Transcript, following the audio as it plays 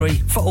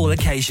accessory for all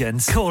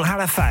occasions. Call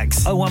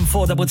Halifax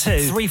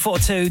 01422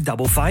 342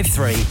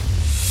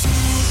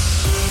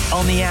 553.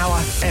 On the hour,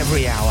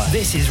 every hour.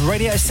 This is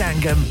Radio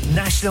Sangam,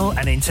 national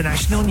and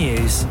international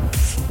news.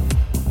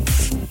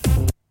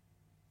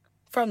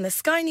 From the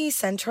Sky News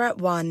Centre at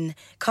 1,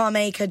 car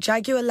maker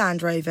Jaguar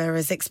Land Rover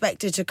is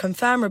expected to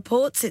confirm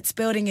reports it's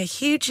building a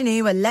huge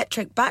new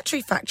electric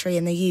battery factory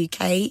in the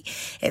UK.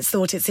 It's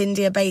thought its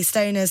India-based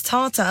owners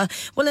Tata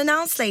will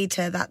announce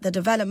later that the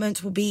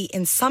development will be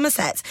in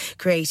Somerset,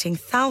 creating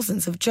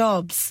thousands of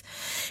jobs.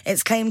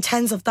 It's claimed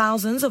tens of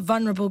thousands of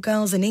vulnerable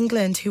girls in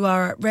England who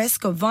are at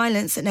risk of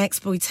violence and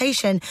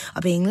exploitation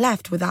are being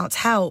left without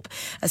help.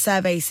 A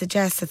survey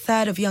suggests a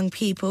third of young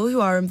people who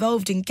are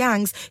involved in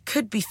gangs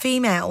could be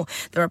female.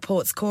 The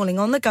report's calling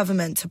on the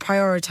government to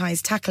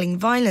prioritise tackling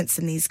violence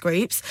in these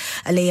groups.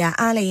 Aliyah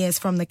Ali is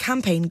from the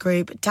campaign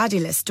group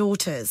Daddyless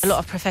Daughters. A lot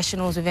of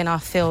professionals within our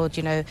field,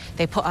 you know,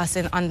 they put us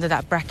in under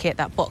that bracket,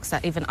 that box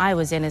that even I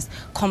was in, as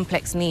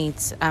complex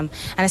needs. And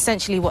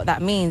essentially what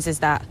that means is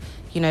that,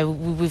 you know,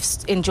 we've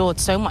endured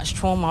so much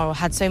trauma or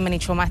had so many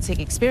traumatic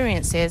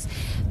experiences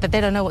that they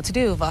don't know what to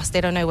do with us.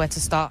 They don't know where to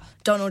start.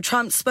 Donald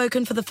Trump's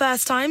spoken for the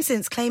first time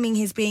since claiming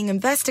he's being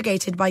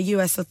investigated by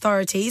US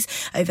authorities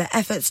over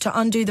efforts to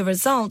undo the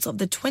results of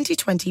the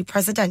 2020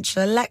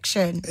 presidential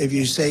election. If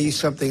you say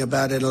something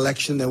about an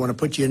election, they want to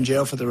put you in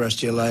jail for the rest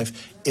of your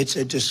life. It's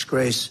a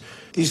disgrace.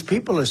 These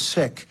people are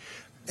sick.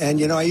 And,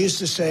 you know, I used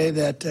to say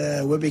that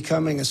we're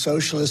becoming a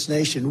socialist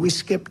nation. We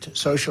skipped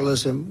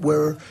socialism.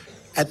 We're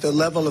at the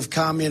level of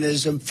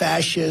communism,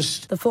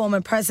 fascist. The former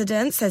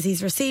president says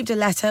he's received a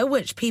letter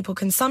which people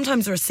can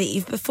sometimes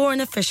receive before an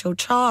official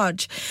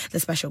charge. The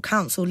special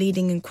counsel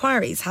leading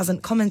inquiries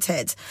hasn't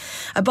commented.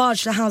 A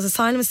barge to house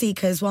asylum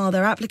seekers while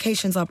their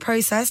applications are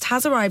processed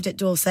has arrived at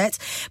Dorset,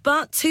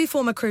 but 2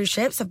 former cruise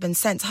ships have been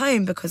sent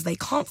home because they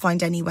can't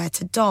find anywhere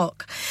to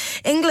dock.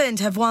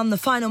 England have won the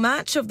final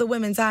match of the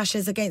Women's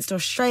Ashes against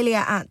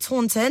Australia at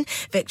Taunton.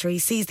 Victory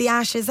sees the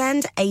Ashes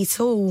end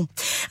 8-all.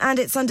 And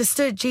it's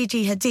understood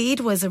Gigi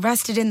Hadid was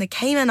arrested in the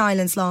Cayman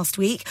Islands last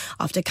week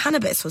after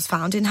cannabis was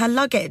found in her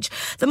luggage.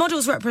 The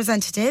model's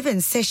representative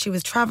insists she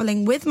was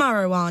travelling with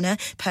marijuana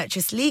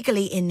purchased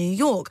legally in New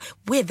York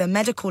with a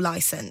medical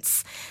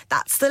licence.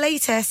 That's the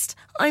latest.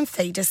 I'm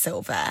Fader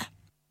Silver.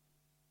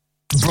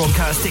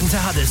 Broadcasting to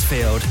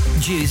Huddersfield,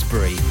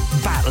 Dewsbury,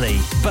 Batley,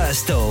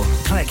 Birstall,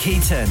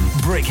 Cleckheaton,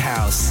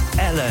 Brickhouse,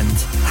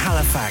 Elland,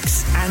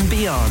 Halifax and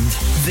beyond.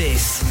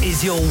 This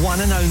is your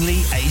one and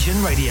only Asian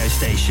radio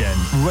station.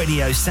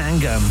 Radio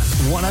Sangam,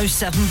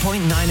 107.9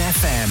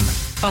 FM.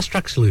 Fast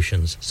Track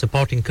Solutions,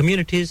 supporting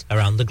communities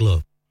around the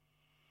globe.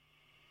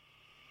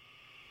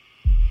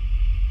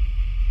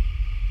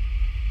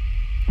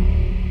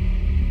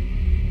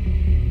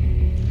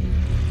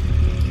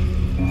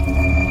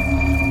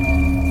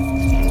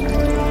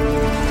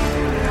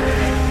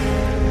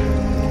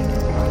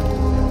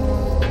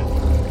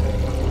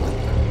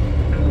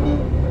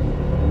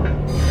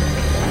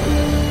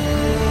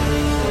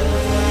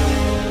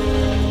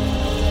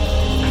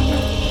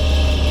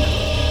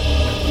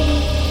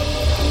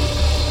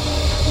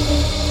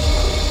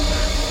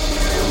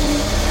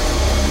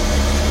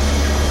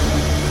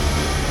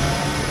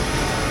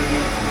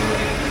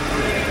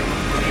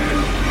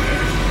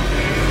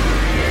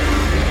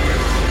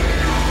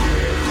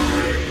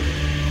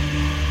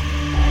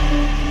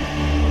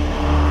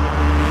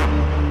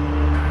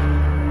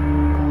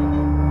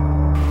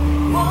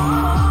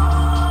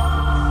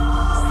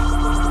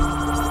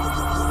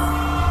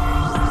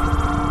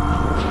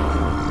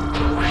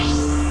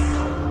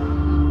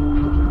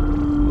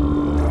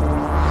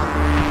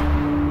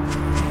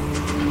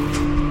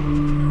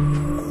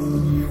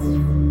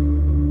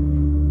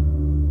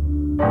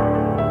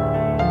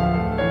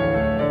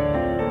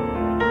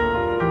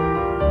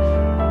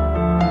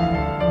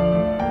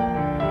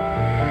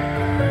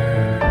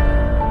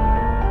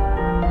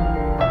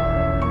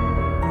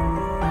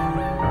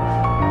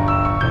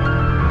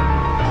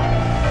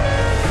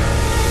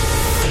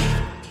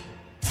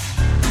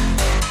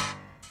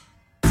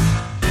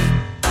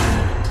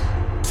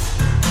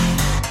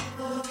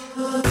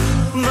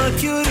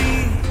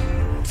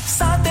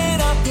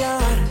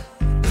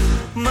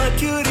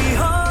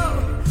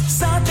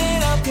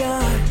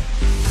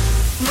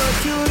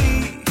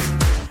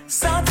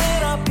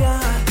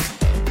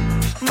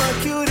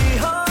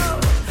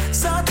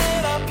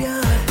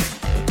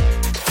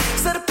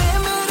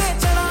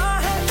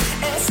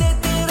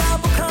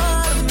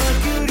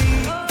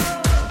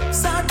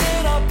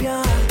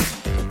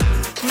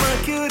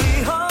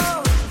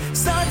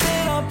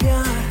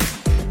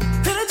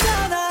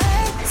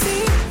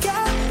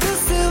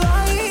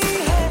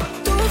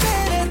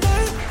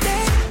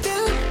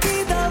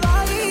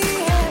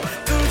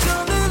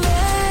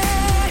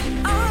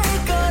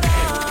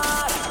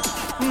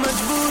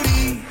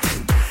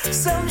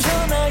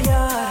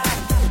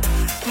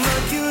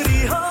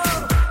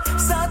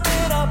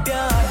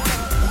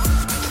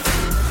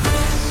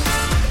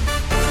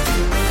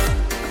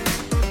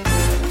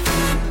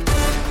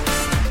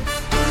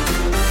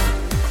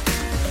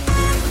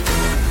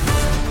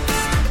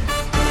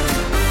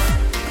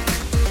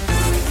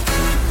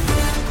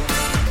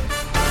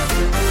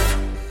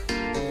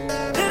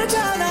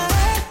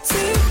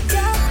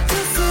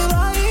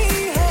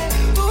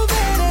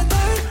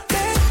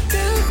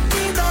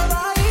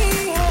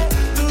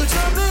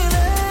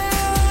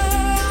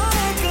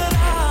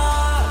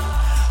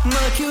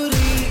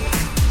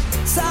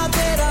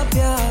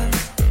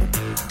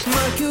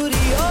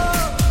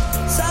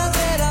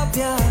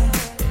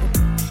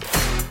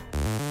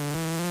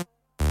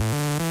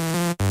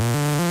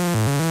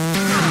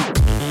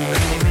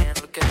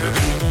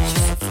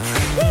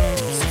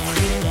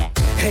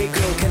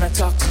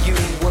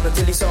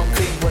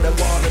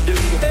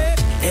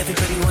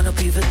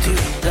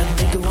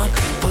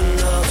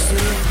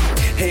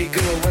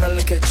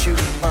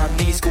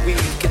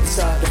 get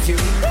inside of you.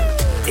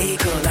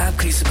 Ego lab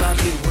crease about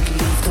you. Wouldn't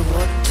leave the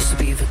world just to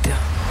be with you.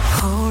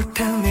 होठ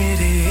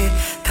मेरे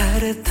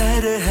थर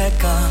थर है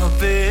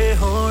कांपे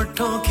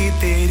होठों की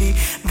तेरी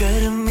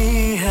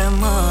गर्मी है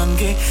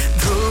मांगे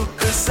धूप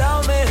सा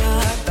मेरा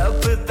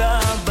तपता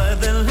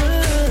बदन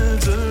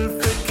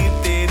जुल्फ की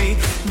तेरी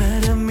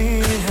नरमी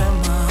है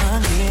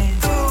मांगे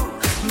तू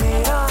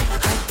मेरा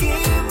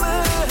हकीम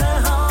है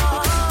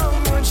हाँ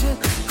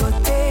मुझको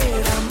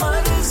तेरा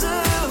मर्ज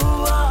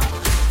हुआ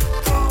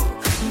तू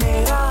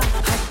मेरा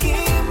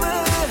हकीम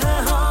है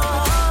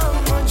हाँ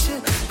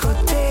मुझको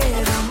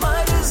तेरा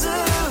मर्ज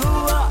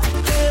हुआ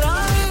तेरा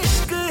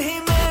इश्क ही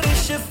मेरी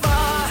शिफा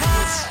है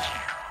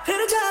फिर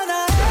जाना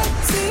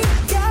ऐसी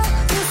क्या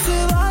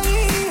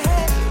रुसवाई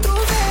है तू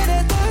मेरे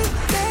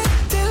दर्द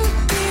दिल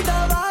की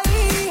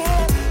दवाई है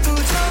तू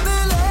जो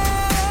मिले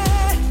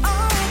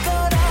आए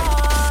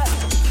करार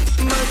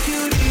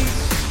मर्क्यूरी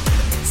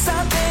सा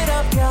तेरा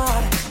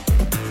प्यार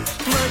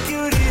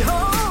मर्क्यूरी हो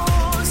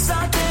सा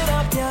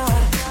तेरा प्यार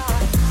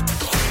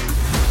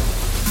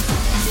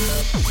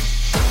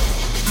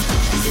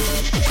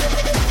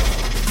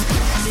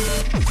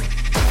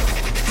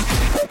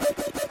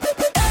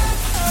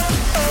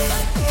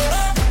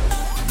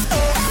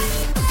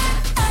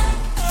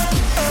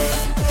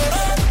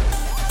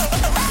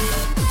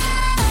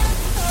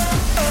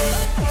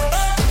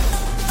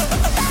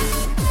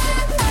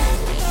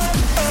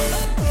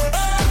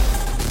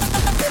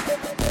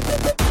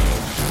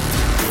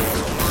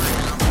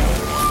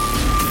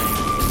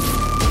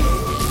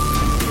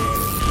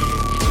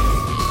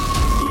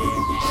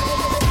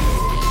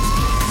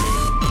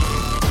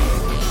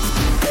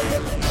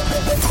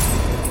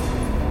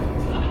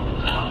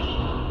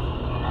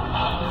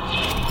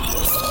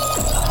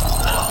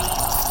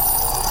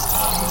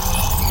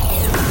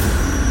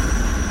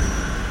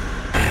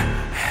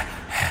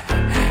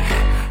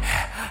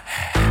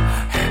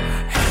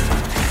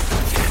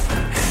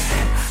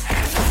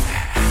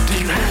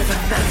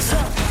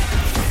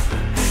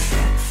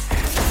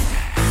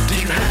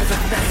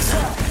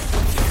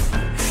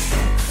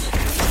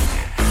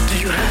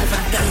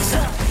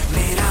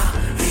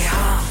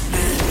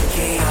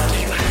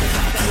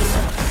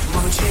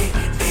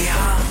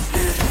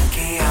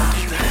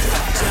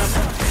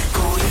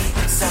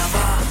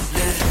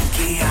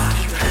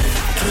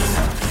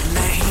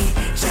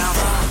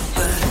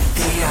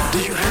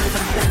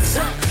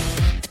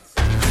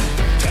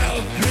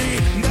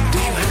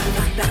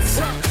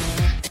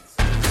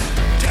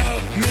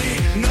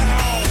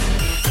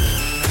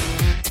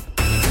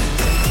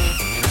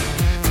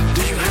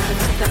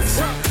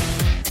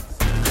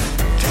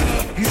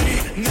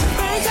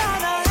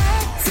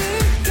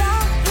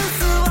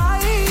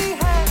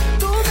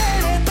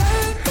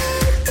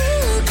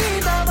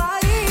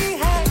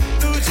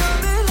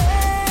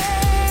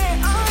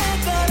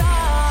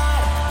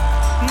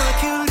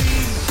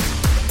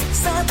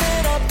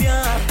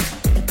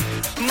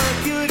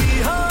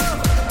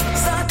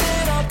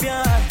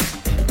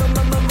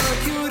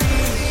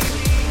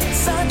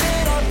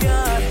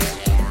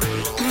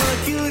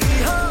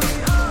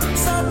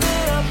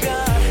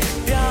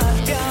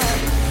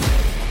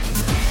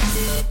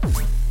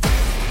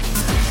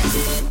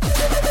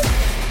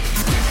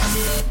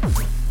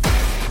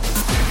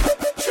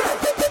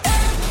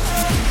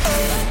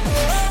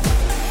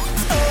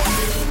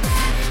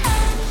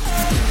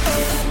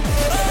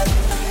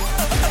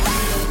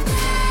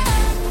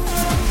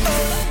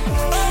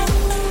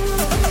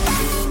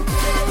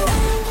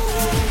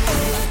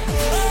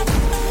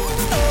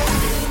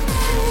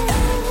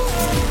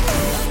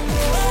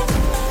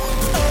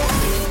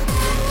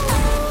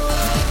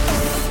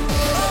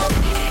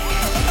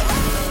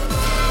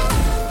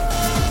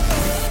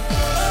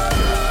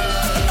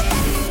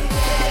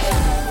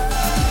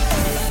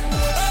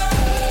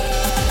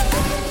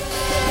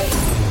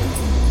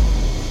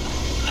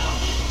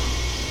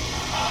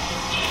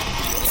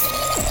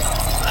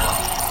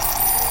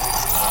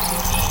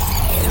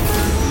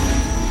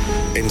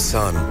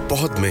इंसान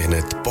बहुत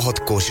मेहनत, बहुत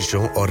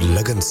कोशिशों और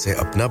लगन से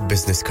अपना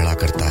बिजनेस खड़ा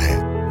करता है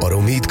और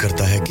उम्मीद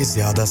करता है कि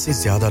ज्यादा से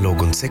ज्यादा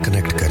लोग उनसे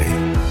कनेक्ट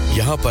करें।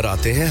 यहाँ पर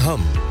आते हैं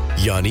हम,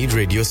 यानी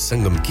रेडियो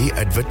संगम की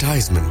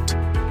एडवर्टाइजमेंट।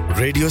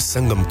 रेडियो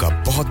संगम का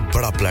बहुत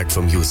बड़ा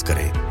प्लेटफॉर्म यूज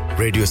करें।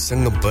 रेडियो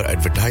संगम पर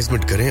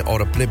एडवर्टाइजमेंट करें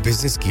और अपने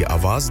बिजनेस की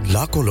आवाज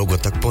लाखों लोगों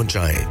तक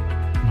पहुंचाएं।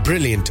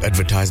 Brilliant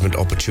advertisement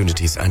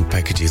opportunities and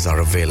packages are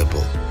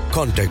available.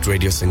 Contact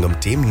Radio Sangam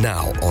team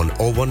now on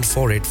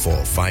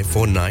 01484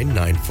 549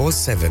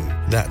 947.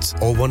 That's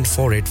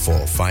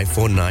 01484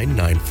 549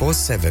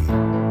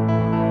 947.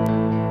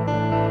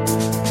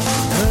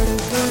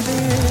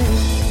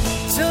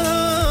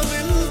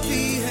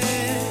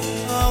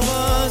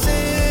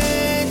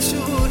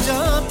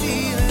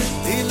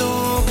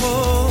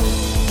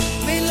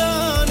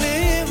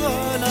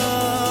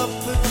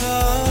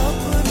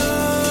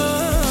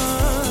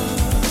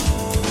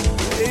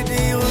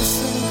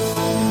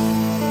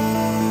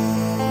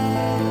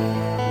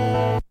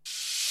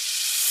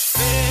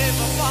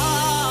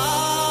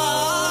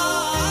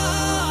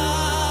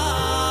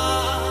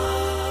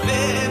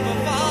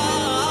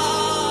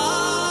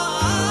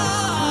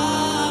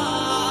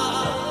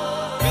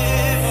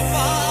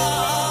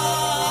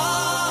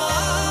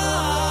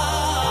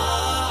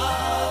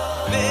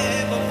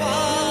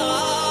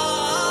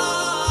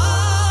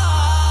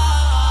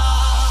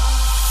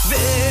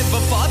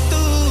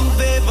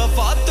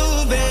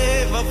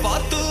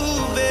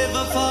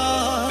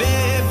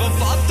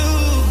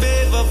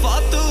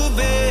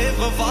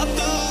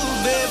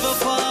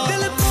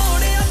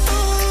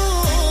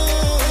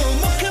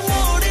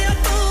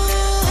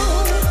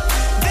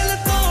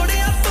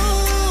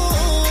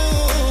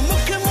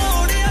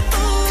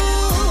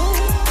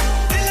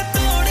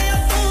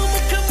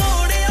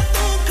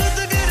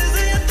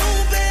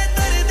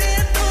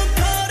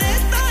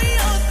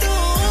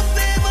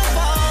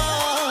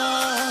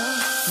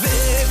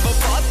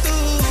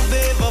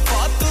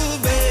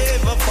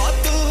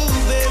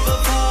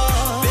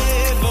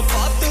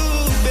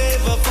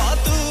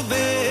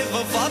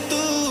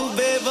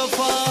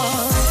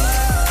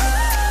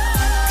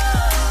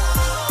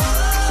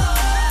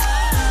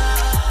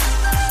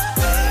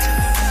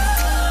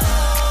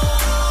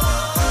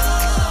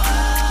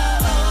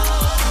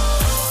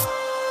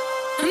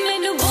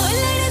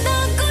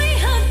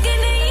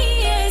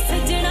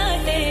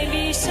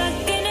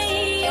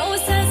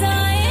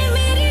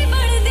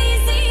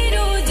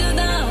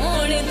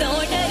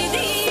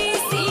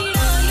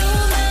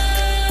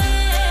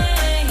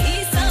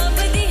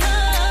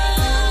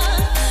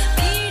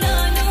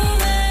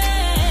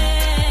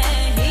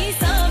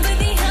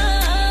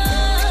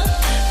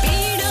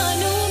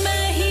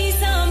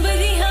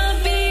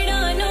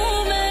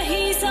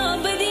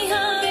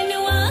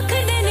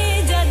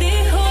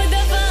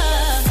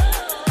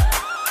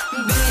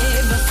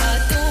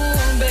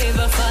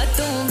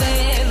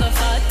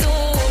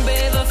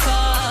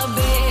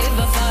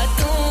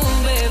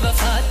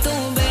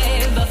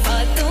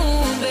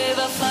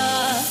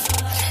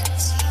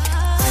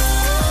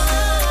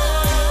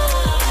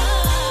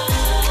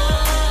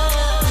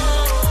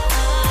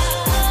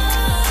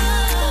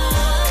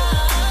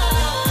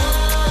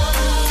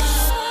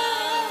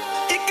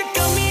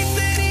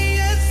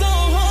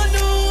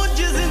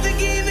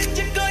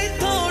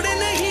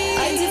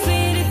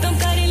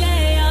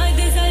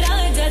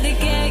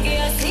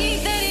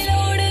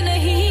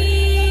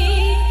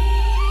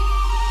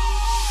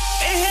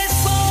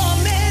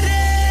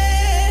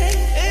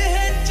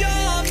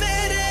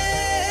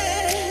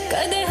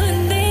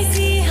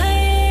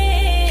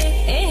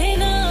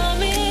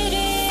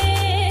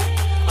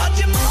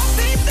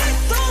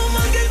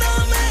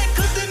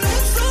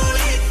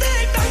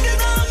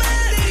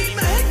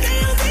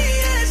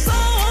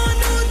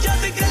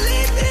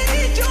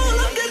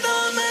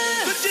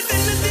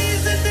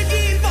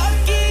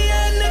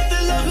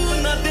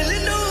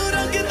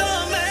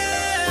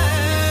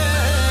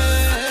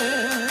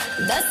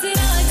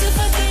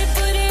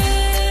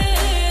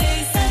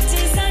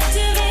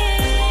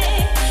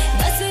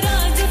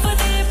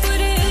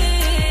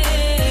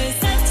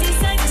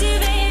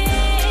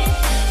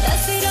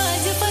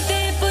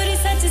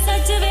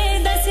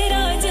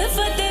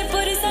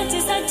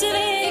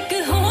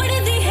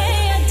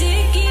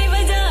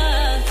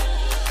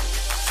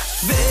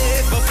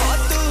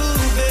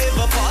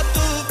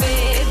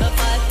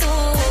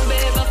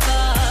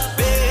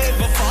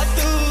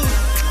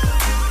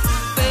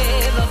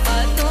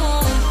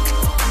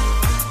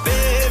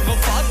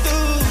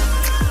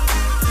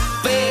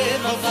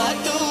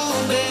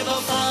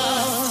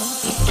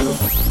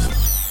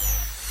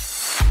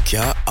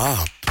 क्या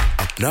आप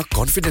अपना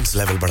कॉन्फिडेंस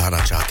लेवल बढ़ाना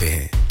चाहते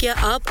हैं? क्या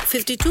आप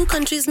 52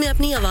 कंट्रीज में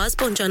अपनी आवाज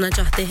पहुंचाना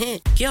चाहते हैं?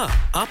 क्या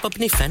आप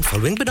अपनी फैन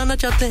फॉलोइंग बनाना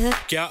चाहते हैं?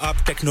 क्या आप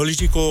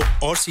टेक्नोलॉजी को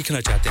और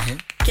सीखना चाहते हैं?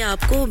 क्या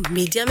आपको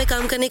मीडिया में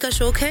काम करने का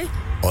शौक है?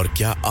 और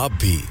क्या आप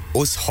भी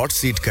उस हॉट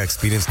सीट का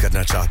एक्सपीरियंस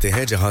करना चाहते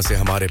हैं जहां से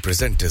हमारे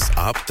प्रेजेंटर्स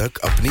आप तक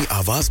अपनी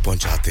आवाज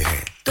पहुंचाते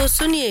हैं? तो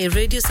सुनिए,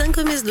 radio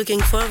Sangam is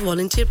looking for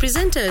volunteer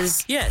presenters.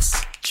 Yes.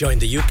 Join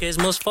the UK's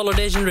most followed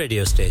Asian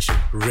radio station,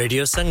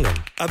 Radio Sangam.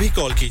 अभी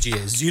कॉल कीजिए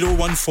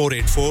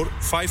 01484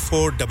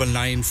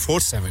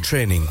 549947.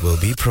 Training will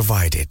be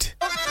provided.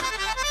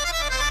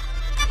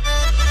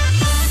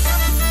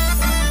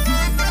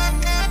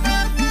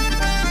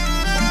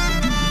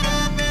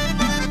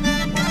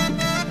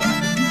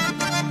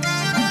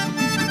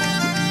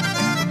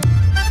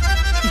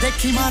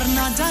 देखी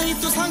मारना जाई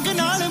तू संग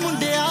नाल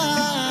मुंडिया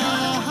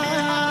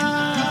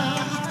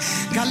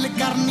गल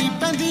करनी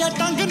पैंदी है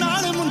टंग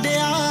नाल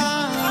मुंडिया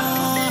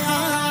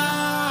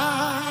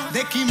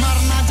देखी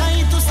मारना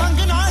जाई तू संग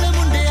नाल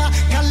मुंडिया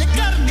गल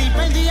करनी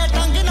पैंदी है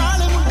टंग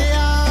नाल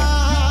मुंडिया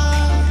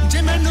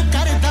जे मैनू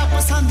करदा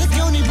पसंद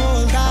क्यों नहीं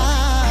बोलदा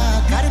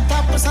करदा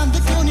पसंद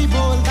क्यों नहीं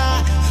बोलदा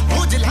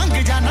भूज लंघ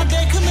जाना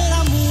देख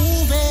मेरा मुंह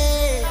वे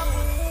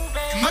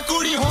मैं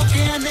कुड़ी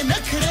होके अने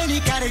नखरे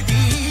नहीं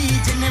करदी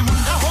जिन्ने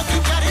मुंडा होके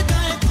करदा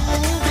है तू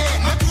वे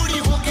मैं कुड़ी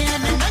होके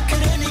अने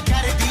नखरे नहीं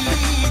करदी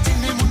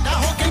जिन्ने मुंडा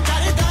होके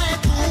करदा है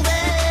तू वे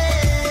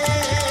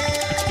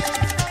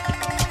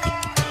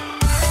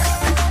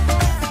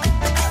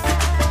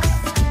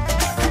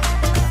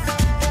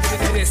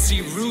Desi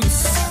Roots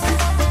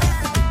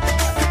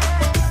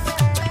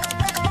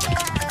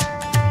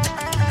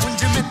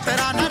मुंज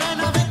मित्रा ना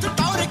रहना वे तू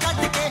टौर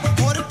कट के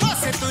और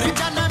पासे तुर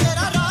जाना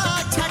मेरा राह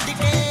छड़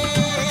के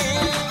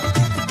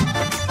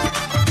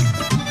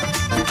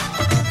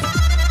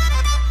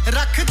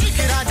रख दी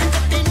राज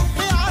कट्टी नु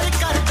प्यार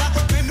करदा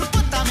मैनू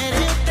पता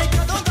मेरे उत्ते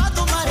कदों दा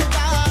तू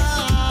मरदा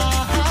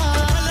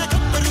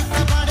गब्बरू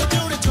कबाड़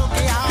चोड़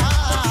चोकिया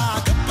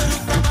गब्बरू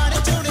कबाड़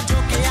चोड़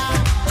चोकिया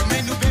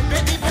मैनू बेबे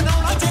दी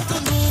बनाउणा जे तू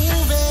नू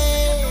वे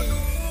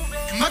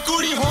मैं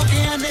कुड़ी हो के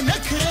अने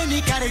नखरे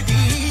नहीं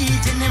करदी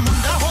जिन्ने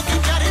मुंडा हो के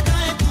करदा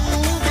है तू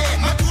वे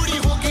मैं कुड़ी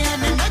हो के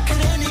अने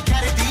नखरे नहीं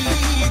करदी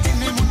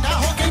जिन्ने मुंडा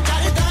हो के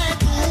करदा है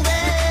तू वे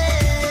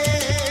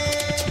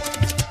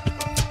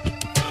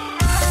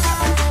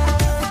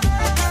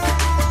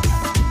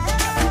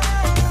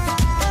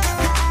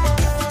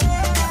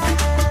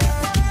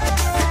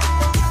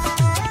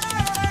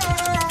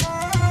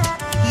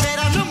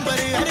मेरा नंबर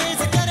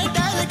अरेंज करे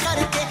डायल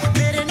करके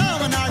मेरे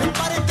नाम नाल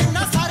पर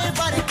तिन्ना सारे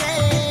भर के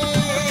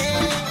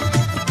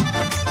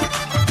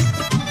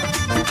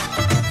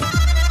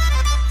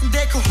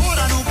देख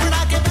होरां नु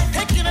बना के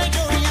बैठे किवें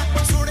जोड़ियां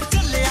सुन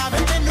चले आवे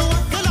तैनू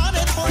अकलां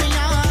दे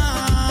थोड़ियां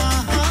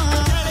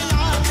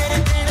यार तेरे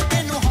देण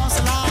तैनू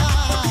हौसला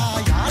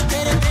यार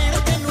तेरे देण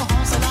तैनू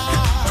हौसला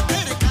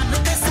तेरे कंन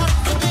ते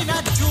सट बिना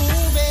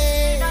जूवे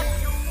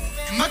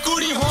मैं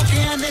कुड़ी हो के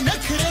अने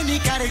नखरे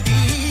नहीं करदी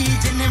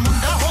जिन्ने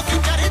मुंडा हो के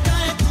करदा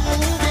है तू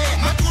वे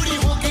मैं कुड़ी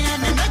हो के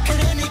अने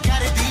नखरे नहीं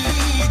करदी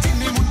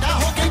जिन्ने मुंडा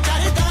हो के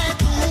करदा है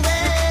तू वे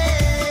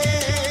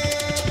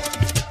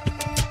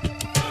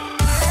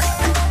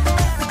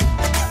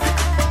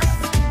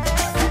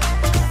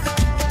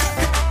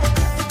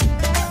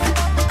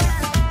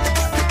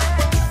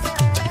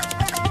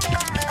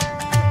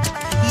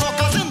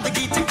मौका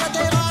जिंदगी च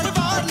कदे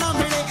वार-वार ना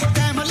मिले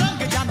टाइम लंघ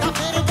जांदा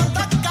फिर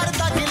बंदा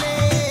करदा गिले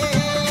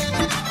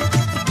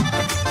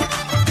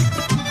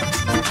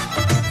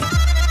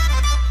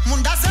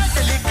मुंडा सैट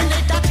लिख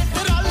नेटा ते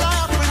तराला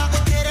अपना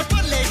तेरे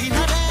भले ही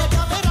ना रह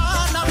जावे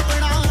राह ना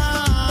अपना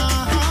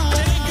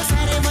रिंग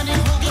सेरेमनी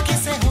होगी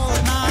किसे होर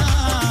ना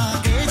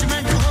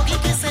एंगेजमेंट होगी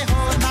किसे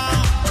होर ना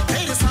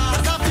फिर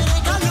सारदा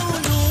फिरेगा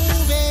नू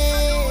वे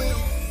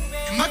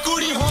मैं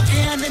कुड़ी हो के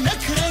अने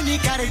नखरे नहीं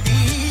करदी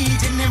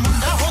जिन्ने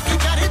मुंडा हो के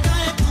करदा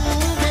है तू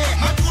वे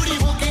मैं कुड़ी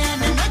हो के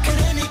अने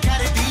नखरे नहीं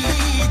करदी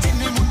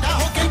जिन्ने मुंडा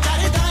हो के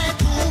करदा है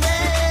तू वे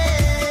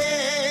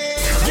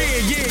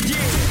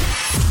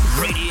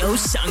Radio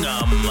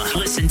Sangam.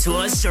 Listen to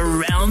us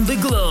around the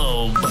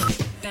globe.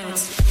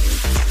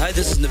 Hi,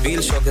 this is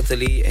Nabil Shaukat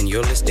Ali and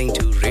you're listening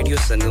to Radio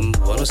Sangam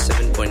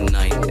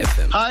 107.9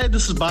 FM. Hi,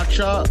 this is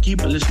Baksha.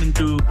 Keep listening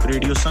to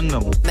Radio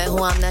Sangam. मैं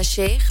हूँ आमना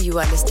Sheikh. You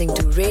are listening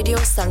to Radio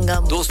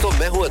Sangam. दोस्तों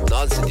मैं हूँ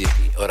अदनान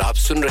सिद्दीकी और आप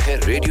सुन रहे हैं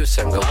रेडियो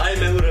संगम. Hi,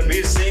 मैं हूँ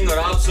रणवीर सिंह और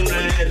आप सुन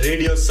रहे हैं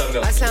रेडियो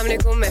संगम. अस्सलाम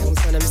वालेकुम, मैं हूँ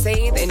सनम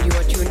Saeed and you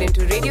are tuned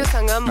into Radio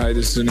Sangam. Hi,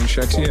 this is Zunin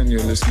Shetty and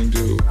you're listening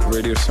to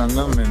Radio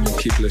Sangam and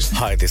keep listening.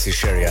 Hi, this is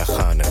Sharia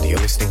Khan and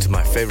you're listening to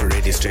my favorite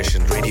radio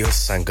station, Radio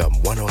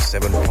Sangam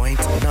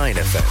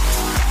 107.9 FM.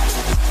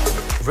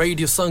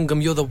 Radio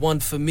Sangam, you're the one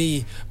for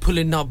me.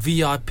 Pulling up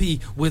VIP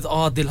with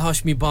Adil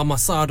Hashmi by my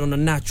side on a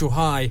natural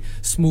high.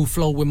 Smooth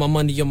flow with my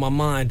money on my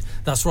mind.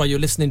 That's right, you're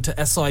listening to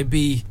SIB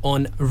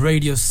on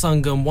Radio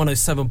Sangam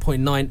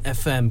 107.9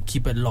 FM.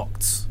 Keep it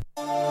locked.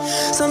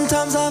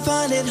 Sometimes I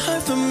find it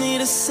hard for me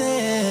to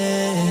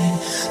say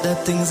the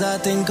things I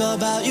think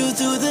about you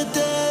through the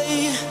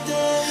day.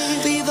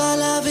 Viva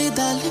la la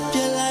vida, live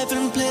your life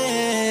and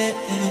play.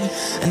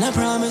 And I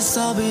promise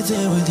I'll be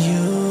there with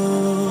you.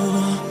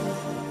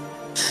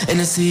 In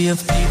a sea of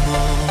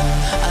people,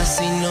 I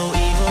see no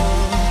evil.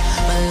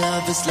 My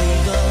love is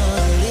legal,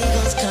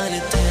 legal's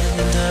kinda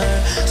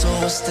tender. So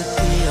what's the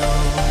deal?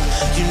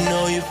 You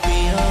know you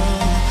feel,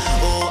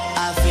 oh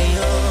I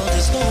feel.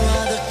 There's no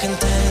other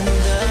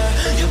contender.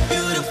 You're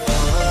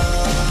beautiful.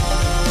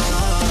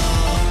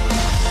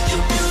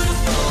 You're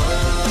beautiful.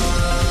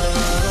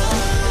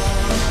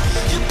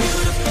 You're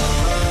beautiful.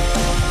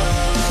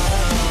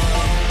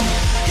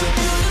 You're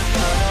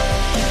beautiful.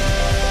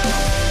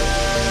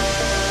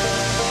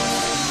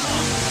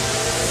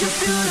 You're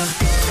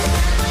beautiful.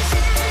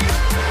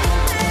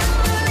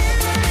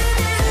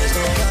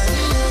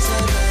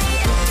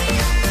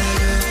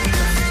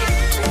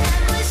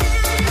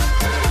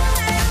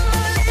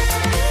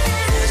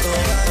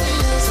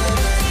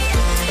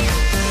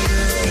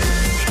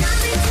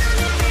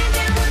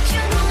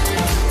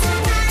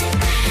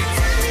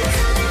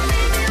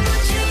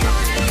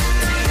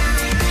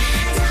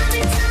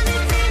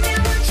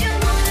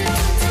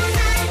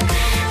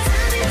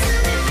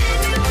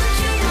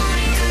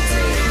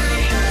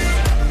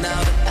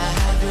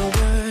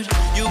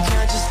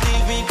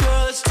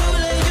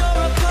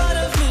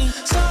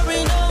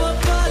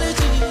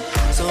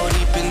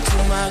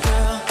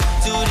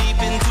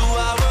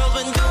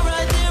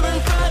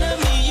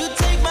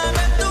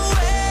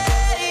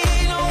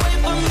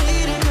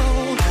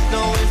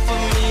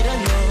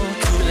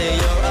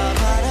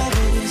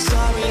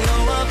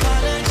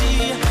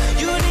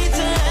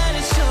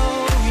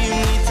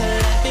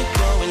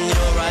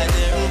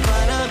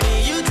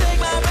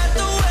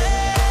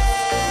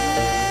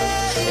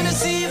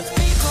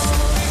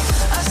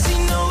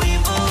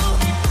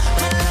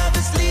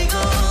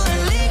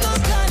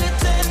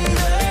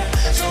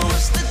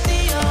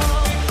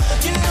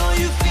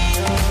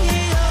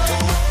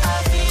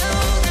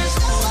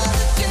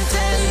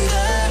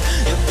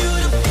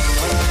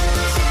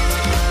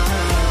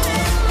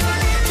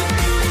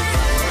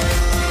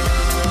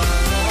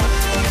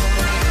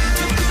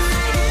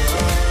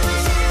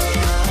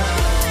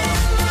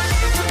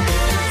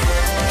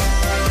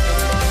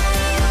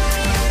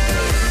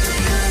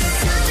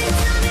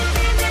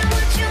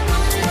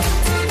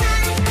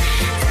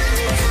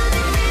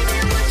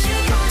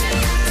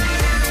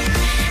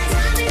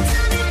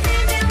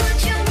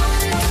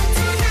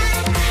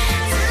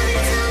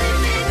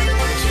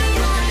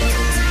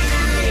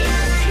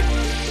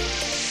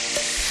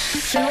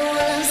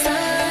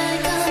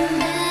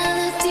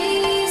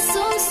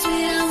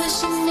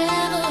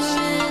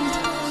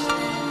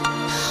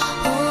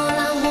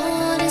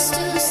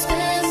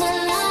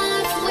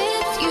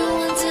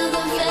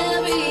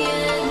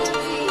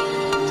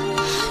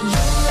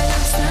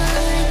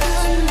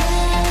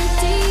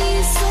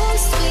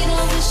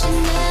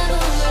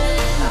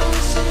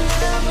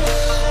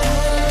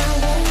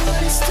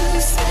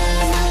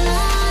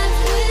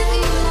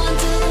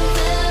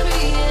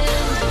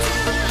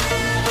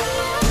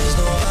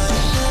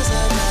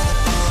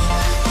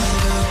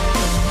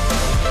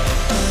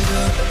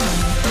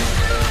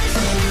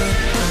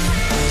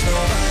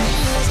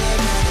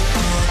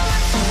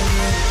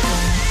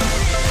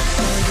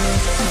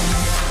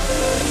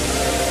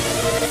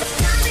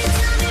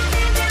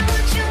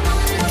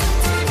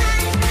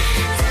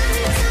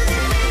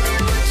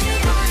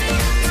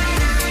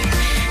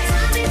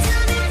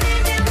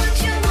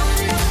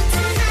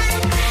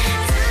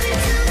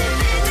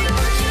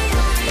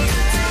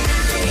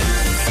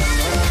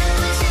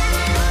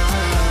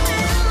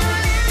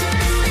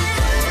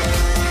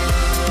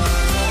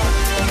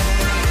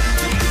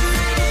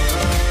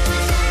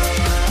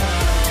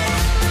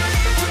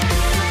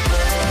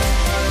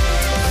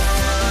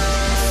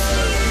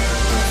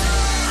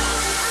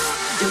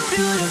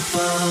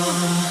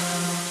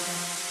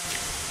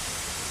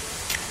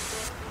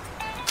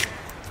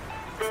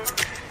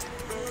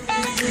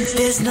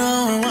 There's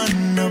no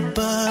one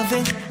above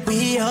it.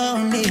 We all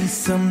need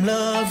some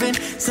loving,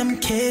 some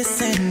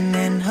kissing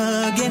and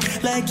hugging.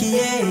 Like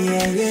yeah,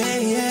 yeah, yeah,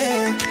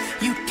 yeah.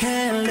 You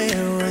can't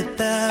live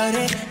without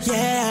it.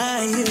 Yeah,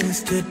 I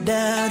used to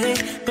doubt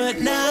it, but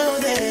now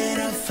that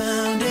I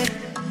found it,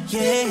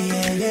 yeah,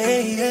 yeah, yeah,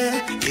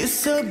 yeah. You're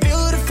so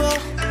beautiful.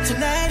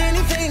 Tonight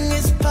anything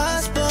is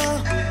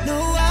possible. No,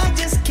 I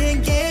just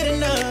can't get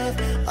enough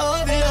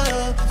of your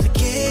love. So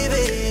give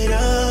it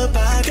up.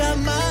 I got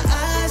my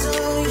eyes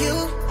on you.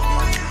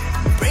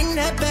 Bring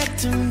that back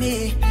to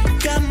me.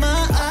 Got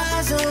my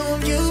eyes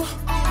on you.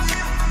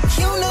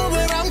 You know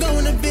where I'm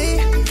gonna be.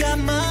 Got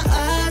my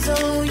eyes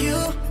on you.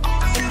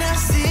 And I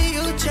see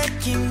you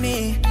checking me.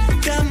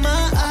 Got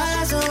my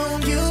eyes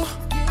on you.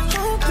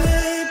 Oh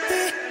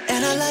baby.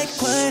 And I like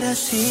what I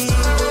see.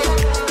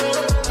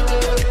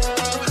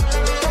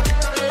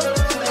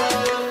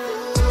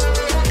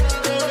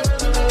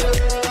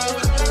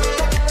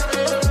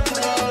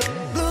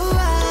 Blue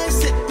eyes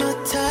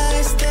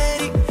hypnotized,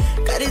 steady.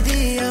 Got it,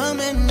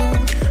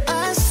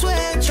 I swear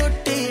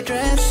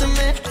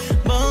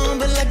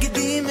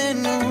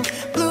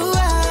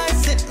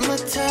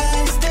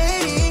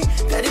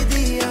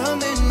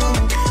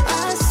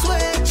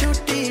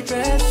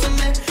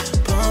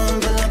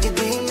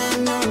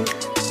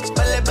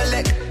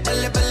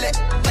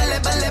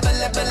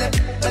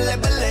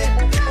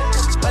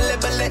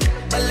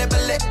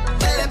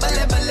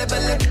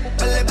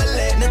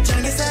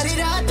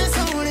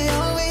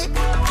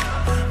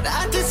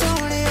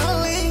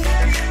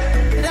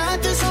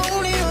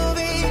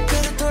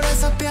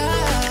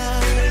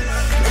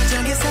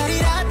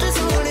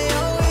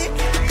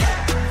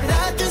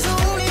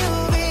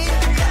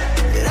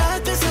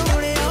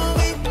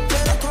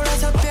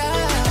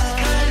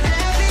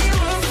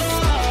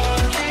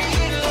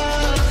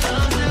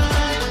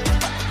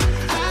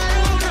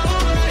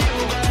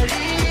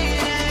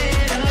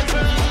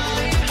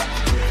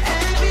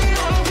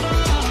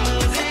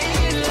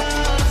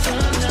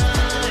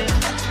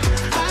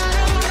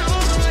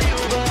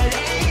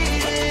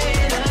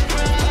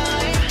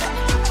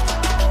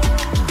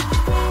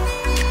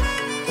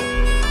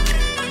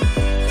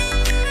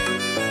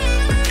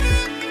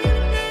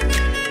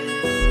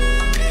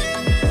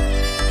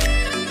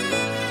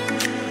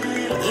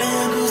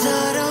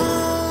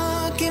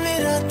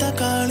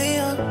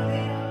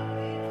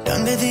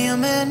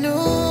मैनू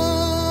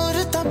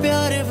रता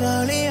प्यार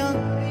वालियां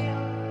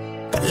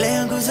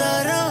कल्लियां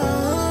गुजारा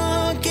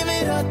कि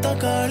मेरा ता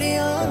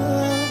कालियां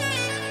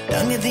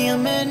रंग दियां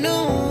मैनू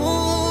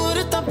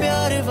रता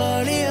प्यार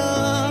वालियां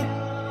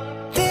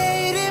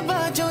तेरे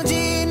बाजों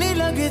जी नहीं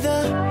लगदा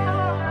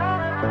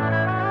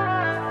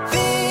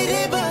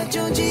तेरे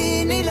बाजों जी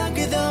नहीं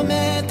लगदा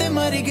मैं ते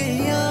मर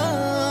गईयां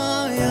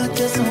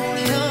अज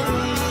सोहणिया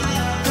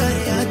कर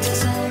अज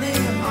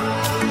सोहणिया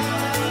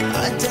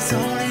अज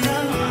सोहणिया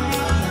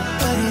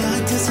कर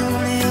अज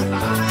सोहणिया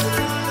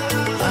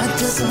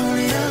अज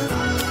सोहणिया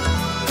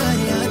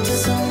कर अज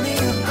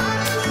सोहणिया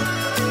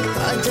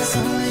अज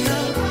सोहणिया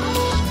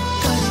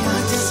कर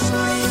अज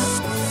सोहणिया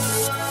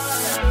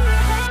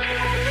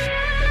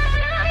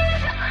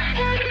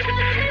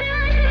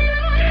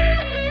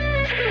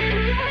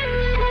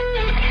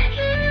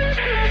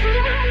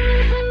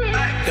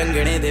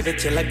कंगणे दे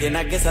विच लगे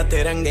नागे सत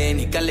रंगे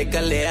नी कल्ले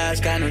कल्ले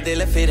आशकां नू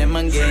दिल फिर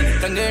मंगे नी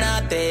कंगना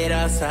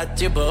तेरा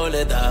सच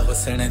बोलदा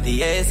हुस्न दी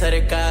ए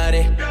सरकार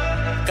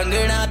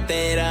कंगना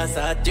तेरा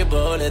सच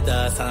बोलदा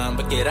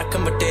सांभ के रख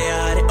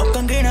मटियारे ओ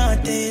कंगना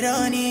तेरा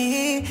नी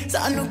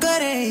सानू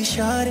करे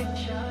इशारे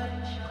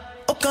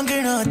ओ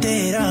कंगना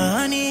तेरा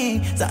नी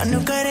सानू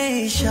करे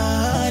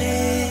इशारे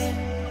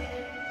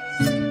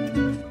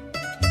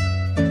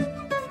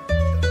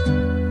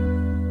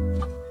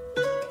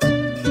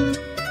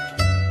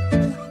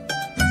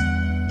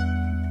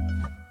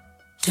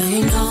Do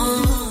you know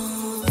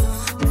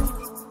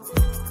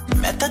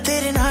मैं ता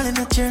तेरे नाल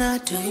नचना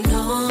Do you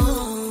know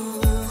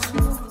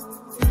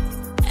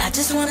I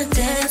just wanna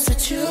dance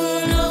with you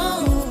know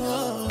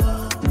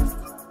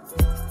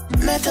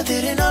मैं ता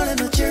तेरे नाल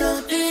नचना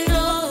Do you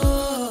know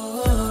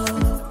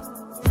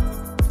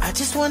I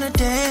just wanna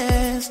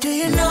dance Do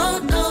you know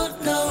no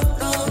no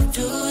no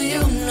Do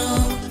you know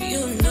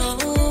you know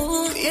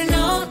you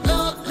know no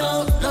no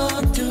no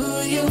Do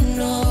you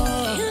know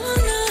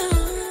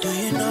Do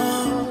you know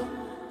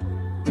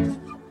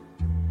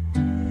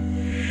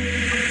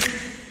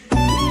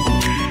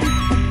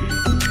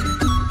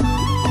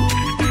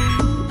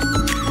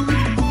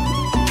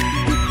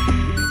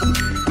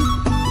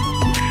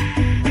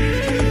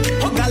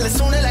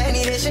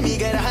रेशमी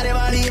गरारे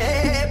वाली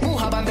है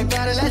बूहा बंद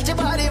कर ले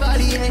चबारे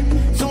वाली है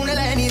सुन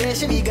ले नी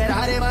रेशमी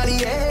गरारे वाली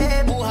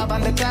है बूहा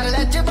बंद कर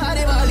ले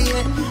चबारे वाली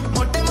है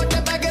मोटे मोटे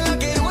पैग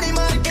लगे रूड़ी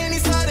मार के नी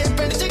सारे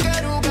पिंड च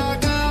करूंगा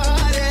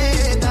गारे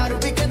दारू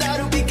पी के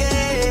दारू पी के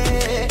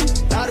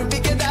दारू पी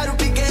के दारू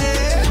पी के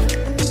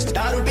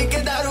दारू पी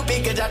के दारू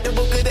पी के जट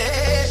बुक दे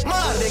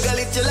मार दे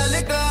गली च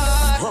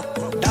ललकार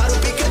दारू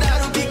पी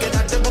के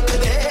जट बुक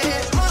दे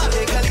मार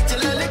दे गली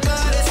च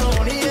ललकार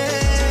सोहणीए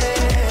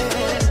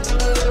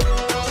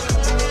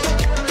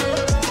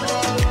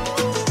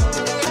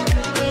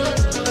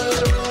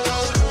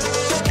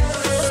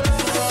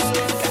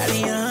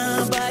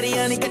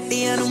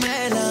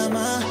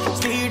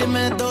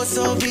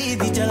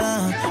दी चला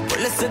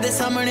पुलिस दे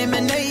सामने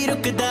मैं नहीं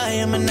रुकदा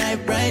I'm a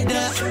night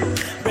rider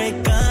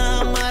ब्रेका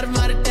मार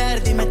मार टायर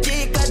दी मैं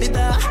चीख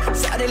कढदा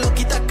सारे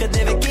लोकी तक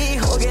दे वे की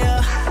हो गया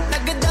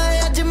लगदा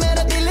अज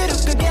मेरा दिल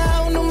रुक गया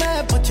उन्हों मैं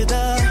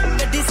पुछदा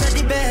गड्डी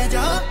साडी बह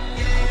जा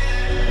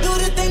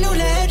दूर तैनू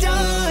ले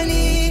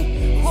जानी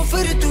वो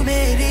फिर तू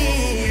मेरी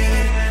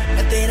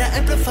मैं तेरा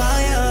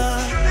एम्पलीफायर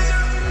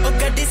ओ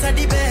गड्डी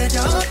साडी बह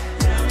जा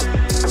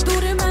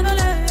दूर मैनू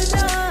ले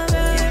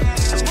जावे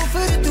वो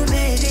फिर तू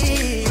मेरी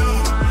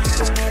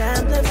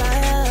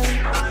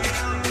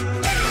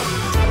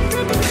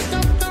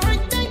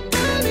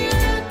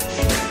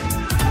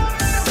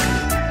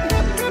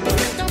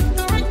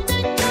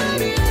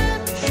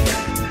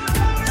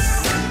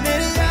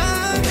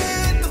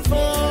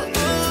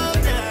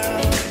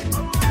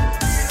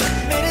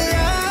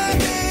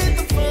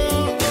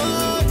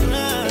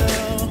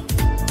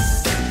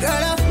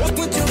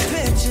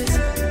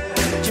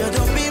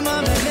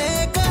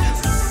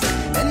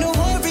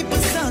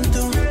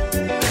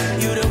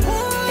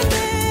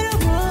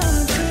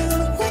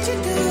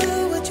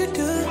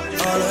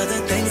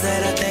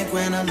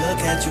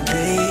You,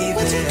 baby.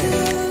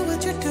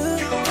 What you do?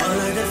 All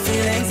of the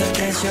feelings I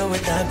can't show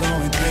without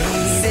going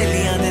crazy.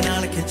 Silly on the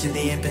naal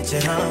khicdi hai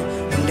picture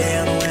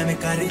mundeyan nu ਐਵੇਂ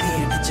ਕਰਦੀ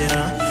ਹੈ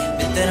ਟਿਚਰਾਂ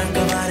ਤੇ ਰੰਗ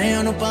ਮਾਰੇ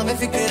ਉਹਨੂੰ ਪਾਵੇਂ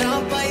ਫਿਕਰਾਂ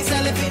ਪਾਈ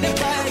ਸੈਲਫੀ ਨੇ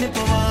ਪਾਏ ਨੇ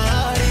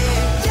ਪਵਾਰੇ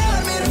ਯਾਰ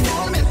ਮੇਰੇ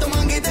ਫੋਨ ਮੇ ਤੋਂ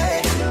ਮੰਗਦੇ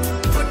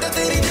ਫੋਟੋ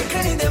ਤੇਰੀ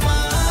ਦੇਖਣੀ ਦੇ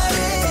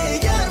ਮਾਰੇ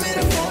ਯਾਰ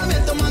ਮੇਰੇ ਫੋਨ ਮੇ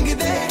ਤੋਂ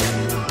ਮੰਗਦੇ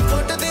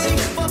ਫੋਟੋ ਤੇਰੀ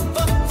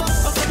ਫੋਟੋ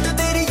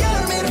ਤੇਰੀ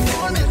ਯਾਰ ਮੇਰੇ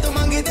ਫੋਨ ਮੇ ਤੋਂ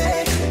ਮੰਗਦੇ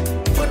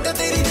ਫੋਟੋ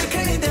ਤੇਰੀ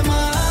ਦੇਖਣੀ ਦੇ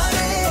ਮਾਰੇ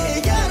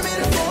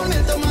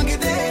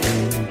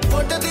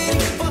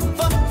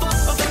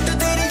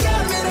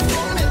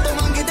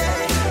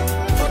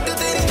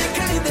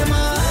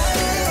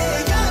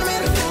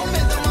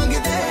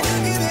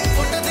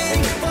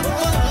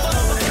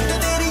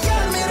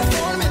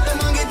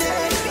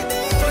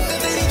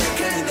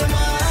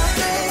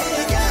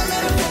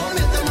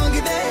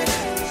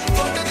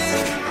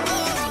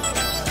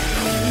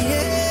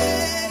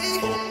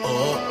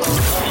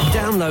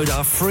Download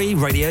our free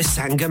Radio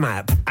Sangam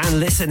app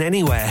and listen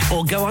anywhere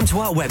or go onto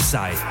our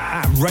website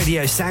at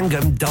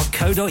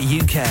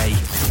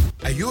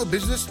radiosangam.co.uk. Are you a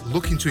business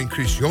looking to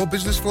increase your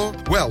business flow?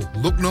 Well,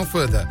 look no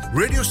further.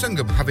 Radio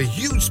Sangam have a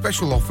huge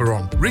special offer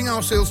on. Ring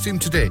our sales team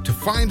today to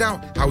find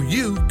out how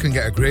you can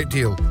get a great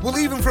deal. We'll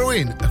even throw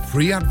in a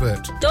free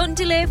advert. Don't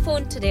delay,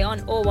 phone today on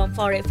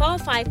 01484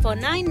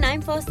 549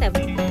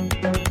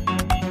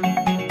 947.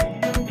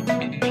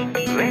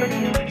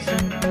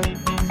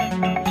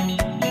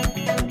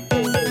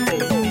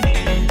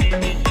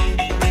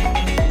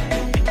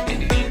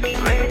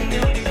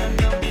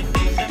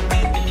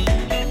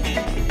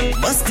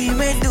 मस्ती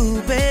में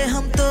डूबे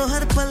हम तो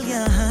हर पल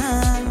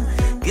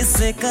यहाँ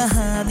किस्से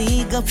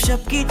कहानी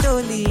गपशप की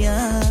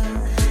टोलियाँ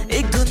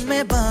एक धुन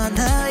में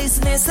बांधा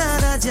इसने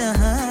सारा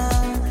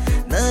जहां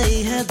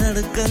नई है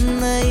धड़कन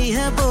नई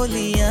है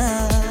बोलियाँ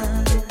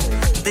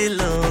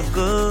दिलों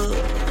को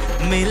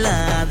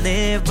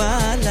मिलाने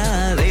वाला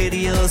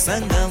रेडियो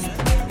संगम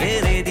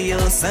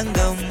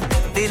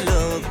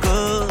दिलों को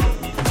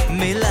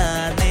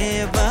मिलाने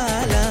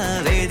वाला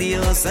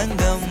रेडियो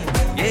संगम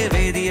ये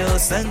रेडियो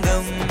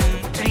संगम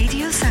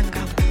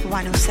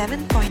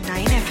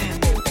 107.9 FM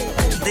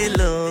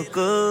दिलों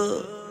को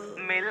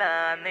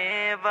मिलाने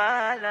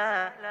वाला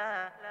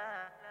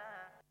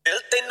दिल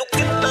तैनू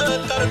कितना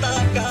करदा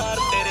प्यार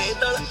तेरे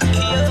नाल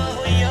अखियां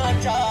होइयां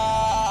चा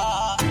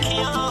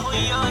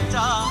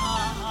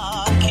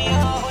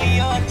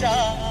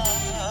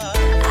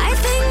I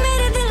think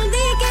मेरे दिल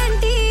दी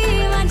कैंटी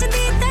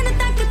वजदी तन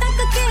तक तक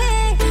के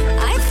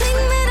I think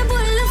मेरा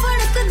बुल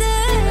फड़क दे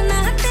ना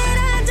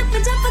तेरा जप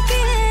जप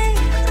के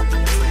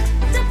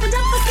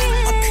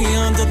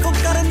अखियां जदों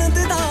करन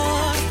दिदा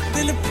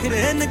दिल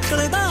फिरे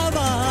निकलदा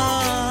वा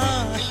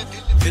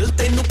दिल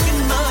तैनू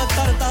किन्ना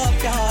करदा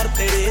प्यार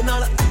तेरे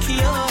नाल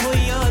अखियां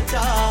होइयां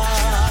चा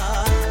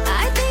I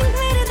think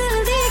मेरे दिल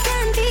दी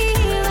कैंटी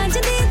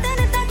वजदी तन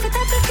तक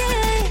तक के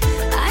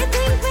I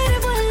think मेरे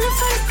बुल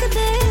फड़क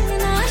दे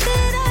ना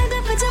तेरा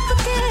जप जप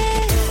के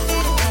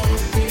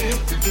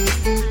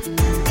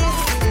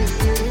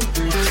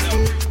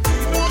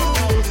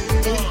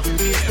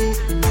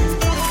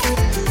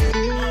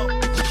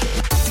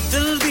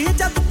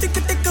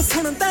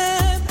सुनदे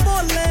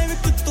बोले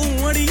विच तू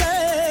अड़िए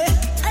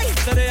ऐ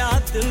दरिया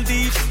दिल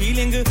दी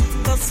फीलिंग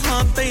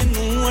दसां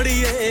तैनू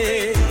अड़िए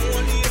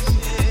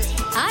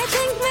I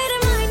think मेरे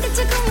माइंड च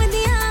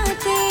घुमदियां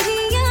तेरी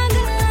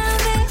गल्लां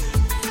वे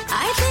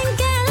I think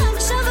के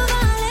लक्ष्य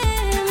वाले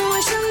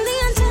मौसम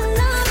दियां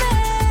चल्लां वे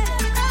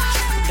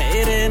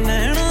तेरे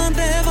नैना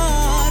दे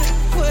वार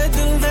कोई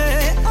दिल दे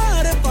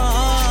आर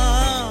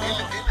पार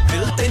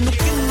दिल तैनू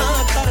किन्ना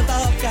करदा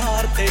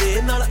प्यार तेरे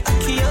नाल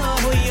अखियां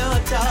होइयां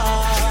चा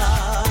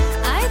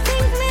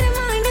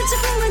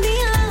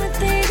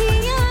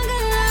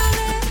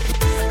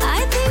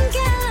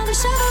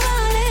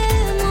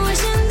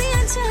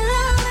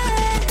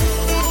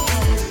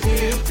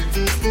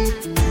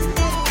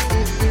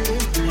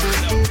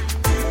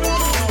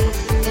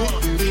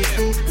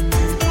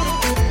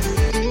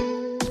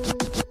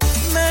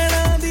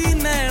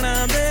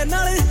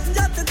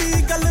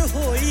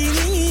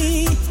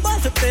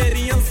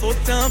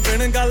सोचां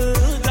बिन गल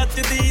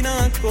जचदी ना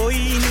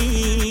कोई नी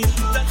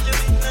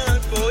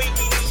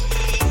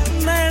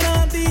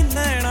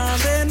नैना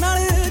दे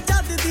नाल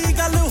जचदी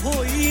गल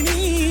होई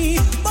नी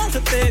बस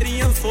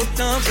तेरियां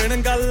सोचां बिन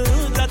गल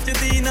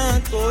जचदी ना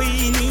कोई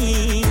नी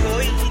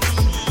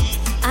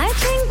I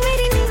think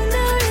मेरी नींद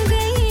उड़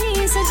गई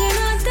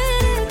सजना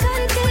तेरे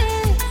करके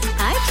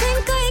I think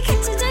कोई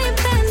खिंच जाए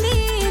पैंदी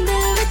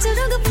दिल विच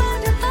रुग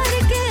पर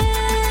के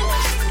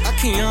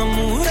अखियां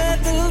मूरे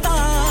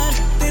दिलदार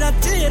तेरा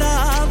चेहरा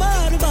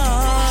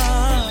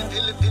बार-बार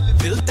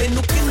दिल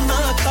तैनू किन्ना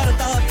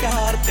करदा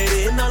प्यार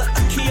तेरे नाल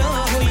अखियां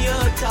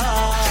होइयां चा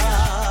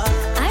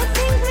I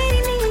think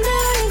मेरी नींद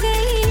उड़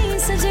गई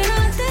सजना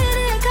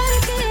तेरे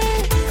करके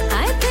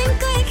I think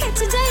कोई खिंच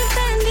जाए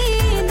पैंदी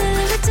दिल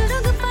विच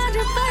रुग पर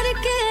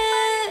के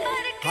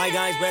Hi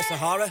guys, we're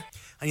Sahara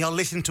and you're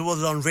listening to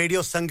us on Radio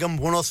Sangam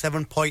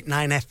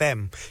 107.9 FM.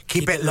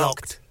 Keep it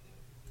locked.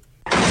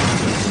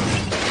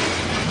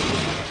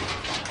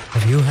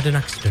 Have you had an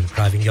accident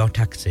driving your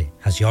taxi?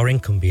 Has your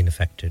income been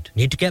affected?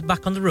 Need to get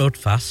back on the road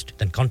fast?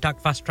 Then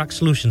contact Fast Track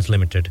Solutions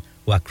Limited,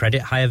 who are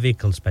credit hire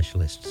vehicle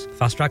specialists.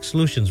 Fast Track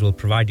Solutions will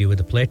provide you with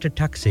a plated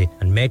taxi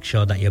and make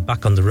sure that you're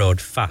back on the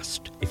road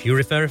fast. If you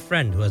refer a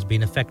friend who has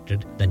been affected,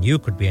 then you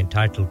could be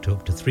entitled to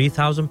up to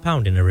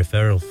 £3,000 in a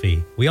referral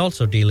fee. We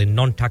also deal in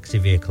non-taxi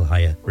vehicle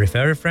hire.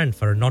 Refer a friend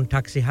for a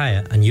non-taxi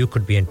hire and you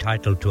could be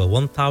entitled to a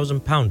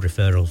 £1,000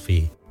 referral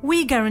fee. We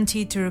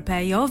guarantee to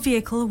repair your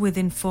vehicle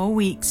within 4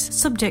 weeks,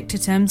 subject to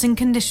terms and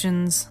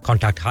conditions.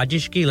 Contact Haji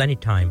Shakil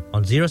anytime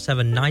on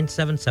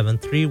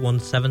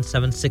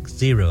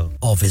 07977317760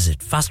 or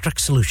visit Fast Track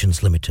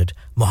Solutions Limited,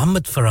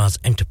 Mohammed Faraz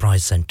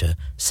Enterprise Centre,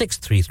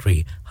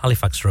 633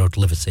 Halifax Road,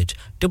 Liversedge,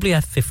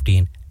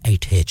 WF15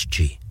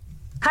 8HG.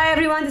 Hi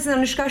everyone, this is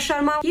Anushka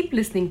Sharma. Keep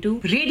listening to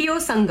Radio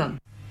Sangam.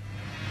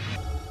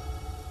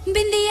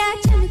 Bindiya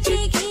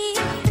chamkegi,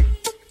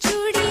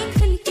 chudi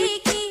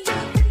khulkegi,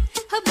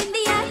 ho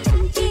bindiya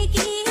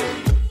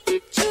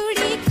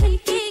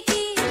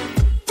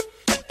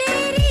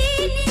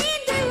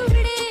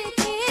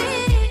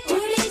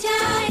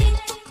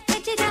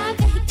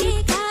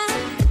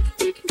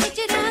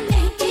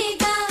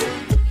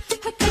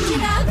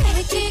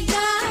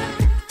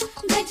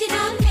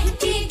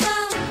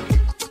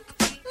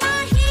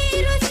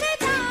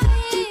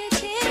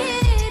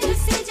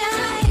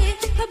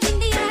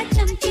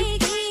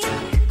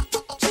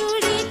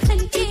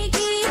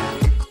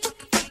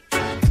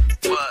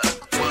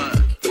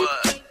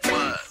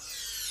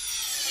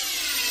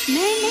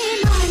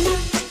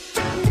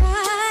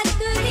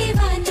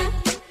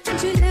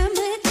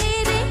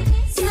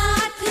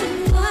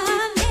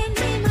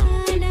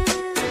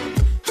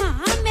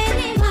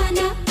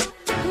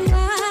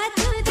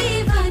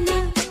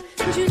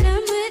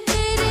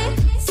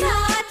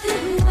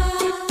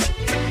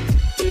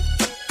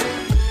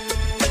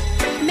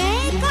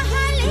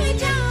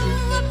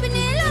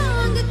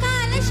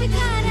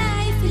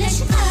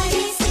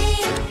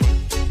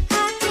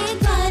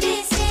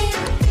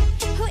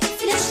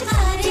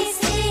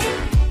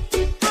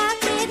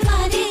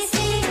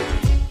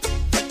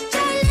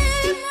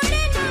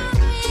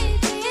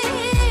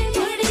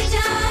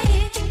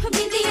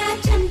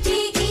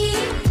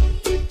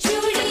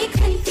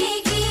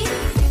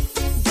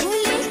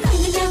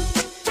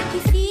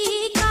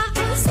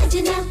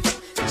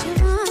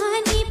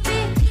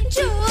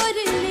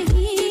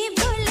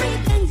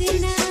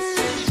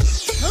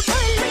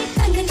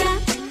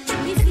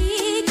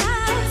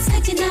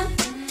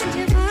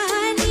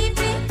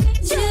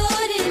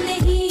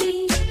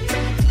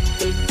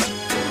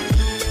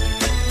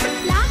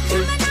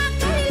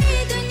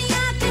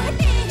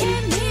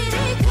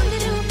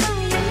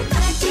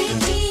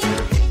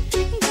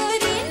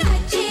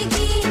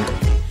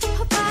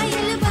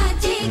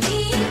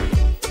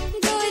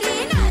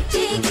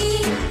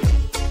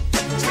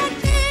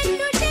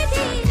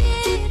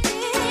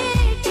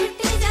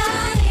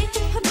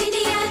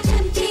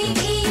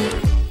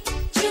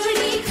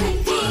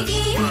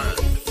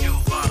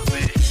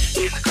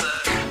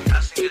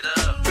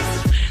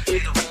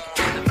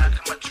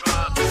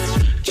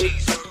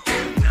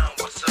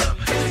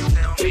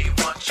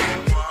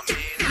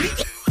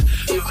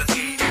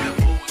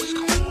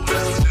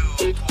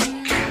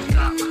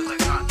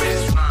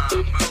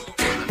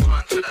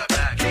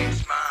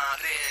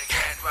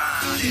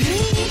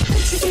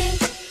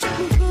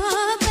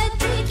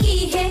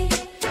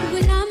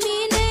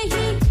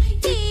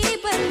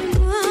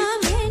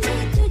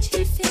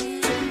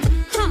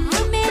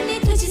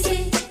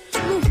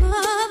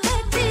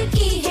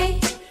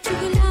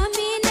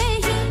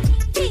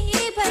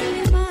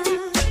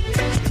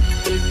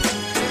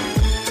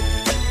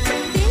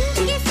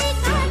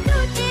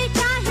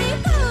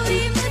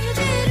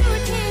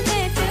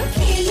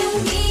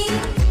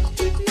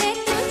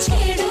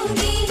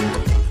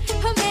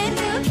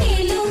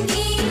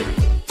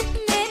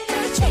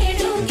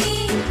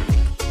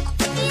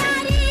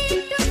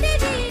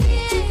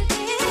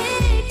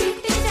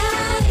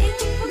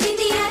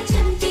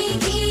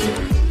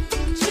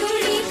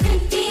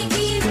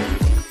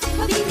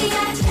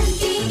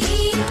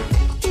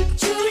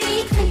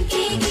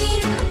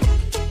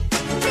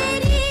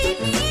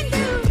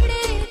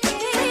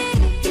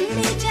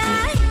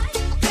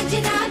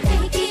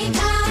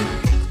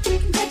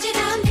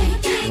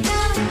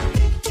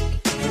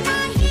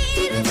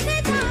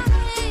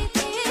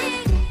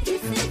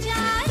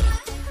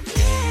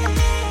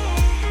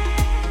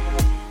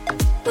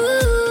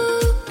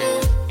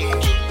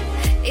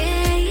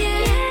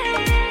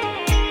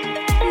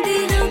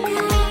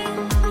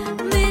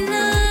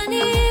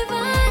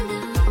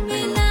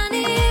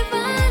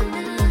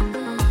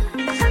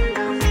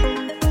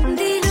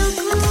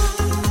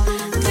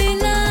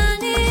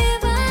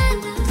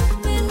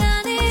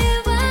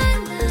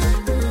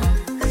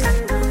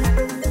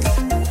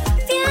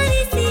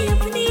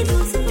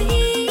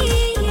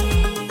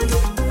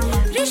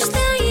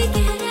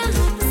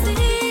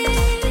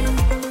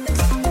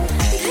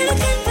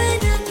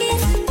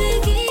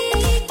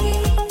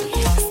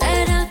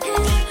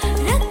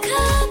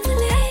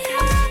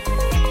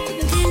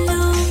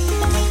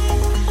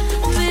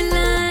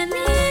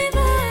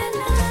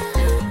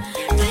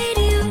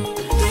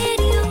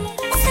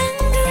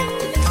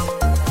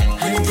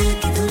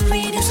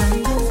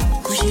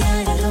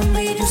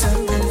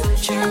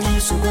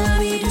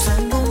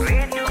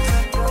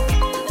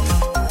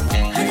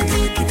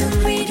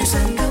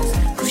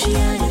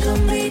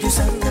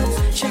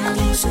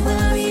सुना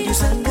radio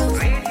संगम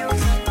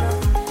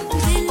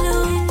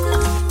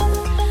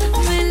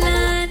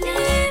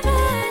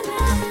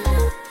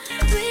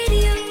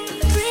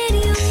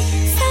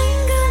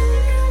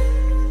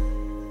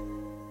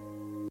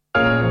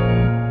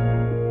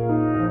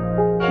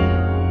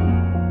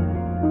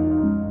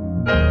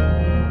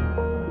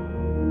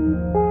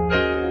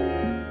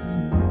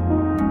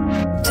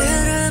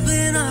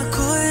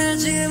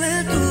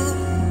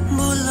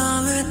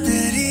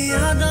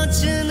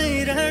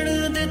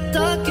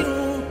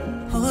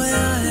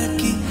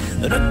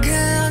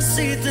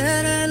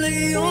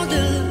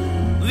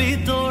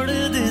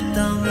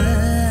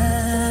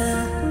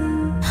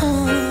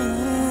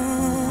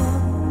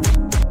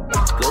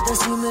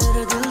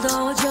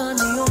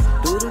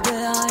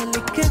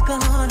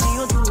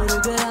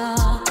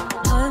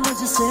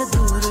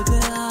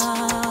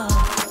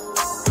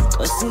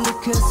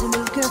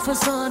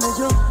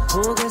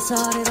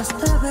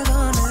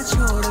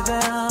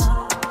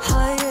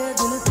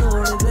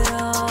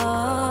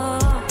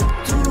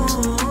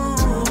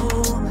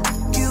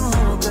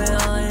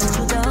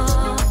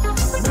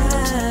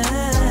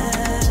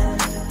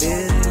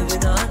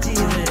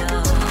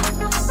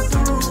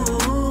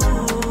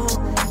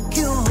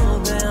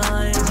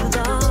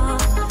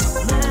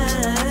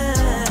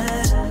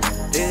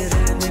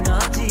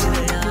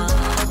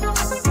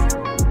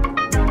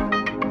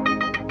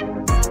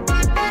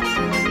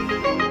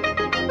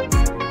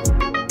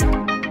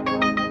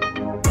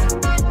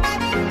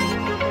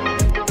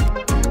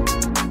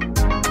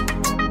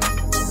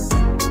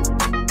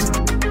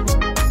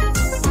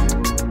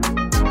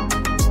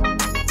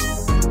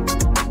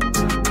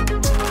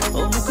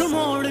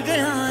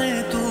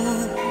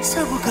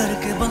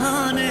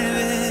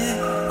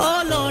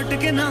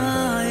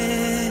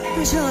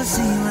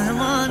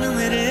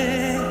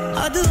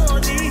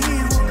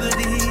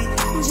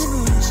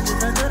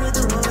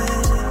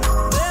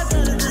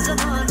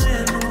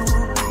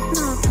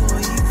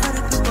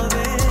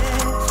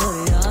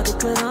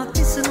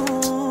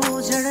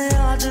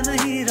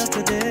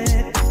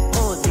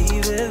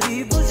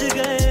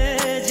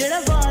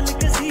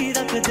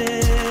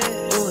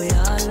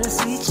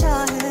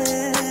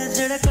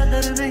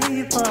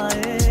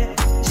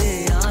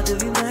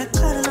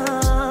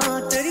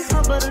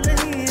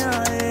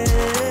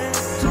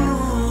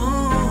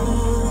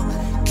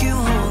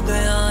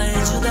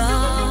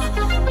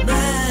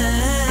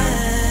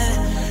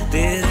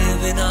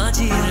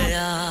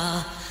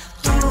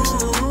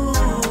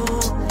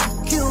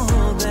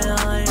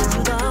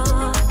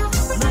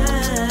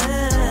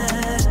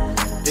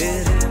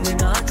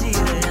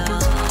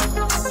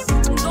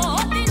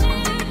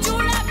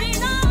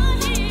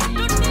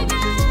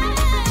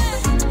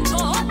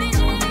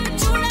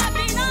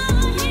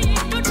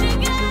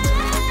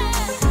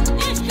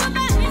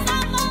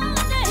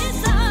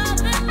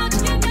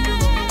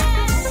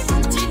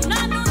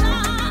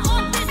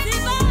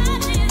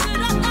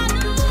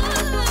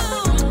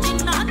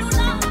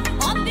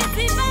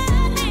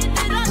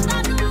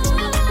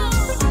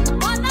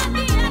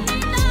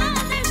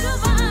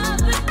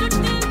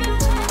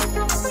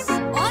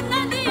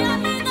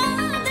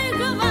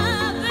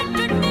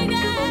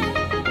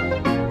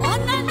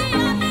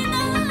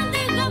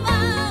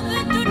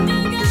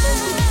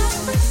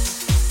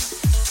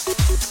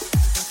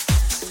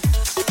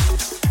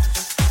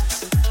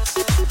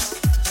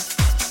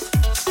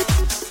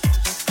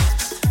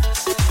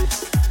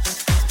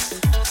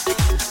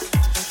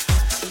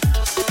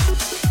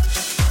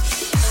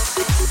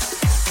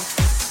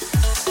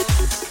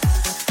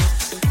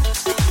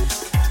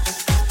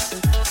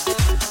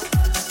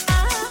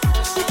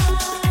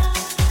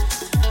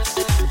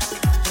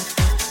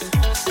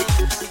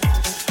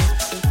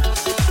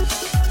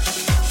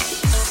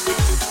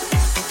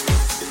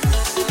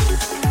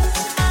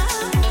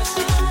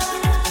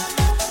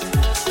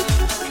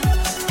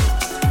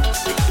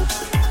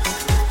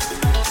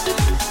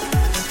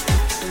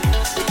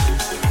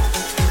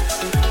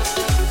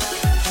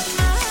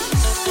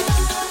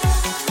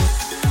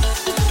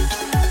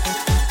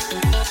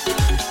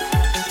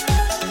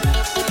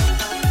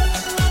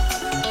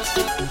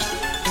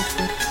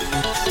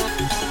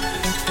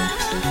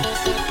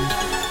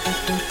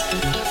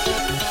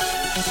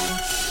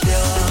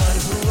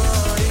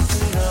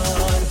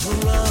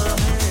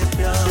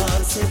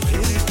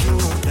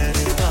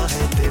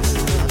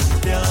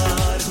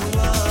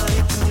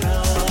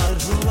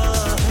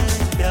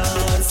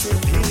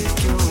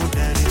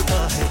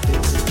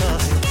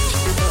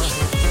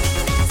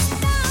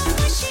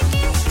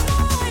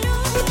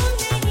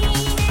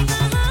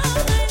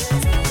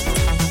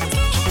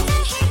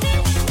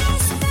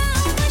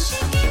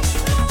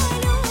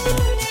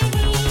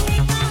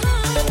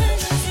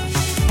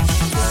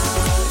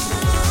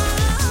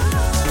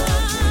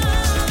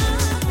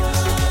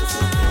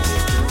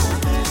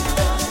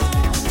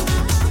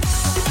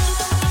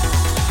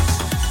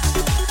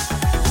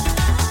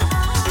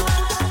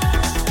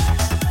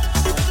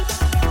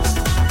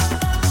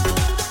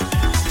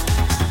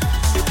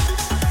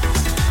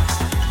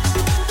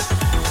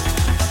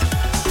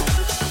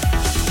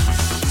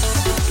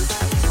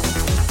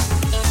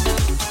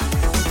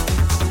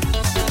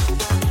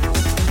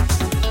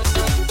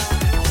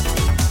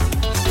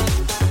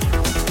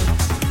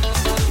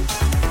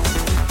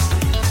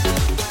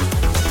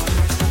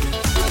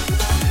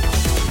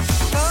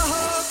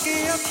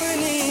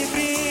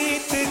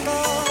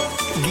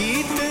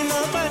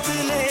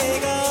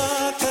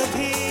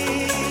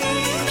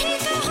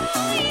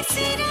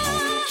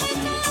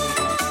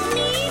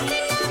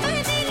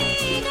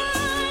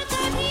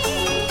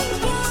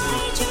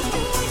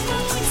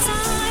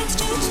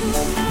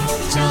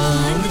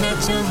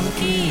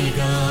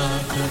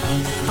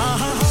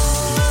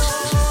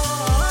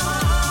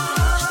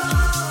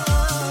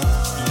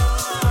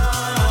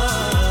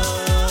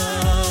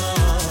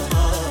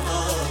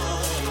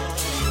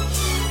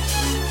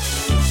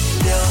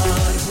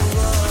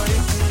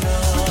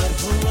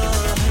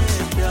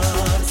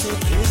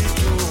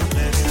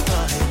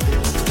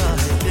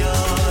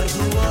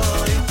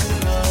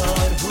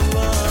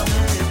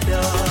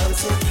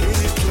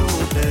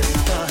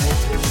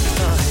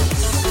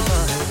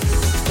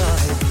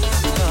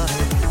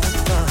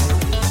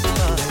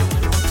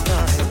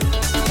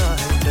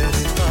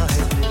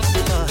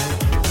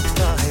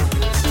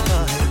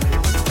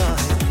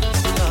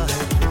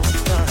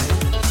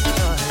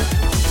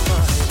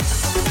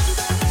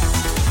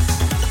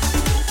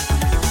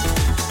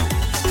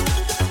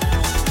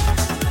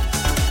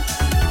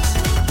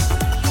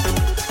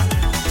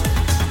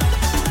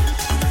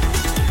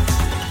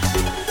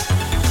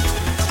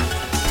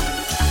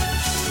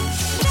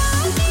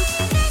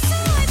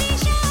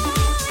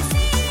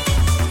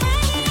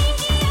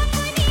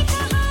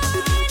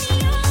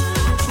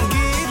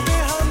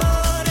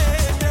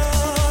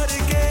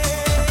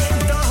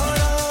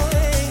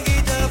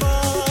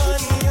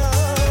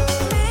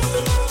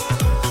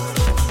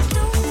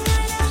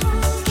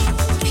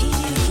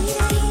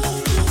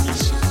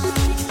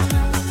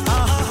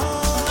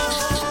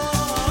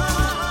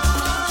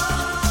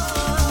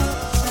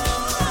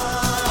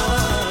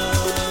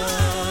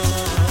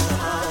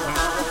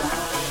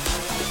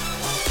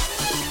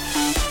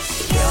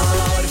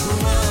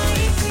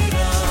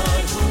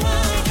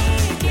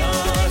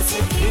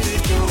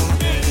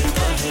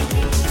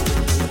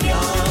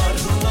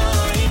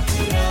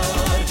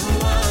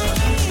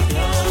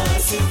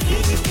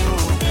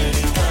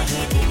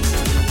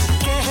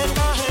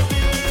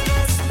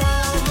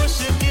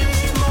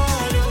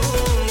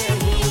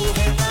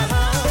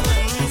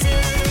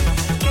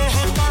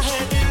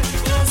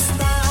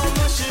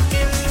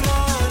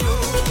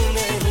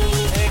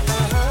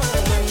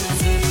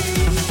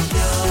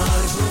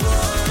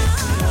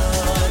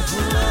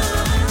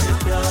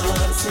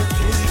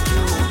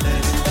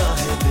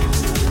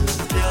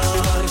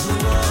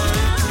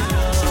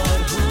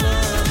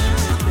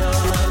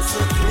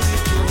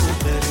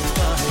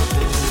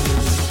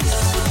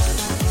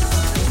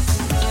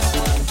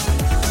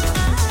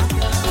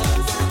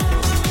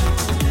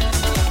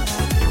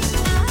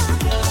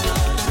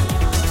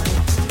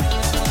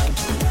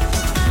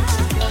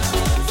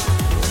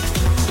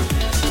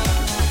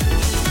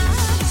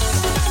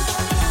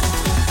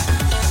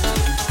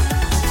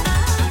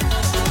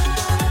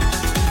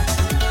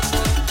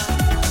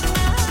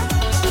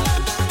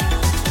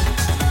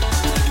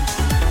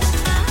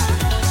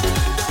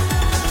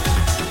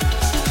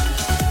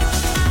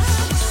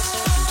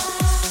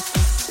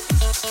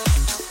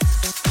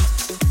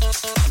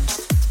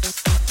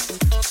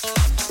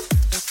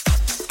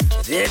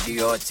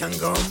radio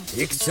Sangam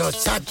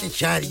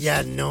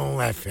 107.9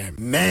 FM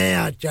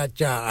मैं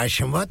चाचा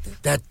अशमत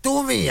ते तू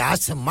भी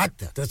आसमत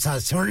तुसा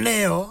सुन ले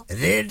हो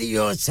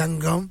radio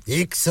Sangam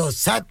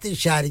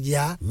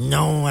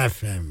 107.9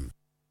 FM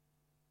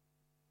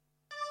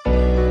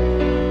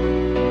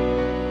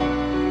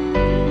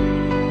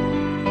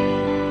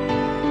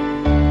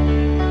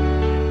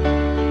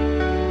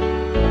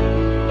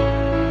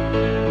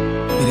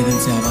मेरे दिल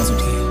से आवाज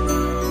उठी है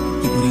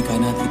कि पूरी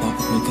कायनात की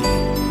ताकत मिलकर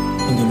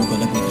हम दोनों को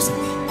अलग नहीं कर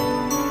सकती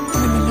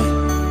हमें मिलना है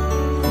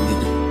हम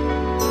देना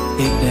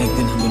एक न एक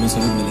दिन हम दोनों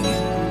जरूर मिलेंगे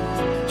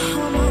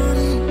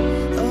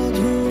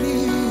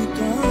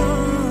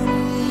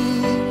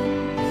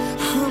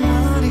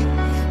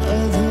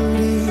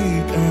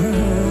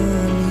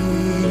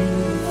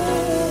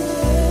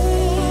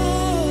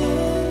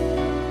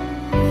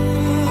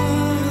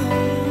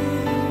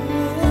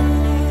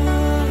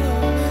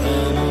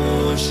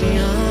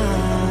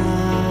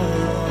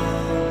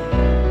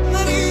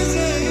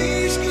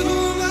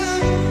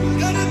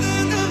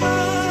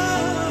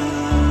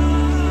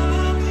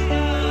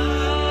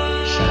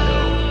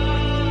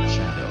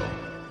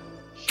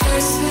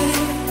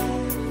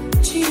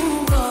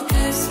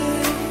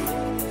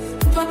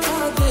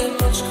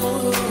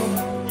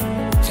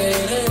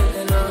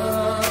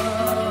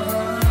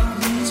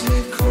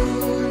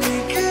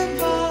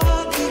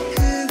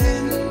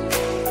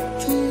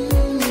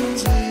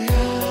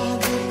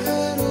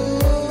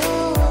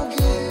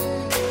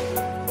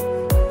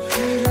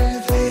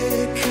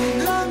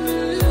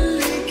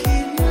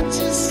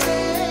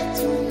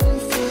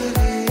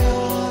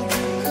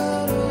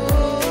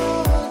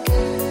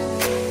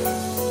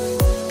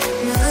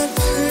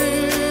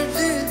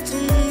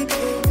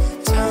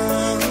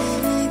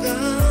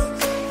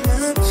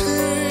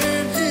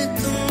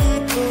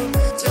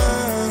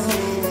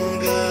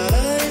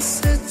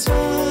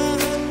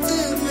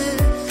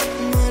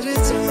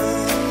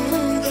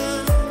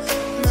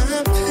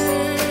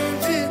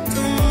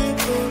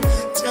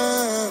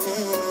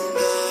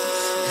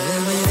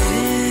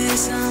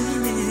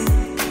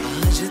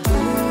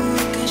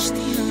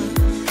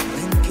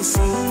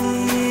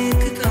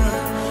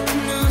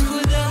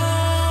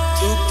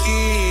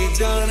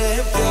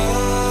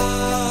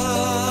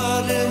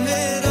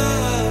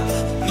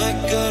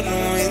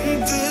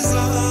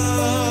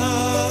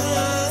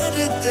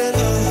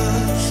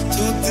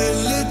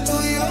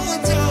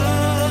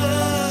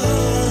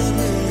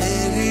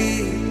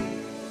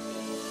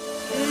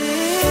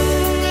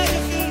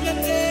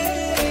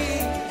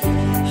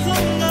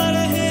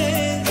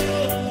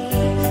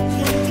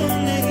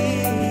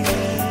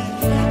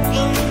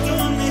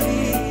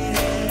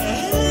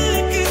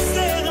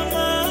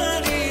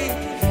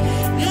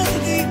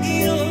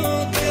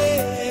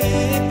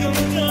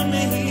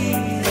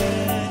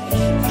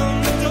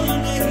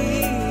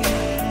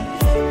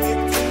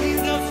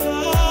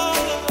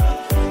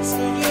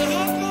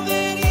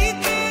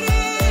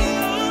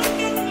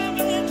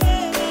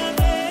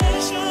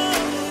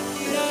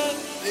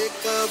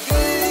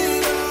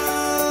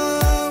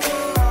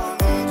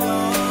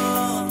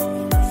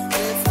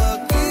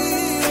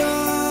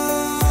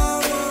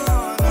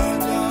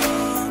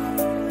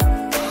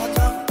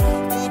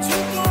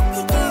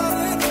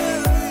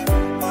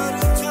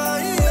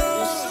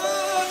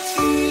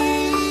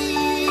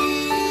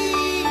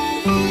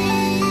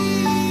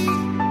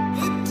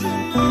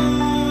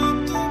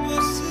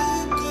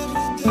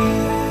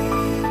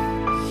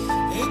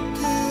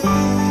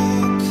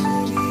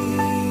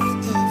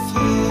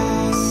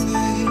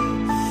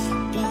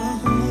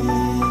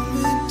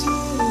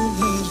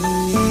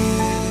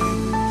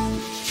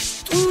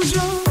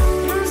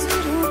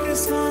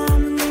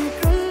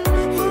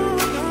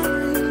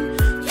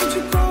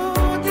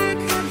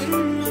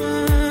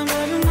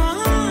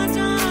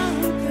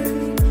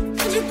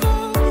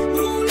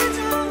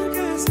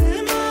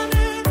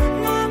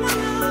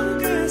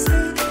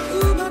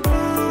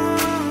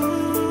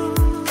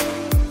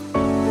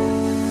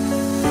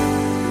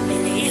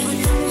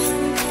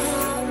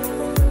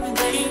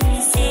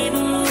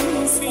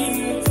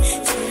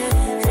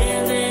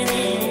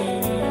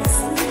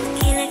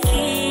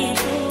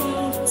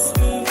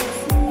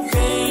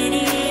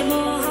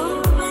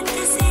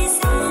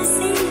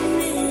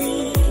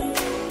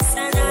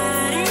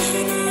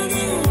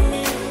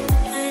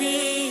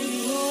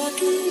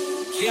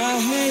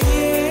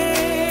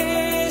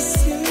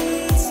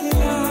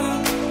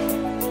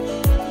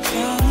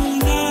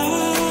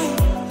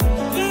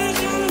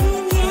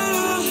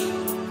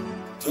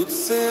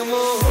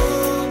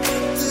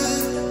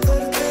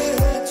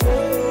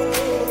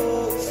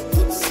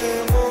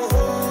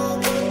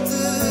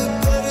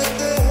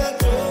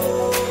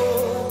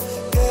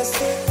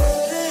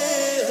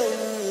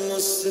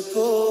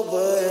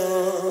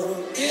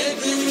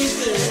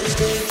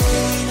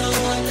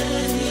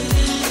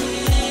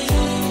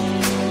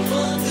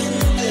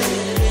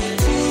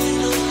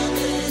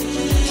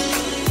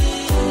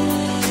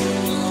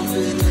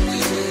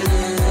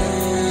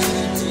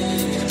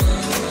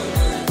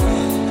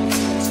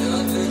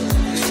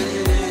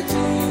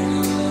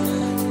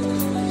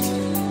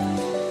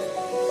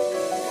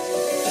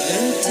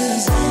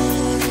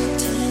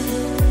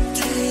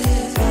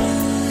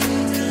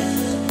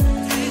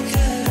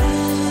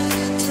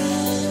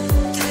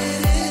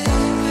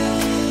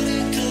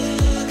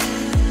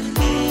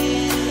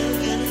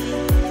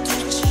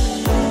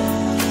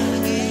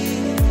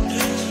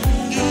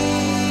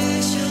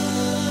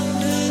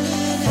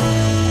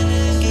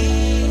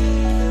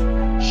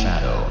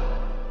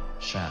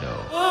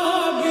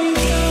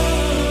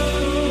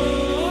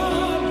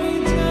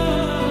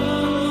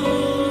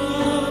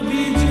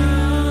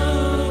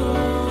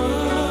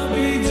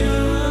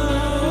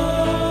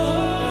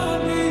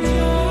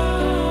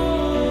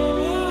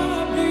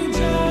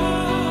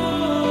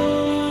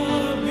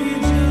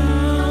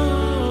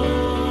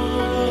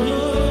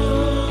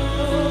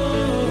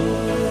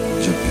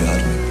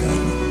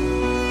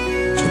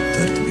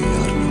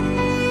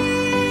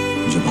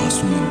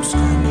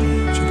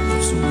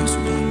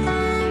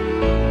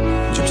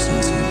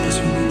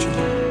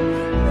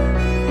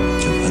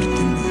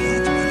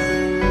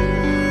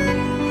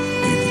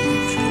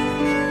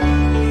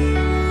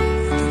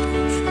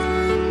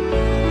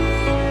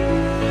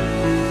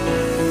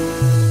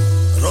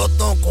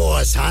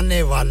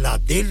बजाने वाला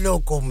दिलों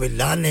को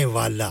मिलाने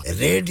वाला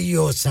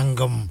रेडियो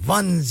संगम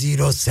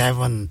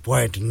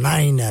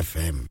 107.9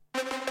 FM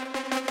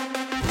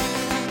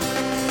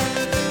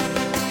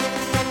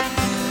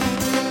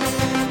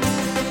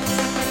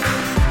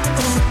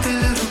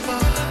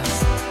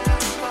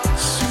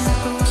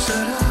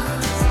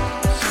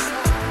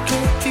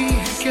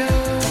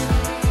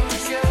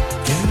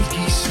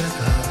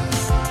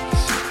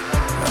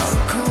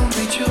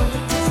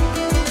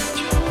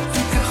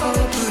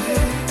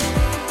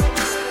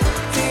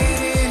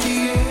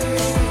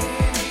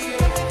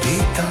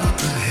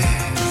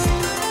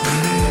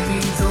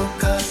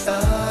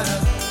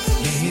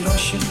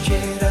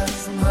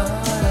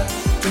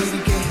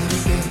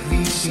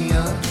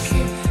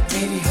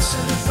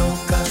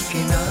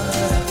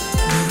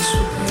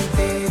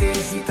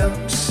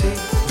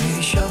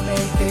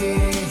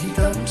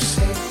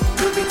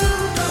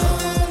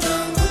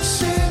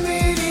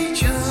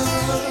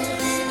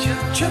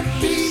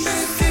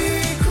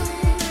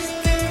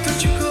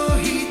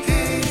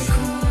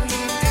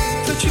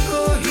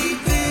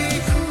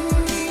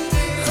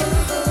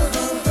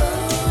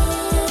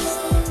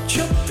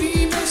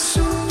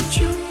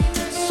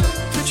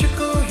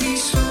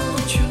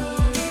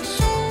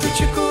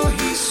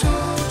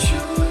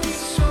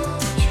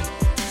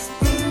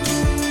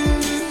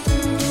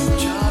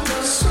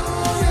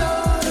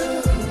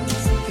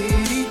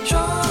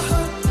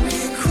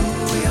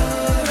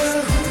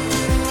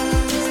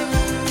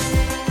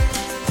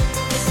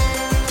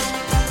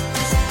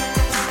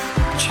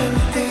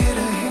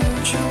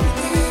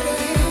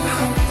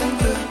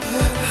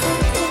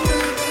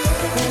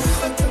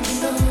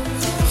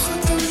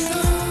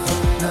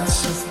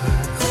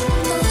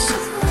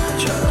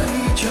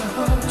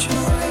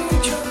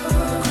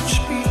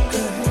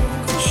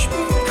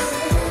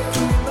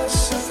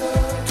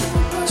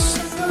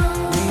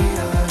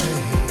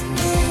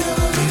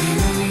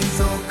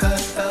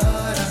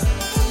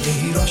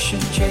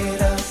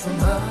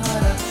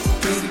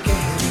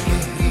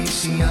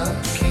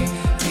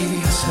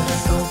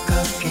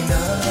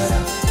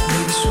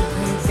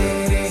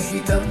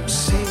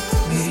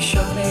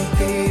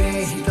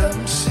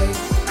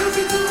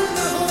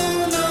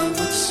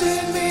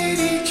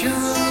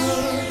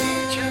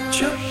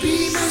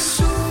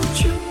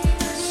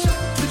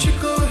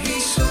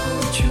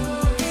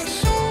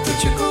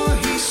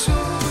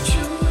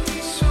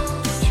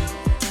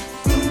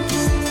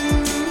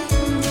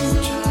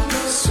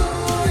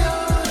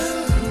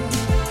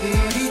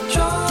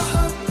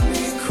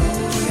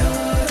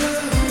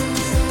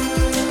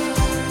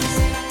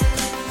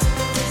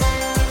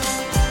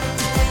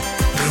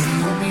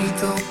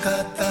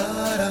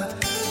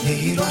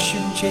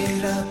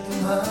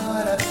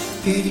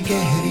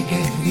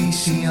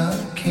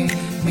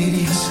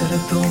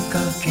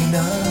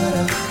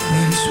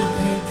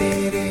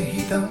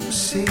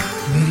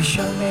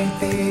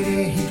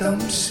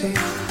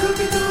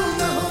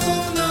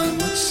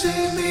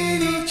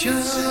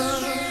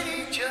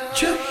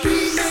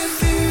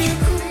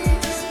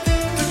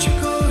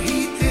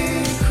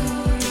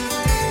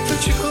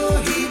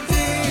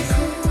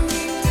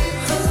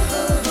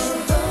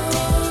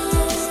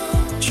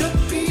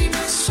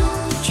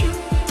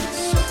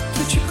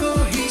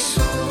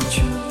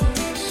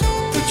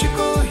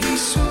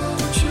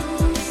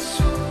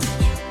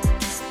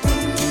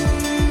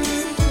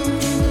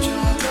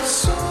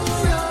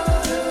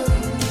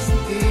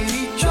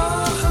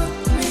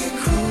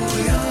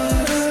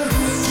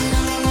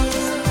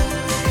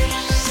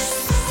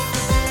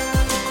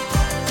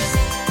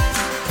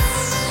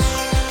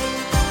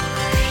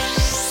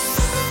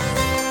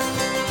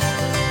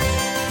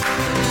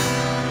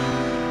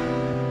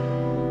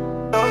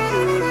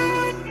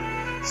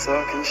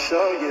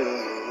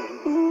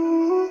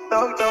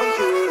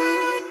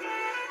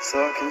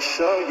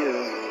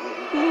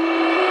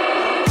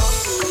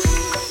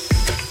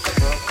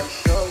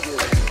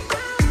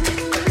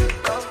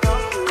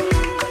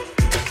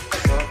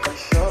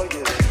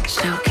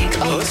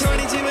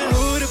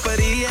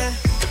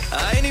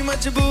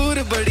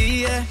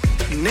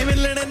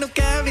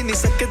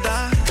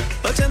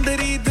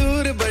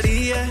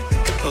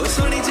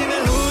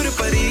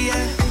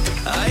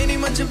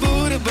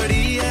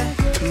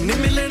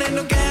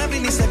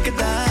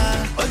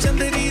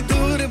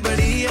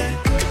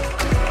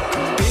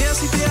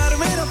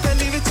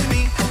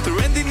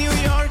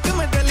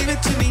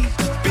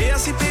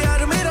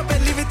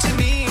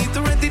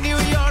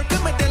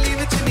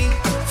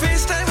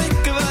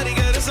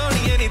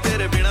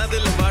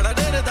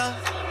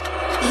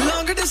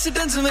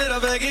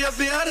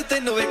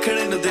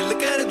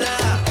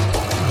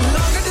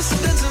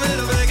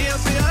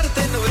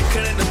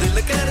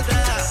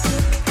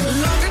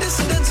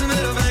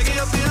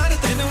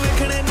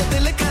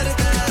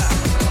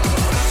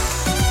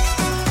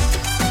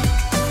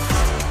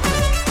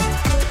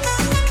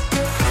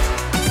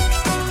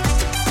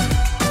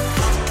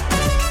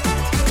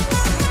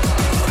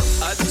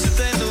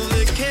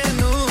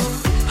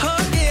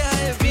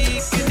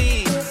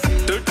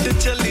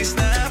चली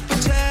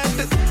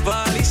स्नैपचैट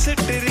वाली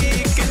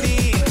सटरीक नी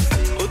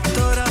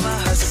उत्तों रवा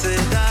हस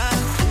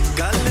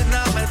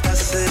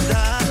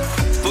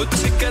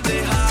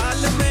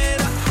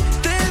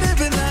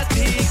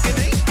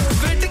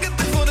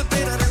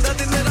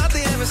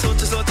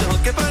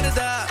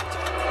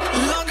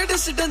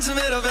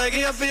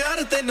ਗਿਆ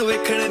ਪਿਆਰ ਤੈਨੂੰ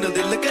ਵੇਖਣੇ ਨੂੰ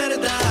ਦਿਲ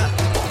ਕਰਦਾ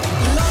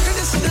ਲੌਂਗ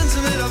ਡਿਸਟੈਂਸ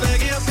ਮੇਰਾ ਵਹਿ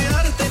ਗਿਆ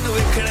ਪਿਆਰ ਤੈਨੂੰ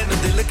ਵੇਖਣੇ ਨੂੰ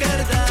ਦਿਲ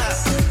ਕਰਦਾ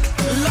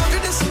ਲੌਂਗ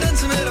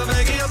ਡਿਸਟੈਂਸ ਮੇਰਾ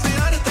ਵਹਿ ਗਿਆ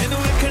ਪਿਆਰ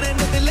ਤੈਨੂੰ ਵੇਖਣੇ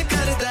ਨੂੰ ਦਿਲ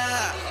ਕਰਦਾ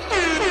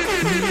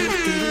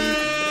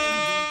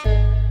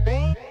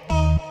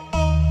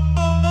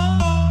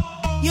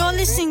You're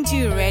listening to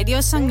Radio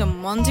Sangam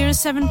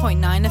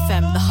 107.9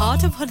 FM, the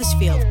heart of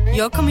Huddersfield.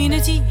 Your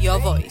community, your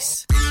voice.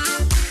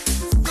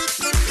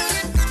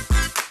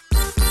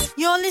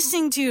 You're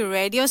listening to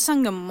Radio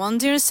Sangam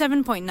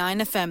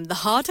 107.9 FM, the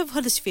heart of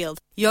Huddersfield.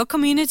 Your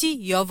community,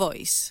 your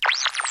voice.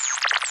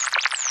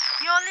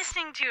 You're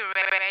listening to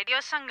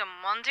Radio Sangam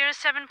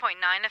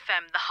 107.9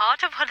 FM, the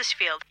heart of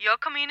Huddersfield. Your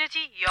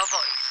community, your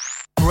voice.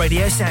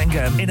 Radio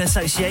Sangam, in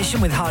association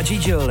with Haji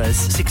Jewellers,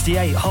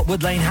 68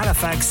 Hotwood Lane,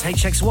 Halifax,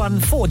 HX1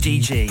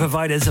 4DG.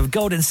 Providers of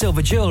gold and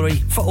silver jewellery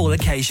for all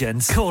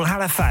occasions. Call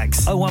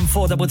Halifax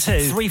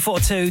 01422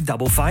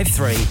 342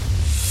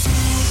 553.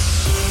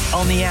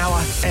 On the hour,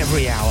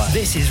 every hour.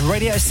 This is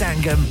Radio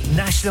Sangam,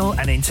 national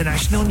and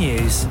international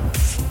news.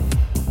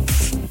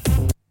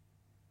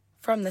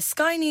 From the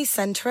Sky News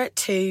Centre at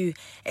 2,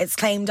 it's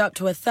claimed up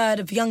to a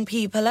third of young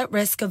people at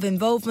risk of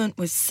involvement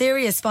with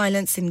serious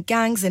violence in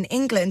gangs in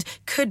England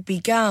could be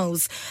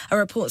girls. A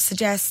report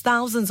suggests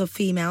thousands of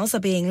females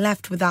are being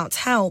left without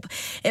help.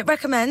 It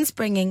recommends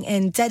bringing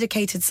in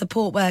dedicated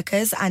support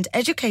workers and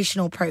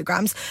educational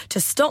programmes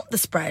to stop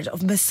the spread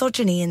of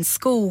misogyny in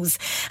schools.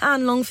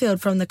 Anne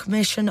Longfield from the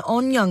Commission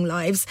on Young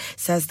Lives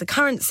says the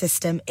current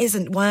system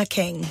isn't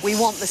working. We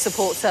want the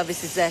support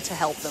services there to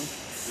help them.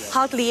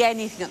 Hardly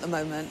anything at the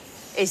moment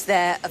is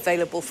there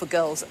available for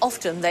girls.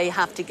 Often they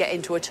have to get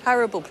into a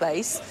terrible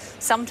place,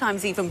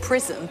 sometimes even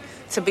prison,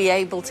 to be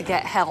able to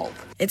get help.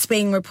 It's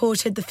being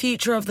reported the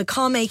future of the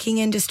car-making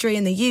industry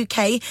in the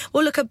UK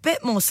will look a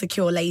bit more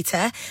secure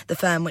later. The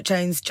firm, which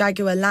owns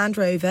Jaguar Land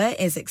Rover,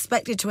 is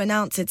expected to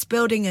announce it's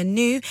building a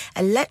new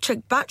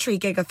electric battery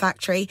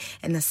gigafactory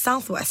in the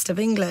southwest of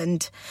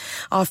England.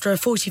 After a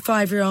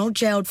 45-year-old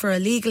jailed for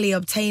illegally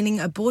obtaining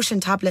abortion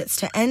tablets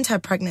to end her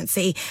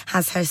pregnancy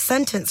has her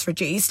sentence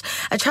reduced,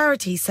 a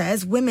charity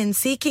says women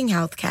seeking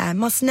healthcare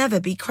must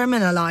never be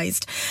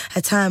criminalised.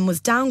 Her term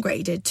was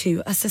downgraded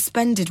to a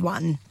suspended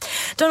one.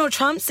 Donald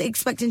Trump's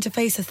expecting to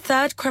face a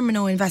third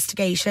criminal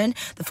investigation.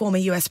 The former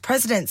US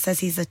president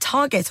says he's a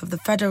target of the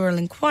federal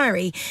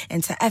inquiry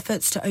into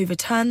efforts to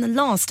overturn the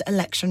last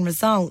election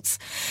results.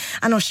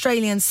 An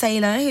Australian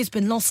sailor who's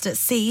been lost at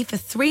sea for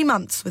 3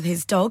 months with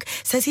his dog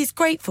says he's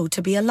grateful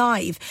to be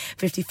alive.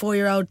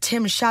 54-year-old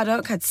Tim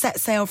Shaddock had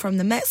set sail from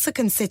the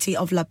Mexican city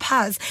of La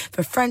Paz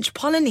for French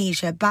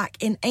Polynesia back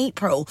in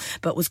April,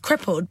 but was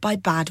crippled by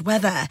bad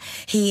weather.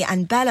 He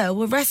and Bella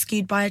were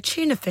rescued by a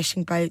tuna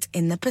fishing boat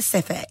in the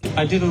Pacific.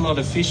 I did a lot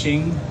of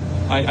fishing.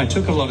 I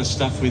took a lot of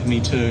stuff with me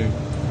too.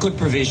 Good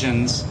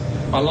provisions.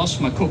 I lost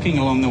my cooking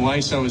along the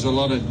way, so it was a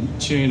lot of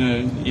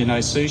tuna,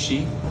 sushi.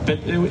 But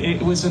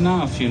it was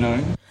enough,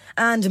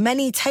 And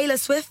many Taylor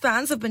Swift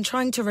fans have been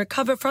trying to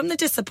recover from the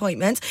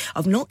disappointment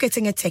of not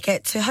getting a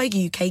ticket to her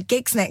UK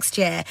gigs next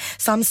year.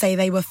 Some say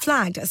they were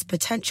flagged as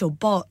potential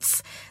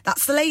bots.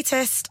 That's the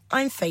latest.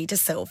 I'm Faye De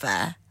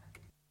Silva.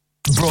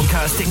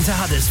 Broadcasting to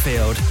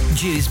Huddersfield,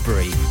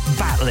 Dewsbury,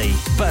 Batley,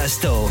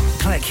 Birstall,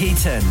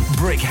 Cleckheaton,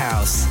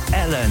 Brickhouse,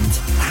 Elland,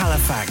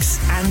 Halifax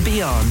and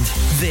beyond.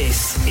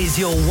 This is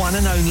your one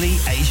and only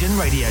Asian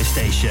radio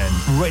station.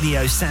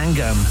 Radio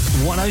Sangam,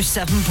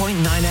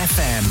 107.9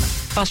 FM.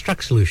 Fast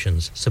Track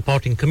Solutions,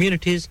 supporting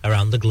communities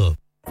around the globe.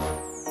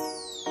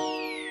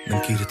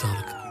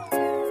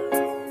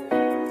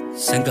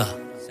 Sangha.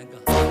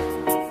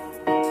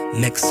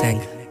 Next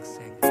Sang.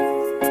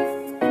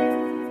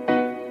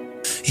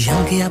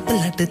 Young up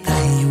blood that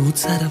you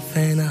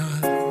sarafena.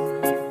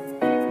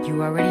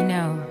 You already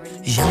know.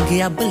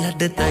 Young up blood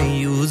that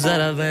you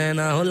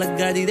sarafena. Ho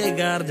lagga ji de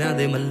gar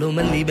jande mallo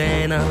malli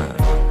bena.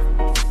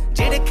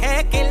 Jede khe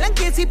ke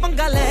lange si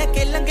panga le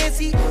ke lange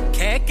si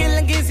khe ke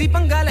lange si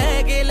panga le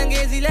ke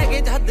lange si leke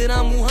jadra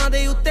muha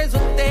de utte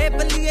sutte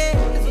balliye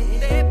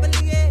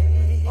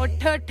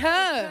ਉੱਠ ਉੱਠ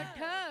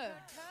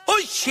ਓ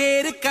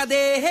ਸ਼ੇਰ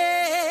ਕਦੇ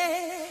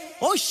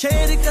ਓ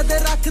ਸ਼ੇਰ ਕਦੇ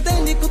ਰੱਖਦੇ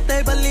ਨਹੀਂ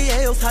ਕੁੱਤੇ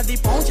ਬੱਲੀਏ ਉਹ ਸਾਡੀ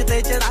ਪਹੁੰਚ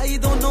ਤੇ ਚੜਾਈ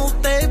ਦੋਨੋਂ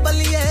ਉੱਤੇ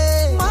ਬੱਲੀਏ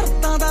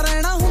ਮਰਦਾਂ ਦਾ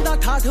ਰਹਿਣਾ ਹੁੰਦਾ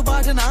ਠਾਠ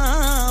ਬਾਠਣਾ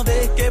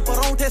ਵੇਖ ਕੇ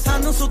ਪਰੌਂਠੇ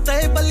ਸਾਨੂੰ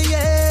ਸੁੱਤੇ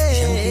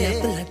ਬੱਲੀਏ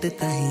ਬਲੱਡ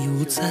ਤਾਂ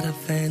ਯੂਥ ਸਾਰਾ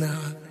ਫੈਨਾ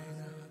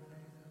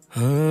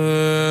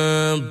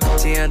ਹਾਂ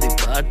ਬੱਚਿਆਂ ਦੀ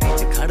ਪਾਰਟੀ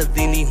ਚ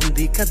ਖੜਦੀ ਨਹੀਂ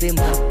ਹੁੰਦੀ ਕਦੇ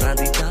ਮਰਦਾਂ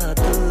ਦੀ ਦਾਤ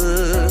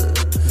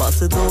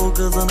ਬਸ ਦੋ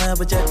ਗਜ਼ਨਾਂ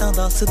ਬਚੈਟਾਂ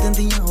ਦੱਸ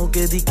ਦਿੰਦੀਆਂ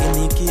ਹੋਗੇ ਦੀ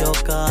ਕਿੰਨੀ ਕੀ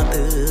ਔਕਾਤ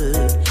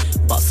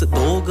ਬਸ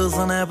ਦੋ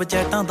ਗਜ਼ਨਾਂ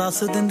ਬਚੈਟਾਂ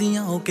ਦੱਸ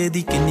ਦਿੰਦੀਆਂ ਹੋਗੇ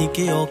ਦੀ ਕਿੰਨੀ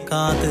ਕੀ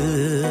ਔਕਾਤ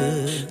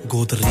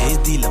ਗੋਦਰੇਜ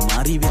ਦੀ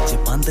ਲਮਾਰੀ ਵਿੱਚ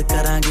ਬੰਦ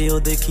ਕਰਾਂਗੇ ਉਹ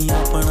ਦੇਖੀ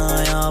ਆਪਣਾ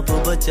ਆਪ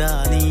ਬਚਾ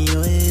ਲਈ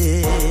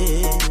ਓਏ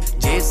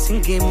ਜੇ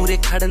ਸਿੰਘੇ ਮੂਰੇ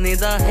ਖੜਨੇ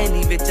ਦਾ ਹੈ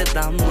ਨਹੀਂ ਵਿੱਚ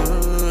ਦਮ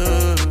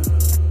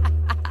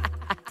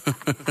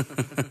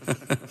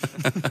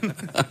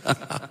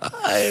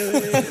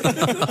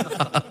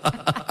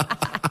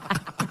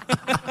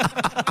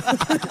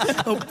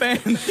Oh,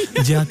 Ben.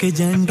 जाके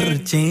जेंडर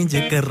चेंज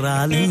करा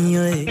ली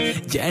ओए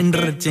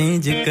जेंडर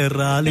चेंज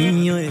करा ली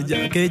ओए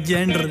जाके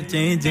जेंडर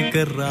चेंज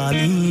करा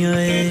ली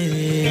ओए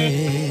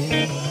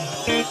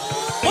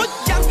ओ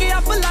जंग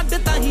अप लड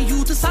ताही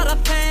यूथ सारा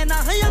फैन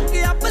है जंग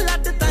अप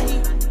लड ताही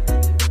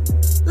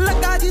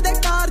लगा जी दे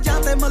कार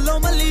जाते मल्लो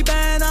मल्ली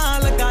बैना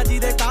लगा जी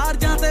दे कार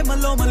जाते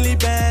मल्लो मल्ली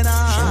बैना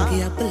जंग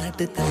अप लड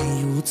ताही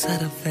यूथ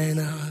सारा फैन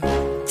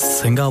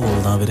ਸਿੰਘਾ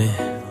ਬੋਲਦਾ ਵੀਰੇ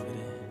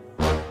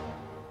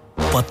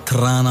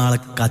ਪੱਥਰਾਂ ਨਾਲ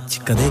ਕੱਚ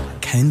ਕਦੇ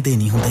ਖੈਂਦੇ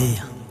ਨਹੀਂ ਹੁੰਦੇ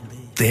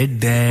ਤੇ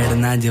ਡੈਡ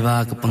ਨਾਲ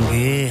ਜਵਾਕ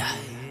ਪੰਗੇ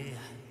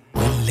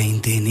ਉਹ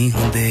ਲੈਂਦੇ ਨਹੀਂ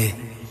ਹੁੰਦੇ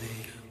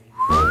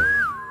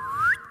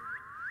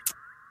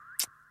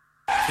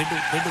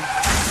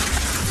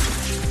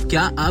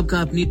क्या आपका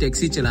अपनी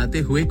टैक्सी चलाते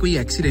हुए कोई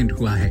एक्सीडेंट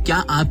हुआ है क्या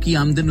आपकी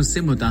आमदन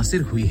उससे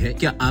मुतासिर हुई है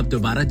क्या आप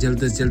दोबारा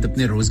जल्द से जल्द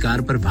अपने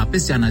रोजगार पर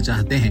वापस जाना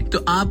चाहते हैं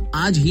तो आप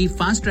आज ही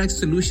फास्ट ट्रैक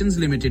सॉल्यूशंस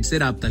लिमिटेड से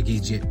राब्ता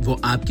कीजिए वो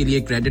आपके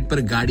लिए क्रेडिट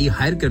पर गाड़ी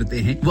हायर करते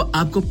हैं वो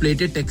आपको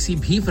प्लेटेड टैक्सी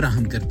भी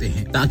फराहम करते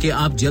हैं ताकि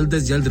आप जल्द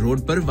से जल्द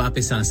रोड पर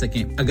वापस आ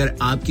सकें अगर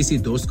आप किसी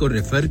दोस्त को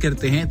रेफर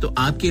करते हैं तो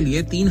आपके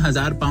लिए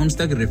 3000 पाउंड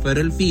तक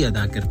रेफरल फी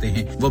अदा करते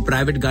हैं वो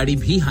प्राइवेट गाड़ी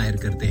भी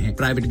हायर करते हैं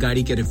प्राइवेट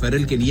गाड़ी के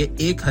रेफरल के लिए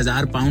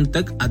 1000 पाउंड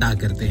तक अदा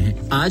करते हैं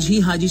आज ही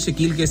हाजी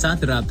शकील के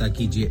साथ राब्ता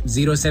कीजिए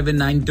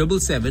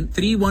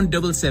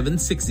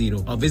 07977317760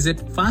 और visit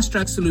fast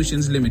track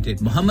solutions limited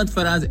Mohammad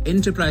Faraz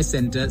enterprise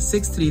centre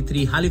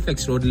 633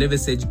 Halifax road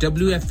Liversedge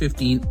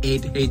WF15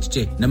 8HJ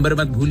number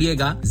मत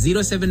भूलिएगा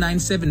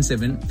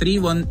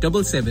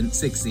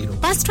 07977317760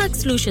 Fast Track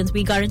Solutions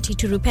we guarantee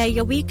to repair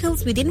your vehicles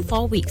within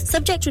 4 weeks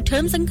subject to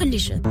terms and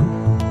conditions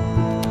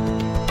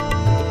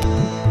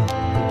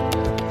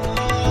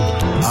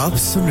आप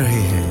सुन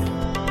रहे हैं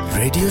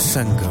रेडियो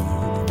संगम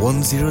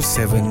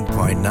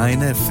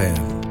 107.9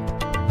 FM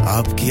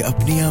आपकी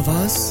अपनी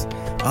आवाज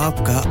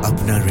आपका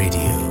अपना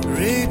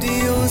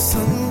रेडियो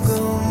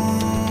संगम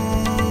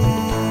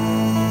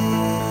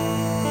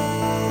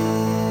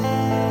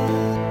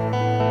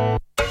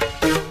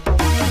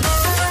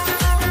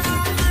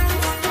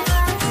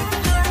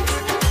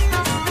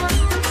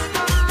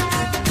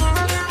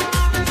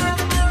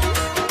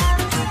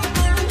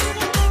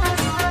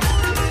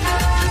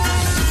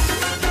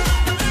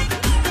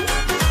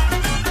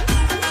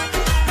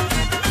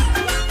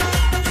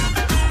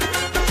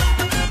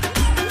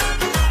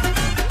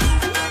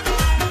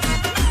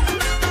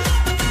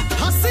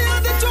हासियां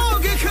दे चोग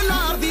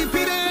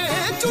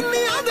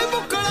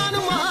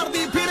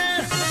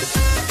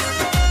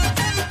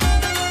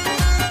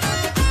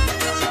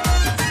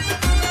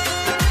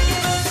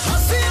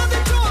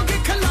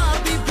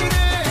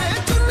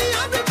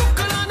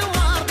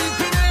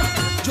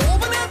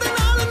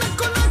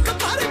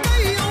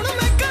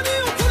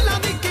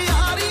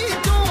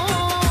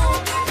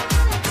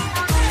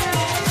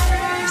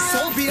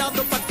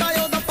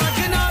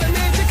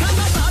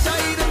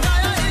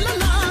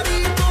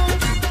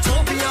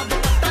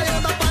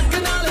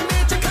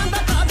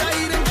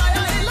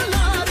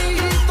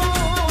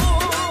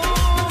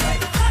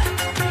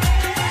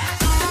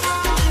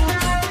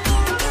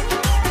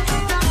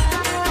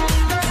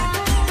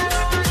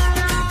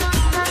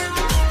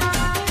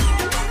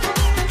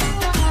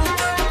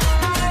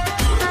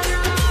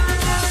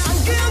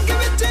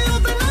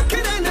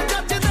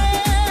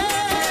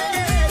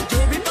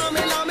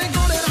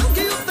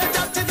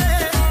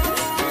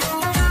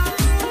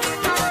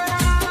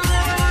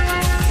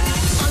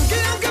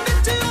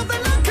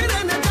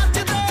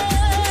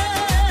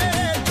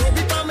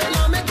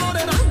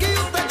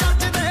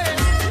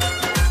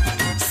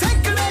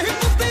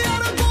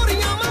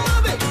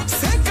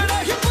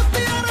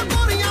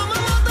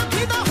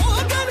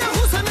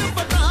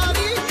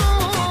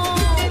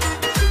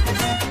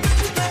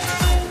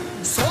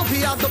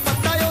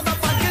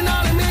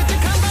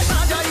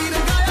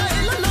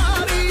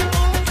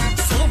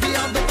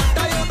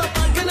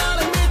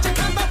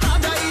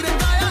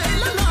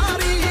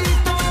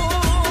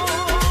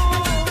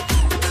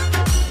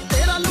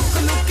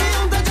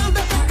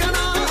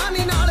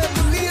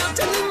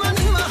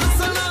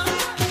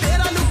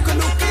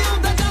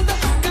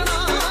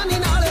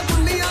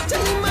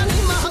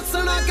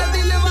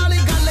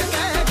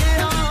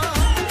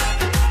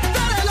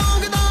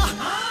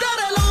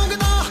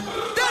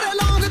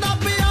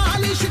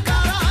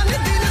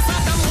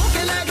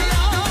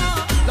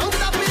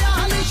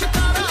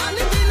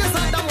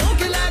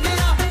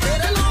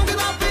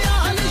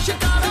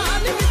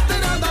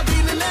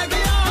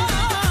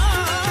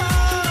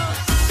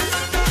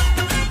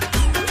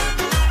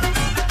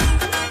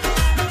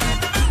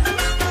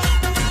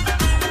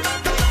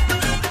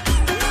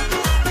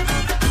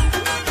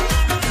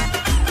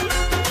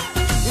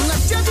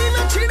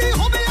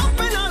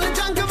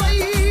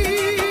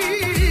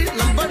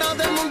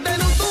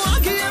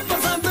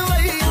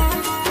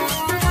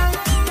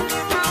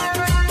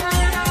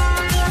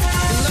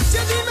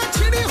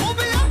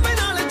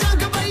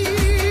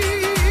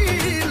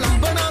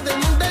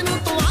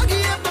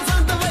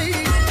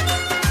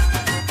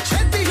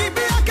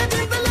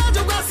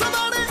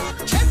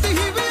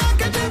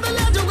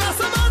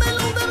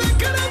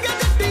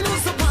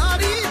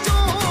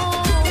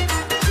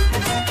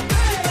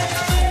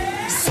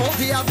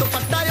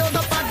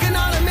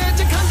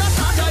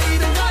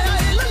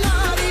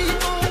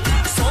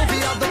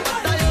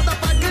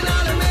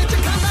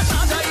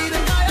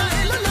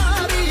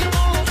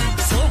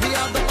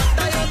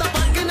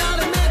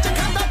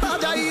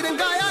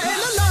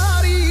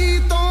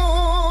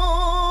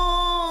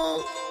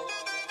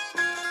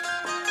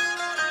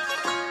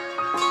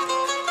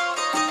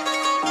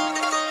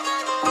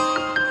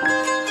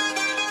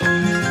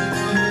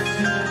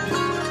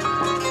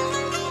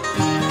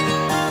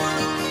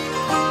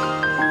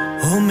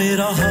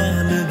मेरा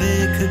हाल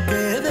देख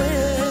के वे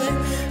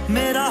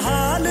मेरा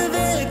हाल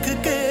देख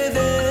के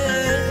वे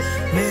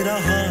मेरा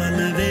हाल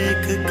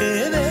देख के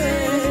वे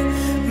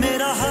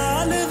मेरा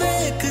हाल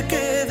देख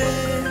के वे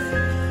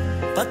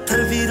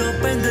पत्थर भी रो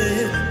पेंदे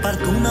पर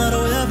तू ना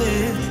रोया वे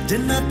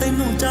जिन्ना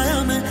तैनू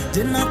चाहया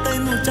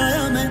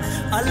मैं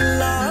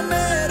अल्लाह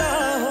मेरा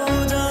हो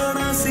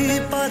जाना सी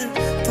पर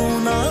तू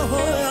ना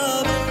होया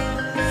वे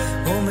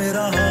ओ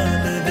मेरा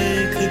हाल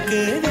देख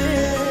के वे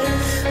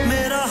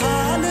मेरा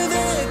हाल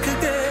देख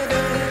के वे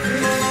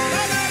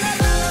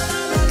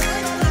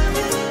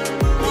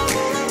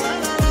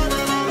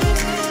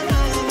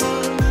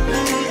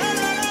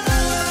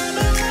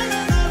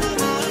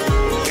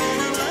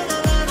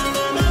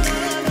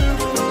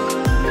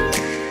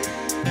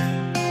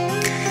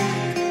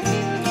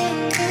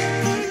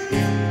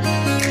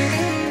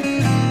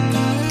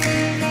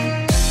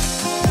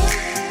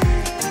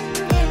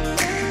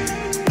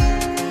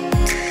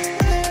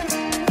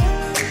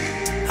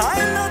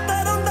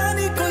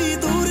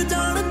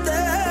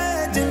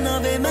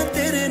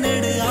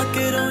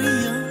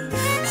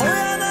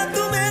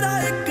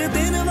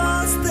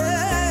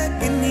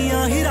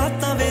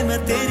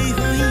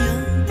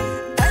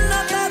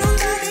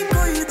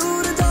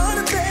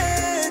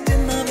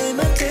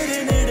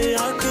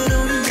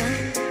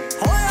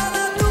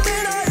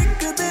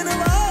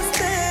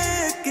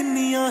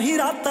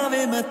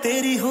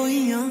तेरी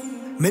होईया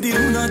मेरी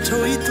रूह ना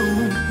छोई तू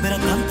मेरा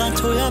कांता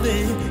छोया वे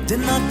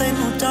जिन्ना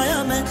तैनू चाहया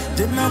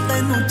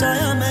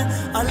मैं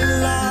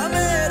अल्लाह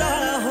मेरा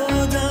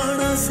हो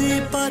जाना सी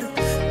पर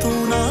तू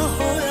ना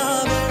होया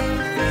वे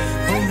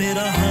ओ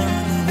मेरा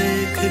हाल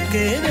देख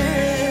के वे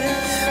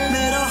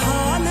मेरा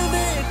हाल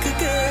देख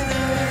के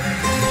वे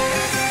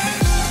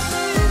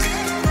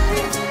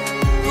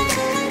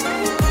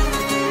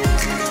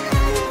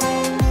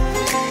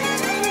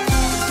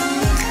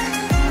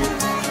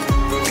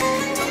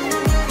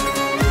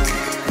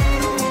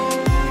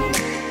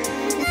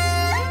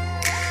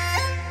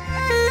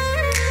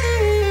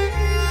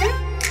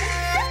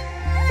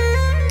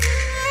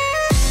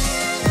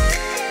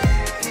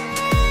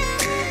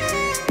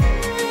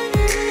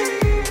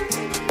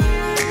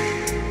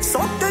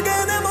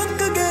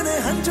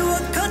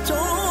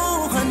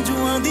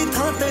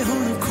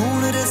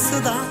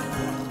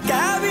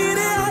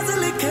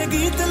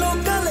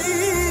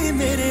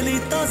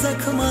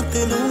ਜ਼ਖਮਾਂ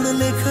ਤੇ ਲੂਣ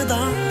ਲਿਖਦਾ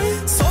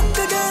ਸੁੱਕ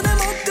ਗਏ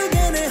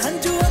ਨੇ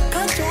ਹੰਝੂ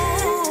ਅੱਖਾਂ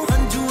ਚੋਂ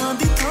ਹੰਝੂਆਂ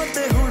ਦੀ ਥਾਂ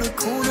ਤੇ ਹੁਣ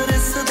ਖੂਨ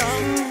ਰਿਸਦਾ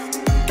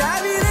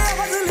ਕਹਿ ਵੀ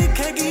ਰਿਆਜ਼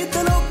ਲਿਖੇ ਗੀਤ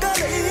ਲੋਕਾਂ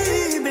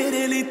ਲਈ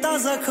ਮੇਰੇ ਲਈ ਤਾਂ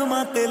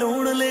ਜ਼ਖਮਾਂ ਤੇ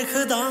ਲੂਣ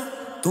ਲਿਖਦਾ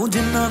ਤੂੰ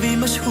ਜਿੰਨਾ ਵੀ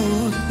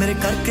ਮਸ਼ਹੂਰ ਮੇਰੇ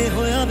ਕਰਕੇ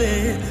ਹੋਇਆ ਵੇ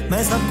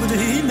ਮੈਂ ਸਭ ਕੁਝ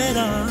ਹੀ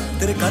ਮੇਰਾ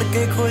ਤੇਰੇ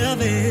ਕਰਕੇ ਖੋਇਆ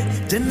ਵੇ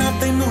ਜਿੰਨਾ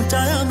ਤੈਨੂੰ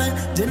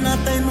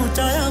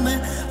ਚਾਹਿਆ ਮੈਂ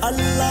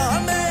ਅੱਲਾ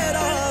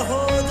ਮੇਰਾ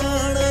ਹੋ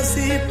ਜਾਣਾ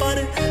ਸੀ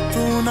ਪਰ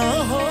ਤੂੰ ਨਾ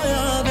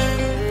ਹੋਇਆ ਵੇ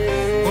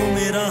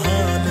मेरा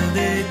हाल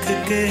देख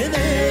के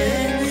वे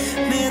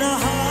मेरा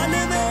हाल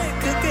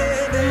देख के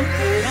वे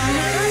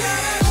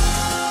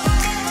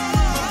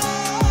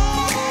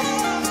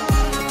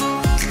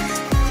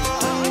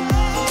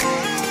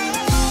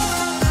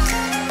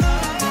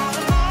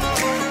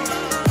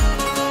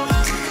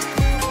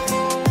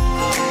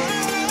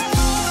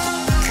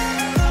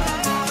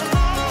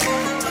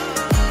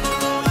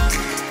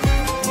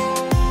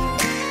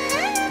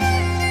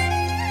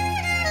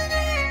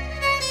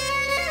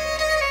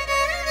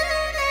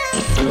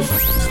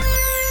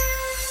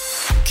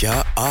क्या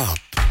आप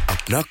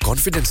अपना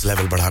कॉन्फिडेंस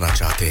लेवल बढ़ाना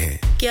चाहते हैं?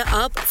 क्या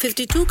आप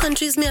 52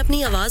 कंट्रीज में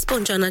अपनी आवाज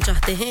पहुंचाना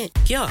चाहते हैं?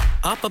 क्या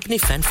आप अपनी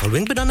फैन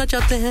फॉलोइंग बनाना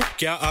चाहते हैं?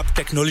 क्या आप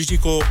टेक्नोलॉजी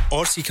को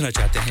और सीखना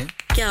चाहते हैं?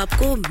 क्या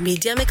आपको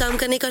मीडिया में काम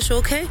करने का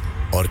शौक है?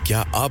 और क्या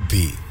आप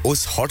भी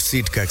उस हॉट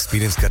सीट का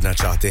एक्सपीरियंस करना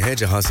चाहते हैं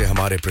जहां से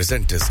हमारे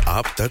प्रेजेंटर्स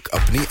आप तक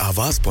अपनी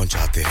आवाज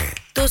पहुंचाते हैं?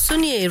 तो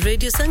सुनिए,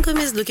 Radio Sangam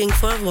is looking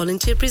for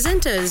volunteer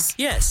presenters.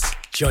 Yes.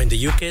 Join the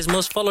UK's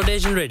most followed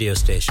Asian radio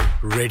station,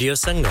 Radio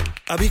Sangam.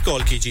 Abhi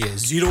call kijiye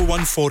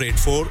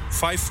 01484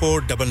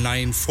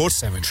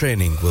 549947.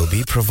 Training will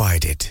be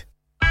provided.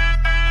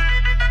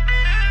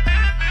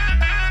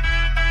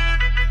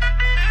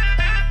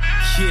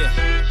 Yeah.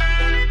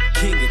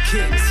 King of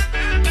Kings,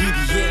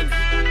 PBN,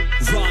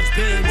 Raj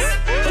Benz.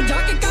 तो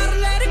जाके कर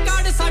ले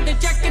record साडे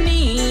check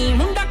नहीं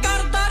मुंडा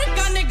करदा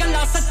रकाने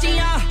गल्ला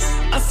सच्चियां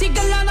अस्सी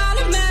गल्ला नाल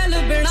मेल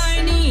बनाए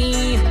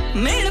नहीं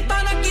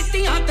मेहनतां ना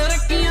कीतियां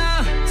तरक्कियां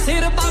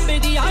सिर बाबे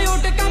दी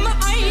आयोट कम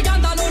आई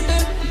जांदा लोट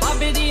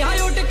बाबे दी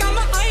आयोट कम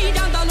आई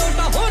जांदा लोट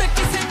होर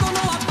किसे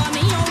कोलों आपा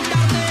नहीं आउट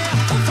करदे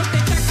फुੱਟੇ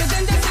ਚੱਕ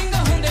ਦਿੰਦੇ ਸਿੰਘ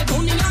ਹੁੰਦੇ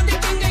ਦੁਨੀਆ ਦੇ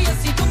ਕਿੰਗ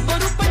ਅਸੀਂ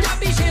ਗੱਭਰੂ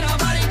ਪੰਜਾਬੀ ਸ਼ੇਰਾਂ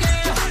ਵਰਗੇ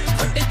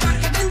ਫੁੱਟੇ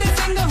ਚੱਕ ਦਿੰਦੇ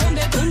ਸਿੰਘ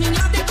ਹੁੰਦੇ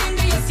ਦੁਨੀਆ ਦੇ ਕਿੰਗ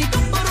ਅਸੀਂ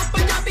ਗੱਭਰੂ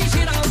ਪੰਜਾਬੀ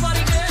ਸ਼ੇਰਾਂ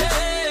ਵਰਗੇ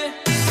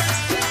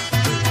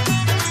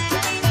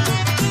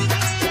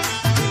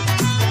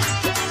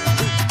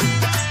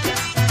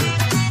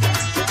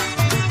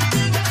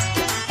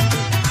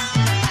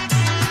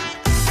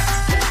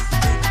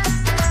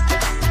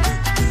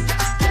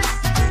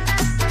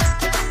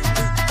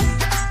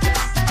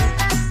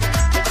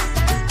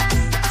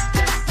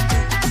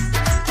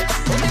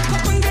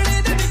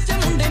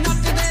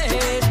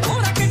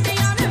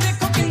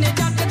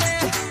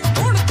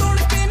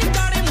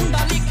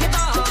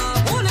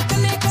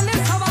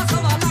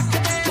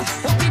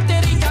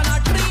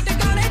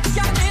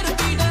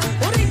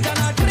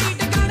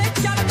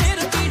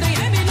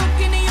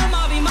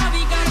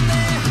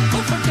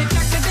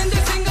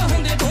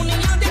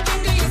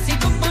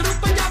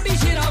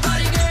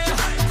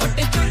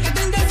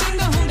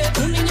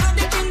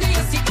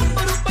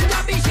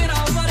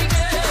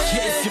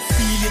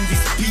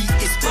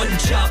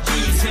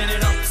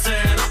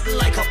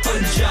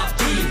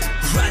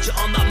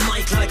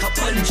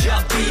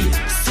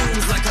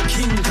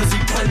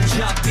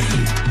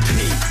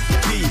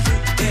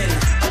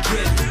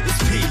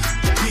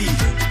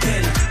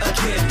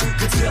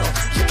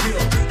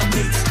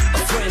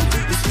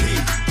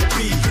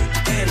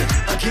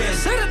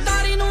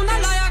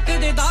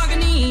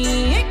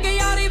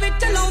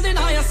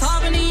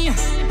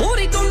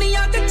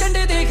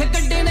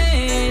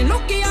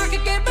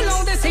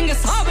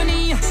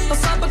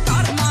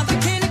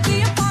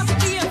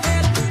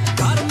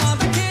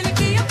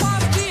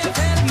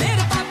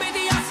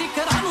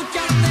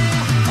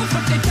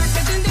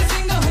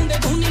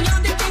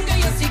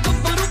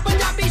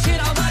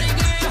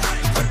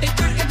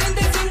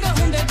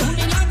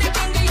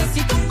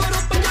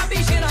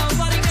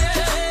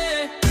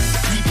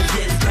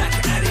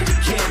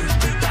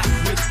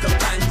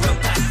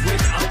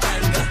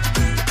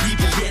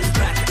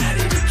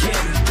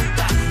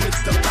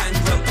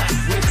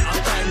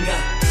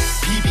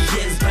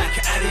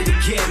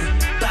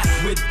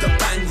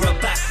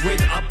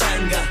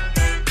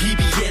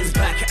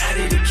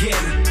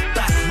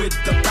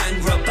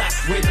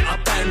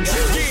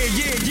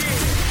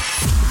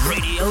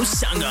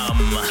Sangam.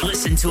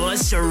 Listen to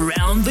us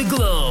around the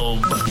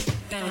globe.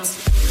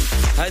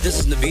 Hi, this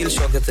is Nabil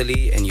Shaukat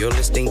Ali and you're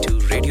listening to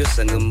Radio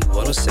Sangam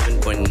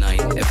 107.9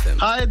 FM.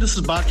 Hi, this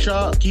is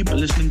Baksha. Keep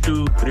listening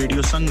to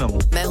Radio Sangam.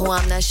 मैं हूँ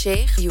आमना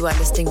Sheikh. You are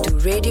listening to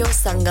Radio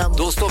Sangam.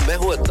 दोस्तों मैं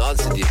हूँ अदनान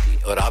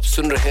सिद्दीकी और आप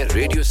सुन रहे हैं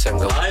Radio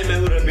Sangam. Hi, मैं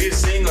हूँ रणवीर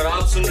सिंह और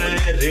आप सुन रहे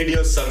हैं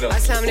Radio Sangam.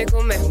 अस्सलाम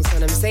वालेकुम. मैं हूँ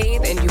सनम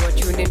Saeed and you are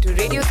tuned into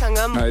Radio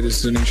Sangam. Hi,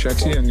 this is Zunin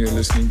Shakti and you're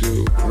listening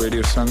to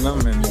Radio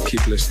Sangam and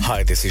keep listening.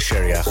 Hi, this is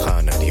Sharia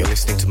Khan and you're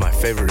listening to my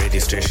favorite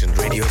radio station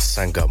Radio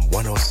Sangam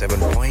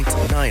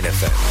 107.9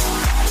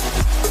 FM.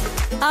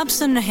 आप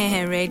सुन रहे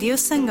हैं radio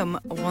Sangam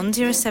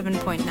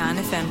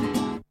 107.9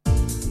 FM.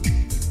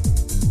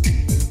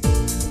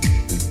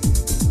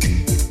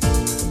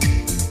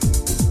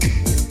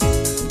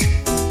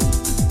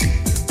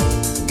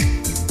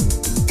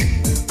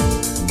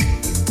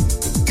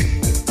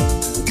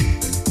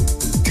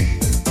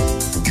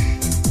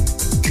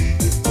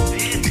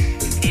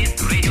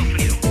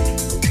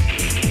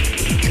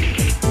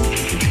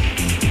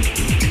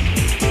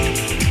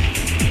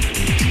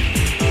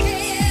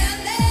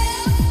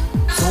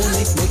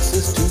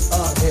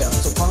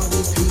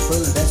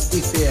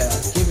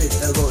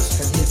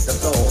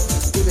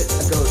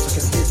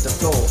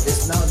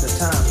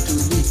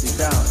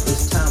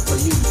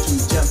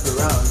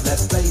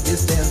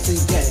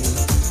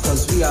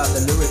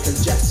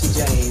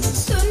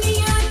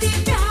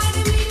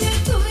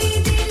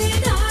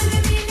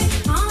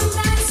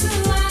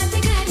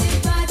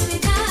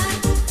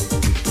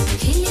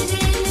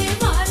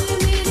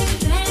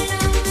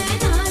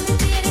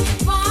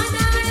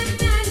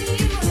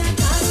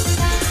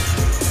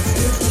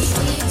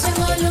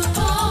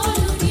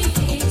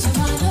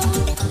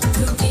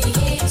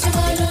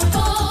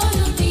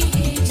 Chalo,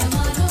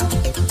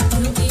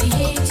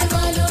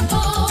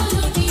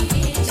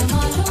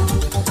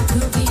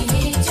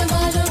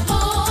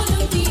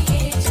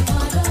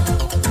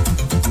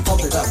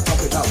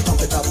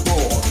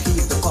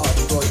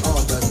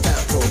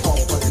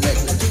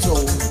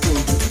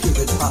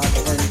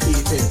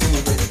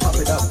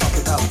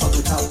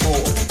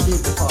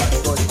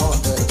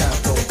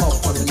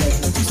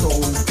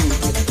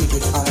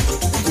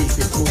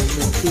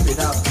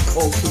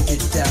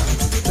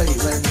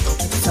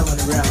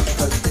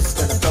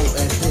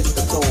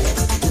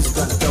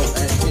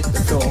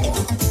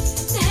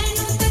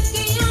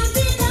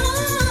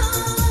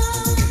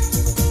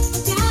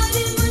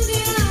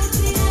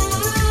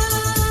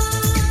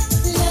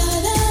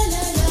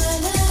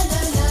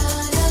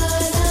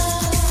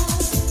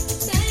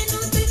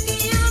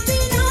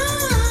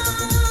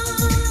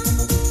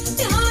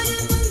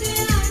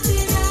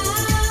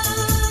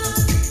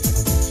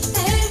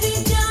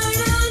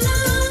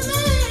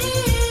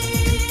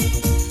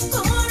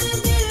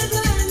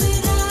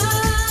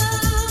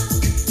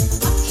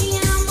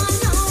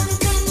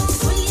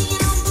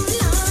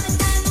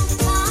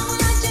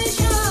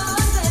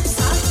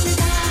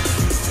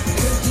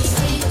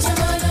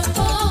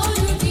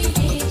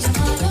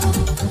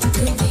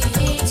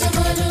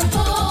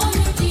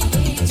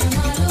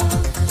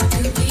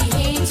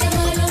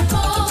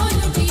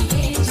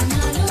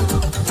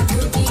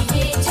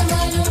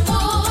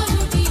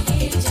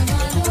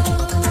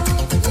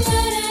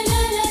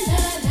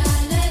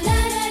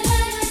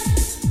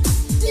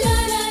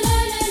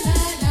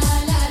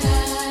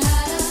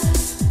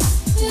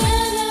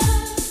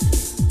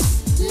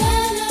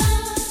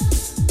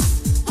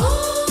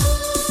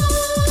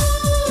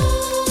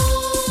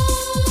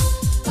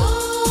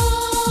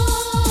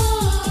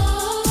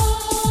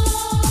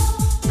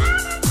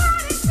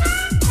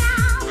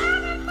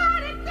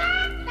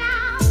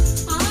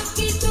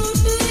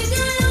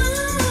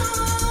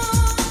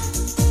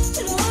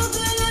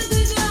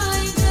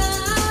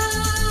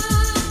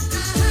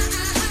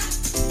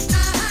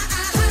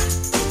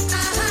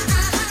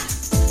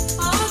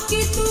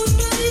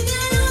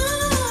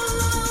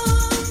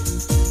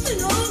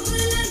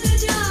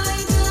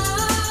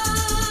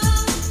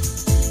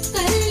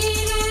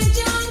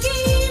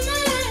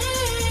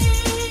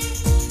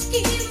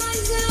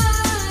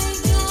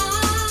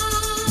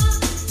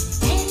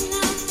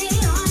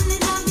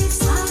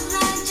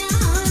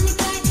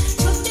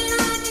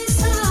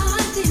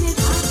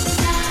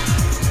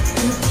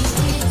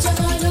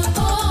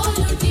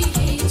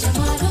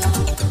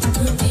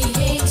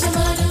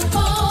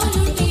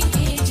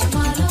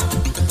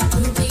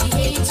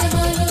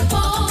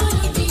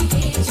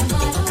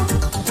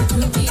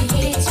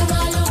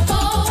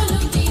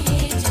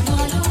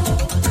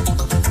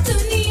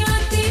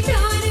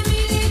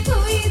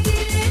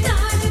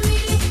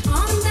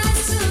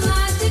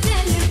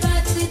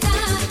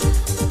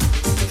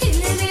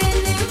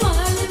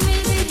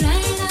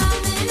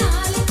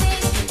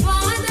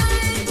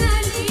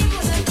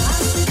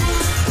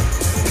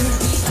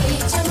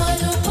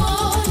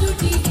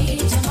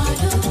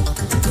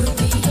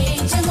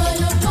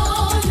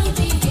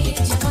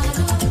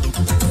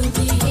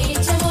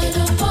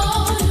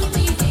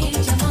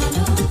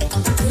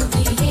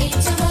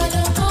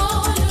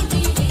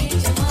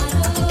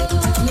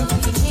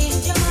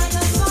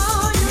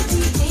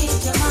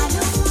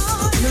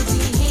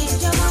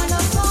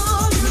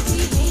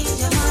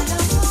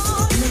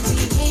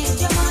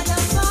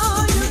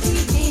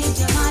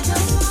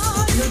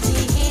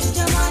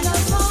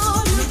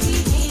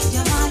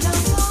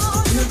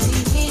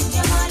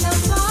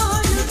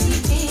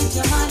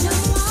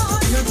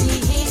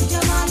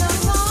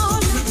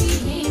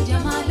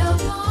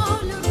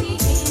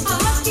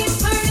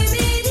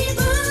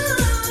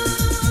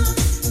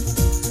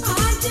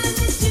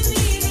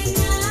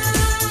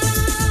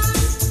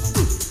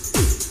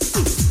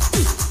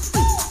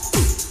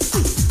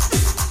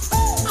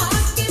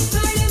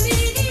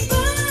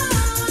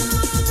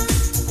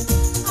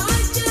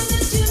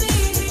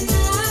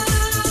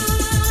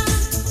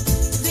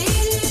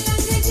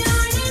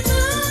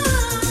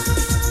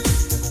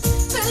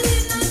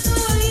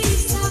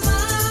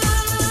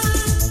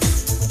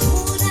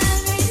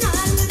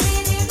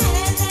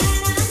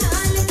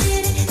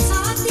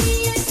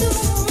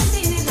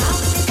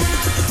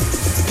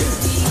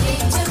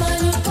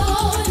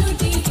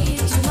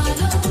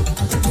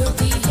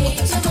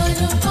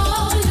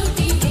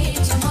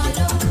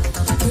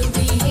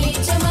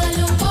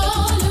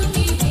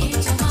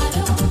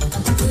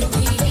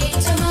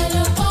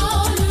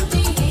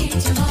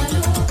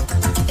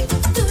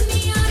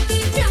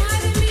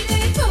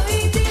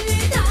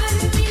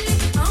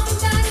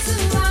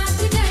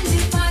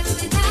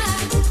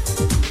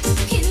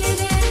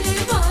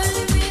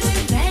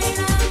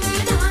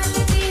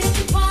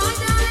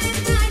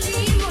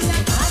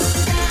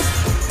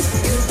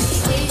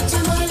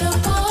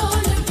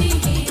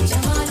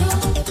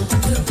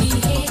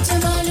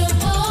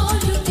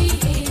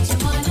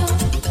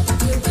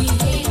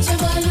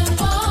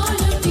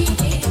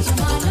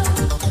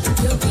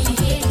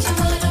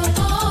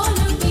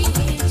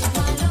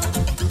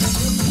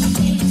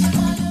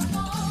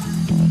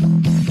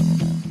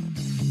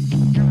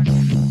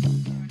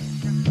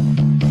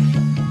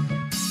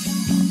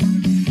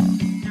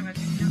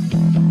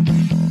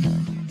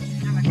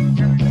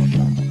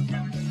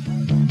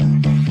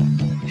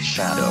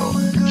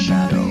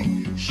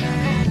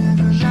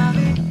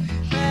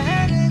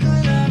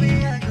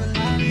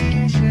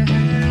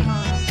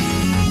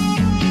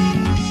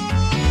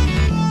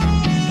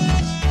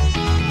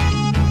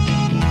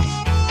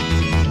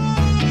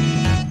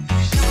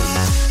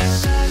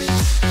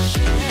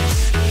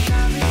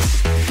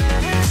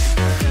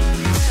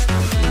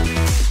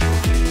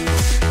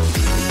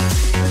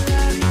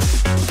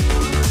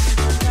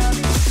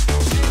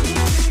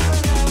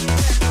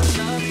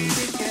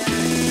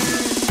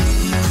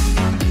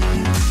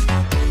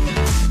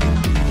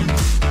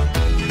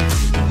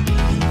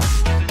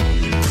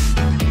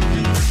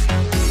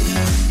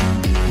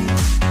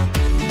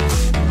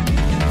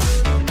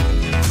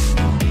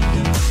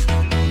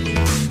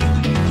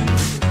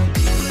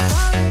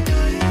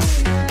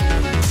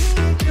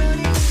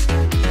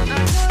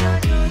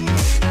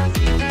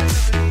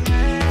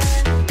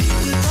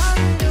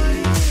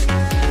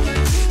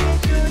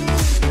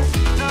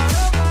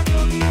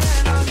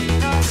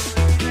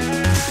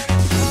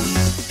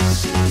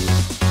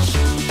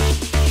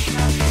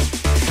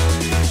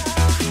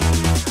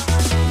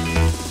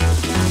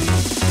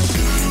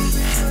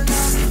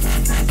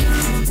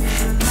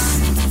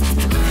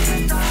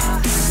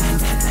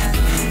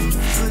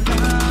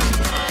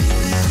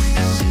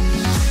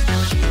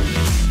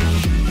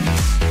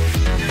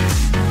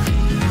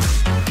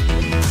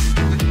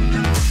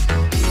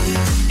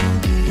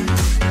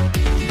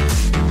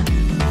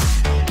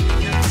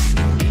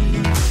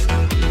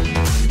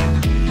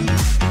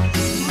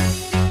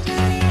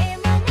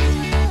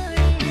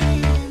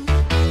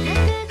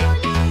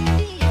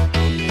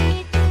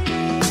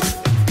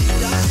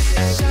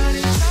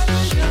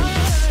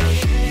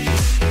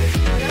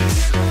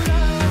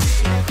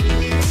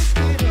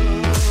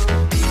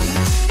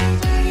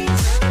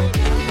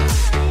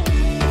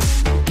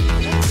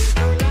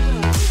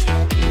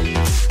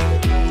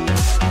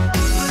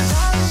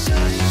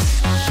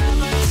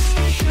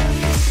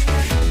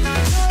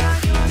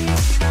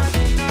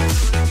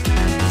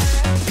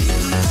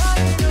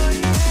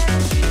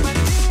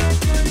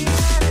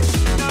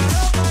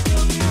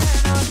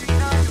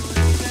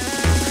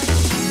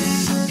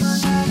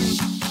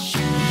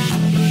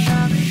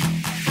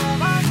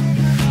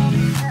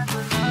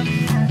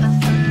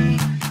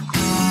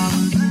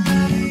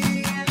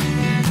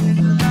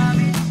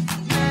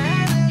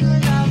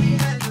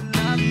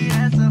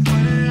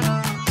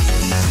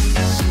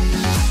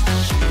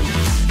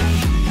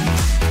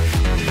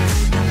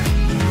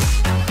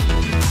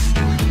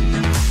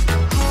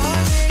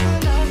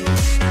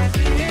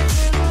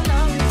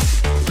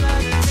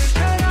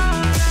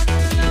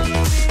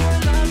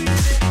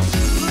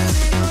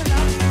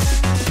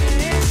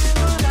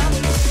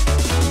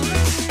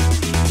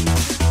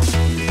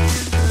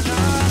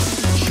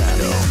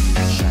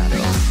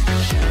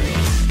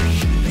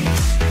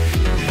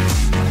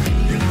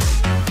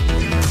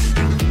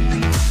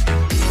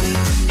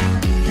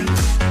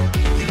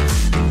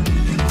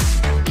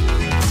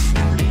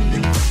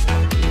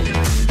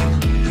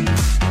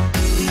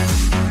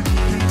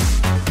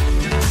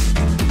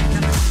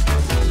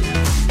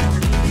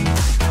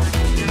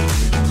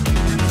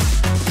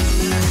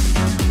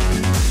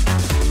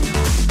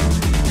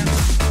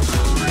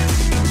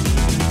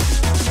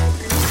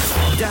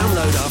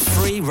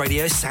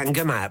 Radio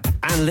Sangam app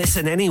and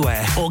listen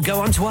anywhere or go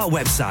onto our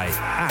website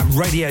at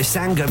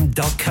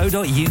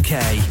radiosangam.co.uk.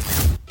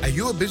 Are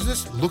you a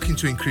business looking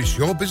to increase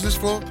your business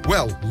flow?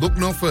 Well, look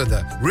no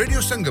further.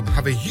 Radio Sangam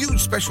have a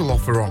huge special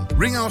offer on.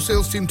 Ring our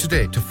sales team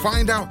today to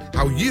find out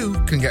how you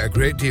can get a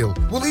great deal.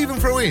 We'll even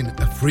throw in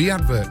a free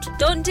advert.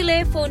 Don't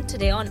delay, phone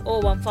today on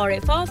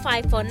 01484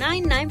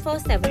 549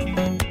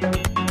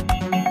 947.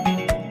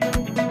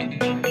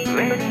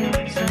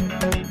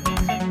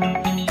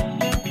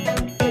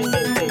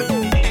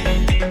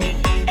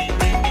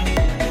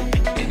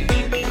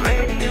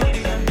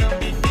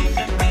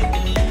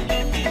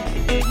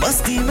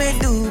 मस्ती में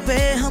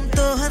डूबे हम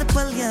तो हर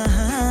पल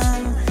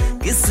यहाँ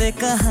किस्से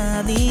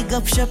कहानी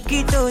गपशप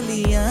की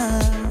टोलियाँ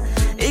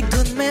एक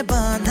धुन में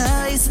बांधा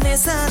इसने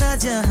सारा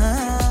जहां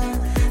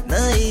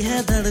नई है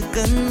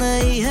धड़कन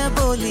नई है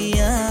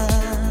बोलियाँ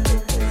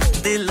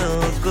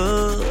दिलों को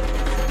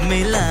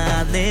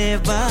मिलाने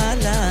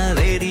वाला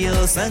रेडियो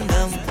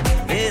संगम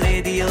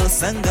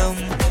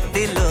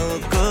दिलों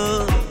को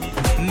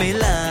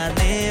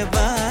मिलाने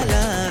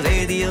वाला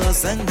रेडियो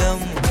संगम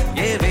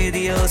ये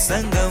रेडियो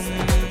संगम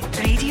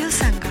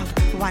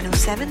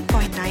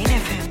 107.9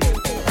 FM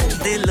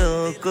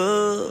दिलों को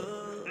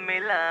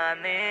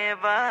मिलाने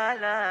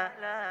वाला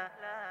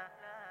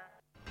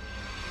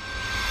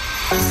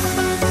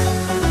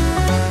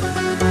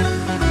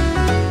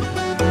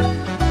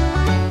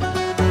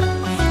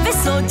वे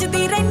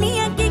सोचदी रहनी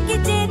है कि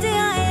चेंज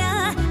आया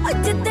और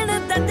जितन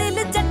दा दिल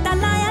जट्टा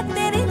लाया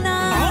तेरे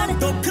नाल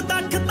दुख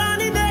दख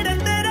तानी नेड़े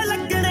तेरे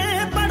लगने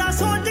बड़ा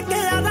सोच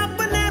के रब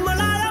ने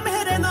मिलाया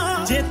मेरे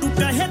नाल जे तू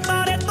कहे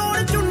तारे तोड़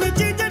चुन्नी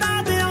चीजड़ा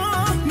दिया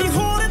नी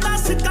होर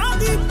दस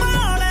कादी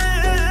पाले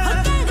हो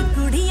कहण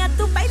कुड़ियां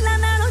तू पहला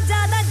नालों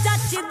ज्यादा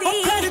जचदी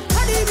फिर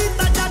खड़ी भी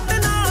ता जट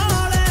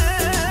नाल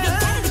नी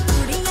कहण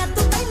कुड़ियां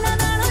तू पहला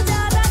नालों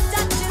ज्यादा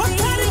जचदी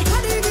फिर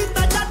खड़ी भी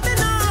ता जट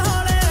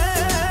नाल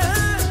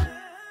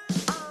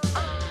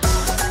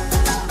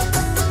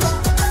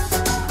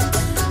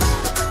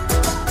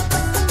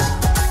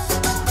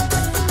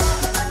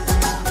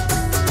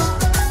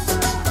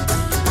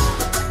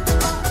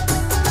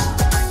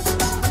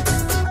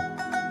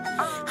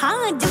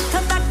हाँ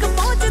जिੱਥੋਂ ਤੱਕ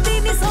ਪਹੁੰਚਦੀ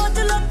ਨਹੀਂ ਸੋਚ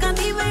ਲੋਕਾਂ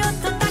ਦੀ ਵੇ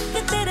ਉੱਥੋਂ ਤੱਕ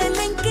ਤੇਰੇ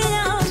ਲਿੰਕ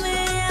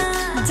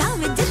ਆਵੇਂ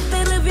ਜਾਵੇਂ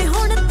ਜਿੱਧਰ ਵੀ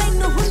ਹੁਣ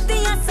ਤੈਨੂੰ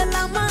ਹੁੰਦੀਆਂ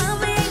ਸਲਾਮਾਂ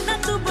ਵੇ ਨਾ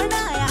ਤੂੰ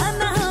ਬਣਾਇਆ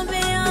ਨਾ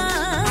ਵੇ ਆ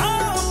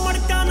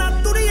ਮੜਕਾ ਨਾ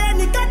ਤੁਰੀਏ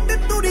ਨੀ ਕੱਟ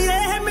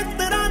ਤੁਰੀਏ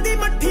ਮਿੱਤਰਾਂ ਦੀ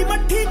ਮੱਠੀ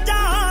ਮੱਠੀ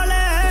ਚਾਲ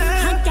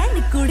ਹਾਂ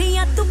ਕਹਿਣ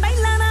ਕੁੜੀਆਂ ਤੂੰ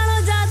ਪਹਿਲਾਂ ਨਾਲੋਂ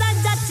ਜ਼ਿਆਦਾ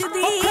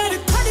ਜੱਚਦੀ ਫਿਰ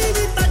ਖੜੀ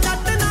ਵੀ ਤਾਂ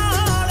ਜੱਟ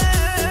ਨਾਲ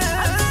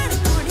ਕਹਿਣ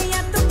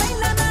ਕੁੜੀਆਂ ਤੂੰ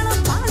ਪਹਿਲਾਂ ਨਾਲੋਂ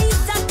ਬਾਹਲੀ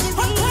ਜੱਚਦੀ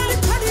ਫਿਰ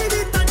ਖੜੀ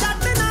ਵੀ ਤਾਂ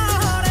ਜੱਟ ਨਾਲ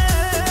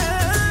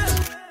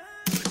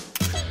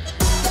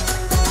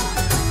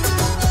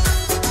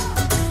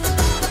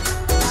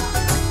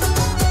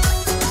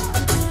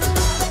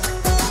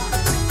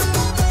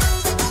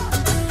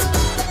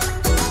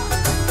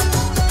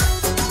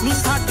ਨੀ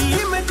ਸਾਡੀ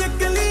ਇਮੇਜ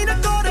ਕਲੀਨ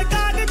ਕੋਰੇ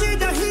ਕਾਗਜ਼ੀ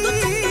ਜਹੀ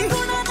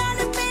ਗੁਣਾਂ ਨਾਲ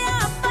ਪਿਆ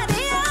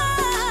ਭਰਿਆ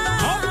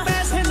ਹੋ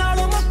ਪੈਸੇ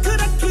ਨਾਲੋਂ ਮੁੱਖ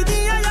ਰੱਖੀ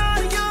ਦੀਆਂ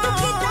ਯਾਰੀਆਂ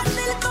ਕਿਤਾ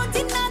ਦਿਲ ਤੋਂ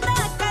ਜਿੰਨਾ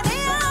ਦਾ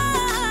ਕਰਿਆ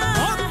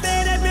ਹੋ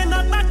ਤੇਰੇ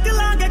ਬਿਨਾਂ ਤੱਕ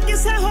ਲਾਂਗੇ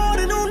ਕਿਸੇ ਹੋਰ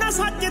ਨੂੰ ਨਾ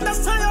ਸੱਚ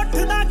ਦੱਸਾਂ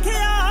ਉੱਠਦਾ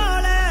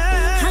ਖਿਆਲ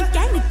ਹਾਂ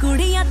ਕਹਿਣ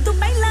ਕੁੜੀਆਂ ਤੂੰ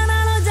ਪਹਿਲਾਂ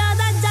ਨਾਲੋਂ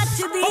ਜ਼ਿਆਦਾ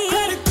ਜੱਚਦੀ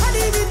ਫਿਰ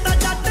ਖੜੀ ਵੀ ਤਾਂ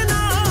ਜੱਟ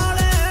ਨਾਲ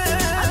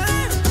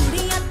ਕਹਿਣ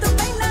ਕੁੜੀਆਂ ਤੂੰ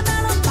ਪਹਿਲਾਂ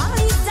ਨਾਲੋਂ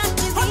ਬਾਹਲੀ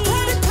ਜੱਚਦੀ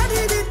ਫਿਰ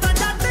ਖੜੀ ਵੀ ਤਾਂ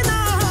ਜੱਟ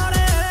ਨਾਲ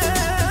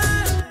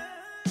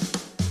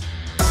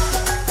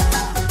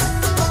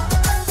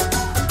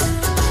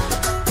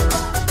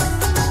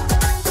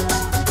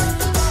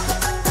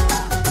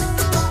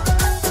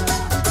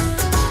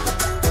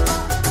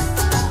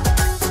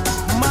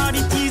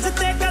ਮਾੜੀ ਚੀਜ਼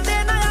ਤੇ ਕਦੇ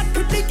ਨਾ ਅੱਖ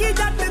ਟਿਕੀ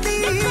ਜੱਟ ਦੀ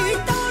ਕੋਈ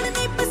ਤੋੜ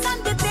ਨਹੀਂ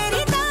ਪਸੰਦ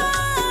ਤੇਰੀ ਦਾ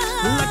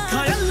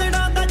ਲੱਖਾਂ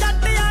ਅਲੜਾ ਦਾ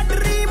ਜੱਟ ਆ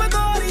ਡ੍ਰੀਮ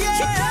ਗੋਰੀਏ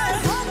ਸ਼ਿਕਾਰ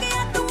ਹੋ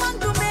ਗਿਆ ਤੂੰ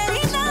ਮੰਗੂ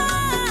ਮੇਰੀ ਦਾ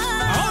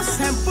ਓ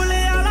ਸੈਂਪਲ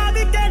ਵਾਲਾ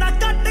ਵੀ ਕਿਹੜਾ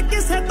ਕੱਟ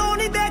ਕਿਸੇ ਤੋਂ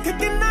ਨਹੀਂ ਦੇਖ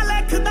ਕਿੰਨਾ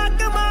ਲਿਖਦਾ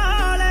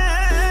ਕਮਾਲ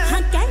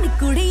ਹਾਂ ਕਹਿਣ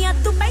ਕੁੜੀਆਂ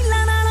ਤੂੰ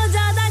ਪਹਿਲਾਂ ਨਾਲੋਂ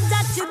ਜ਼ਿਆਦਾ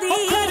ਜੱਚਦੀ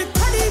ਫਿਰ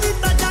ਖੜੀ ਵੀ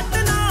ਤਾਂ ਜੱਟ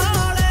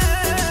ਨਾਲ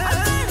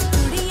ਕਹਿਣ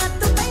ਕੁੜੀਆਂ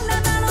ਤੂੰ ਪਹਿਲਾਂ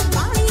ਨਾਲੋਂ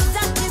ਬਾਹਲੀ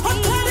ਜੱਚਦੀ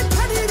ਫਿਰ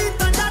ਖੜੀ ਵੀ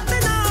ਤਾਂ ਜੱਟ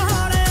ਨਾਲ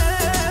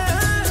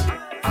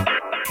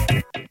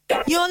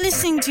You're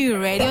listening to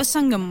Radio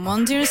Sangam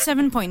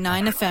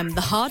 107.9 FM,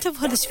 the heart of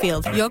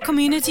Huddersfield. Your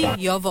community,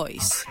 your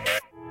voice.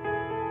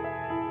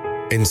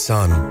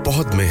 इंसान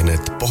बहुत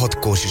मेहनत, बहुत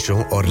कोशिशों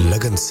और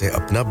लगन से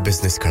अपना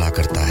बिजनेस खड़ा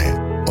करता है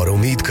और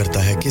उम्मीद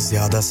करता है कि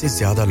ज्यादा से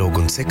ज्यादा लोग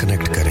उनसे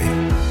कनेक्ट करें।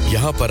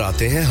 यहाँ पर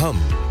आते हैं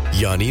हम,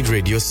 यानी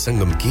रेडियो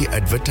संगम की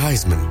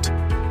एडवर्टाइजमेंट।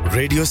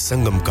 रेडियो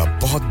संगम का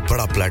बहुत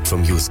बड़ा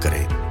प्लेटफॉर्म यूज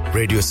करें।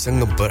 रेडियो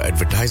संगम पर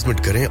एडवर्टाइजमेंट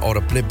करें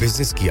और अपने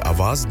बिजनेस की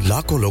आवाज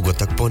लाखों लोगों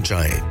तक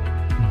पहुंचाएं।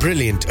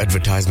 Brilliant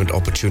advertisement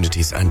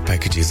opportunities and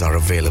packages are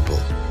available.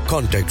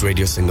 Contact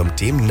Radio Sangam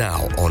team now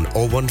on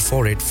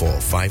 01484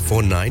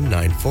 549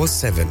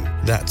 947.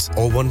 That's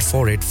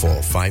 01484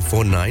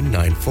 549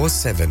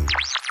 947.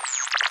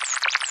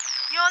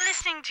 You're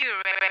listening to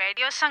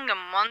Radio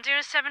Sangam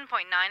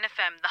 107.9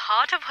 FM, the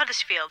heart of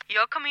Huddersfield.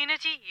 Your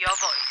community, your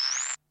voice.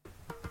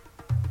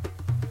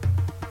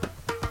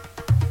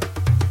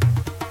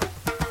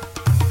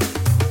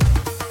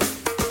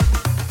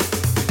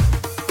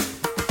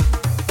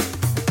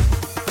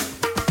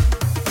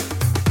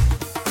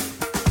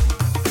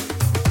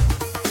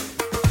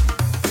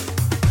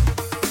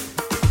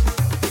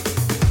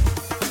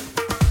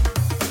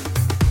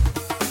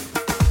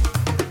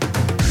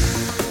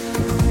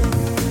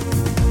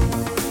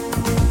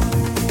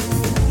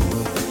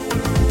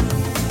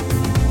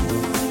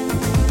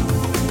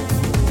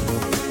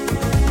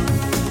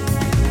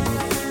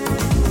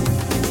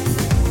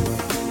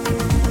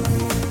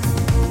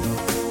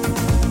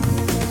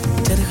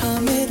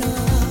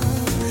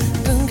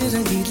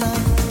 रंगीला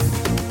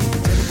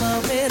चरखा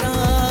मेरा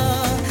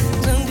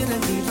रंग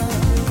रंगीला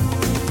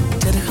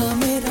चरखा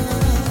मेरा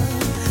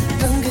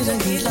रंग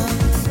रंगीला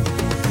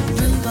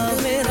चरखा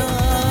मेरा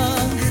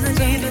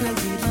रंग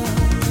रंगीला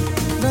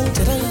रंग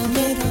चरखा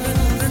मेरा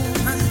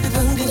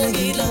रंग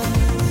रंगीला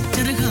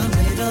चरखा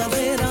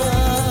मेरा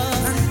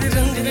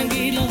रंग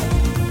रंगीला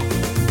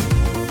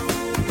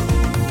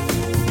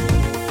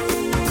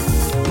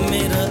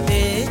मेरा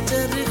ए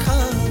चरखा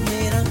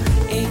मेरा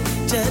ए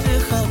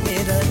चरखा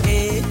मेरा ए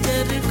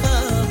चरखा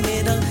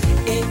मेरा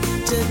ए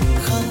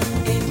चरखा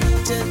मेरा ए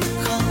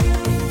चरखा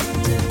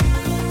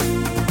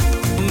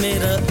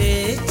मेरा ए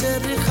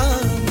चरखा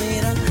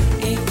मेरा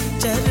ए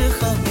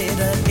चरखा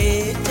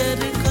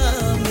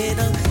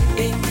मेरा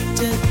ए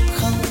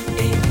चरखा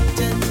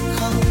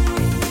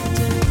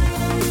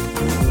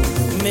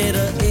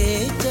मेरा ए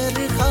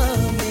चरखा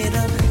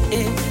मेरा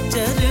ए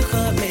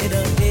चरखा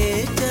मेरा ए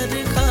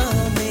चरखा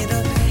मेरा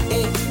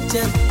ए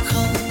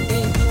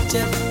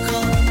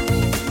चरखा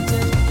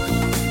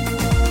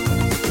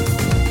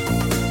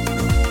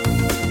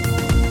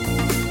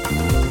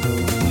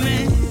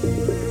मैं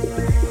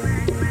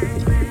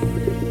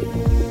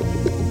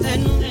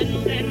तेनू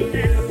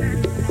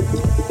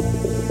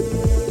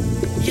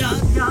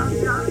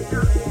याद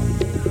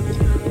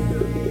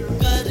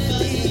कर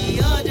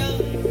लिया जा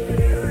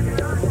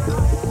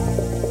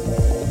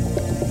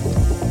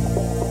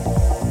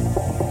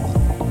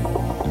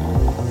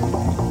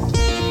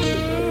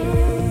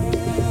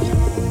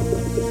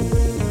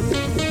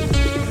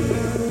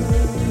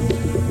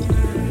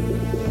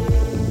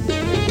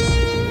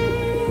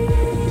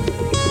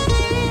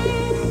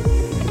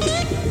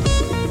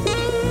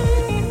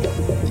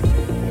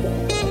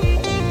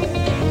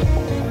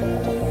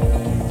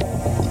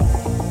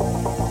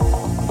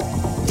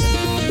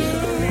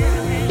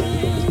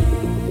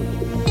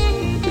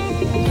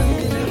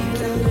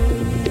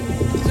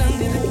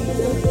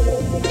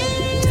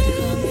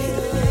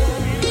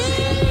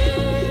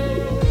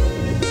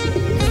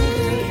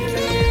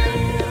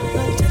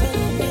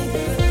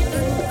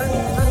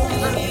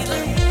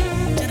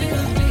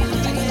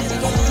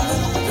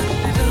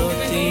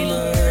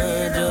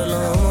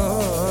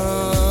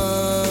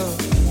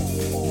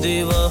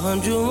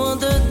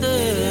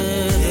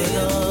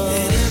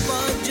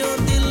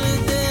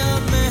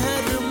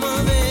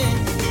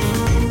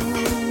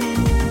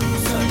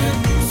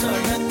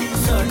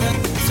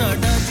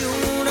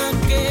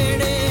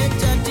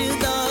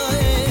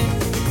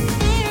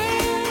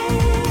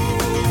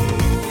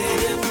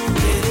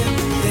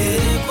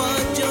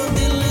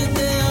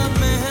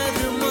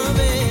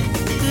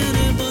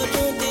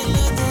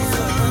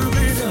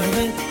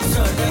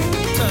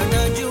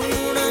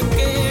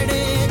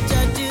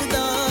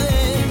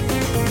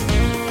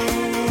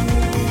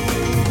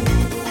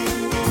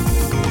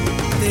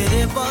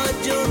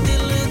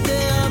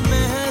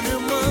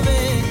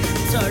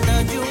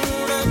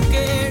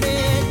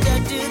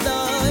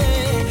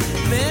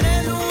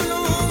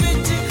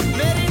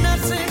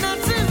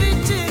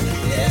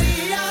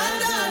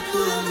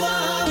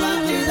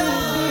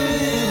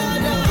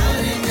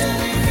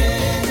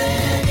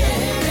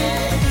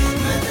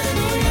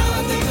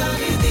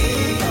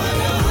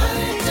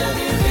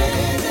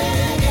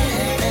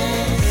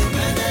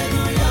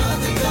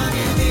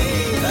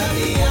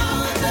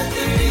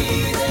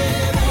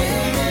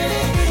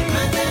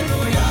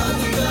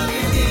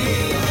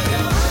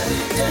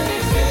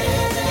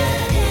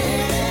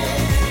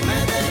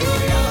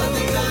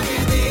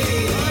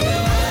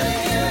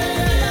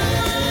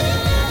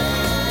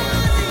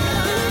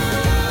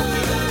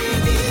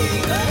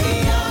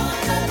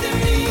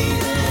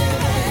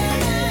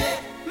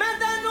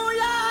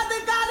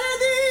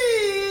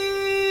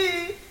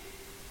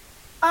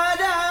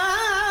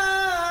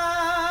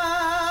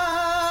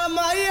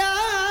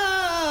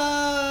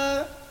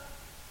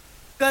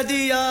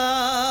कदिया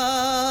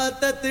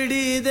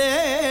ततड़ी दे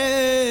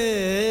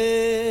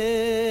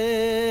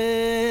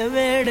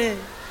वेड़े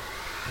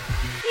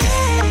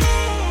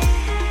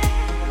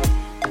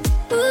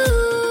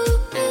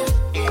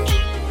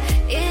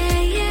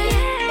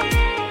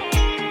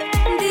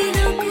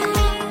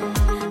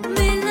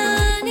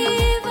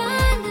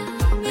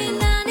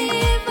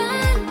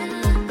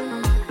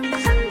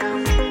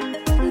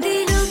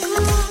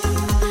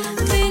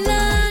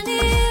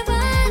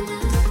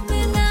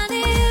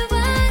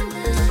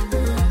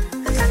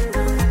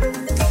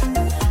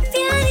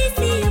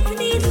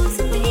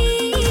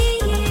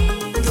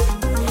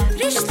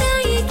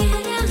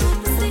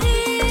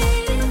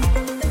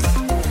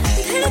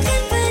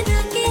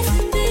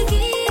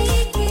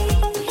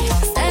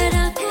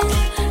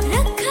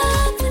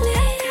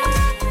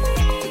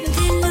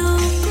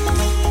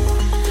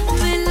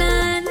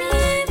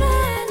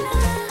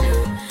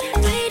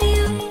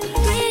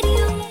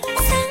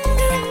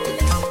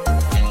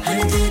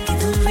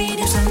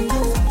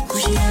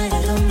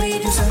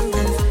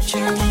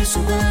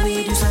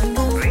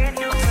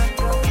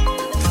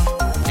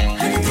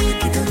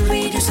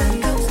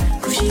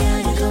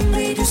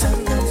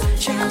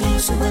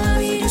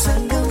Radio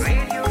Sangam.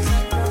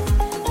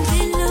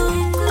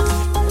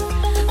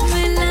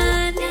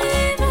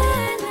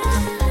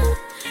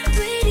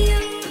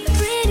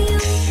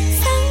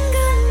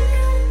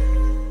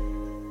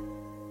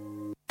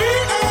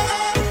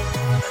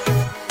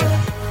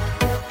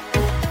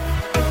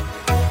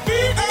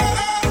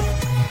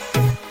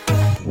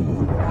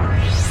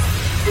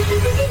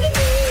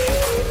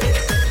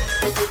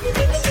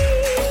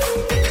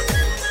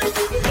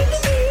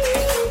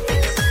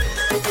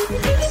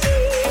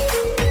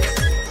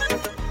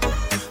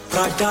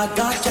 प्राडा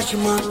दा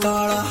चश्मा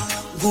काला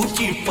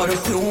गुची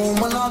परफ्यूम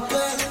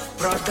लाके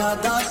प्राडा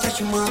दा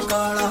चश्मा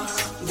काला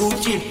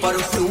गुची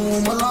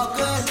परफ्यूम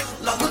लाके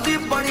लगदी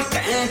बड़ी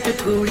कैंट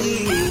कुड़ी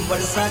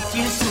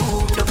वर्साची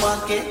सूट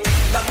पाके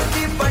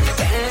लगदी बड़ी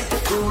कैंट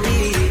कुड़ी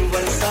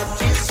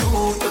वर्साची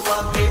सूट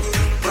पाके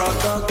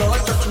प्राडा दा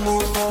चश्मा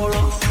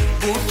काला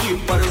गुची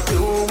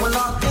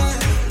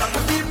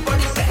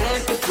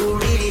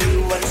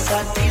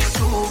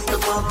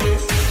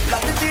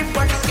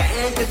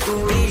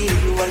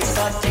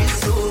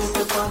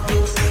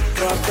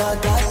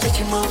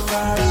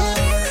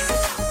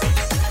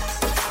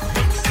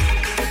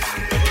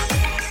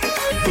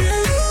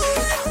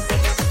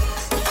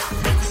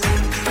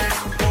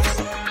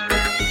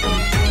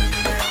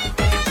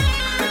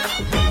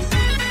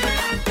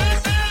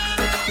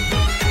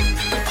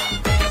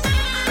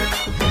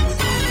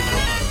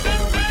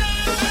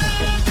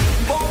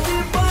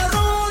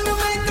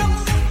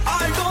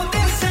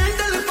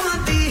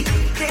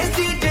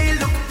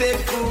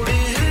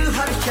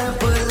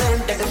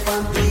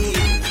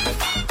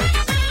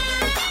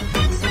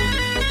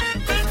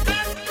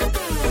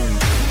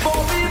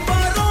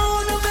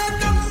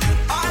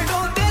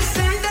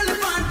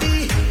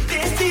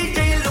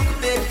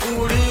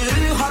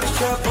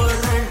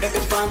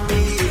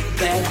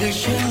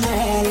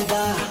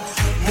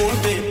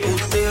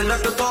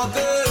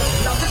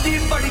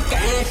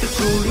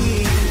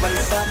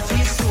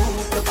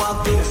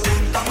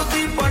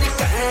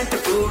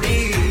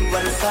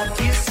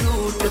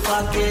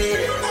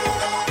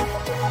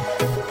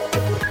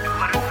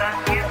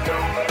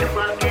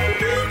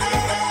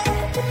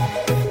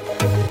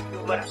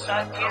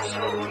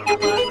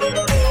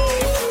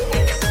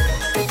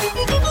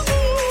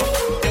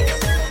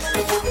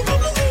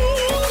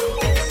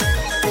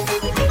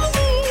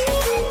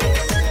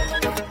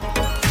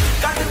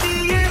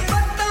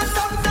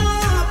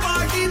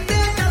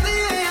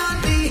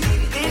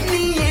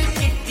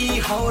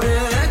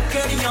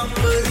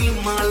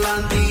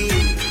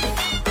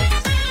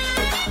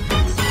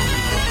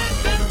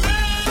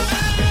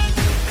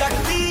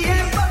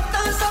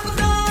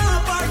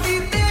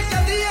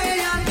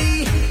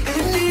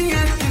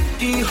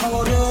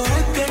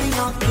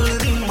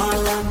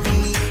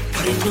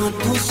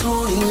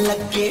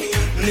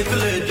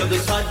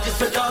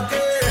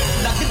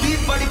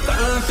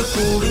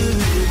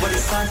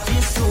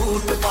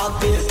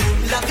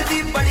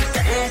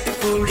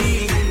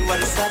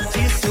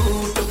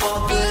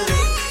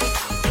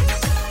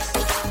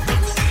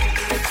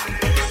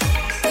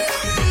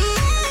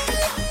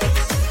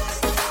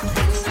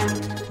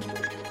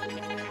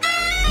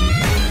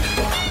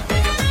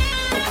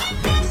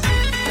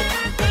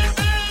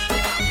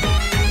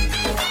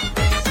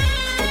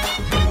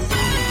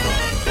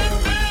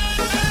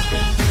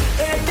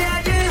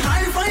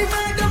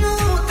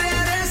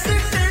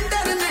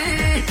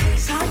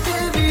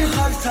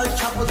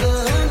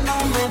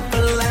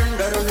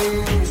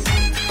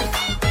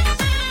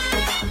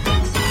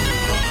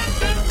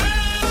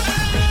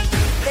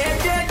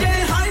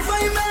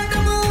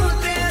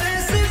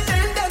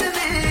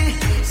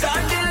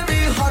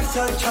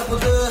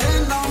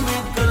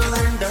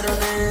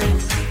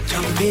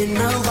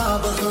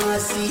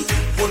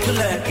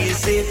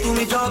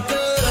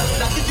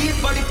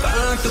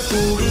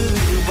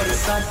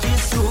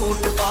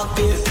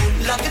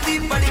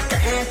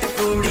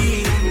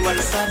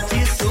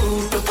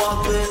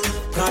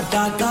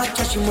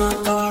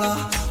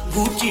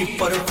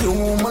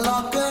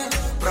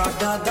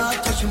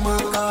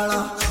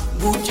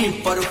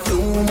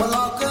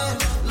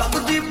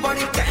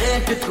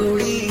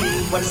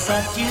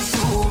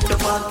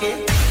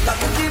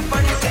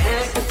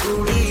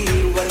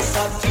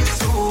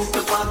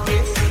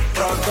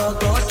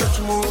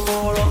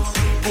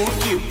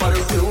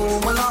परफ्यूम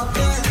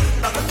लाके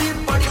लगदी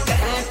बड़ी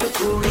कैंट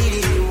कुड़ी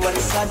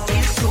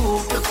वर्साची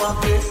सूट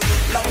पाके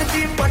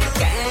लगदी बड़ी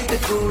कैंट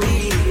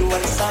कुड़ी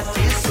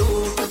वर्साची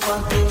सूट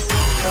पाके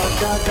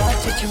प्राडा दा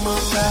चश्मा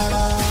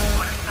काला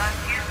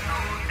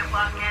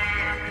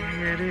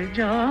मेरी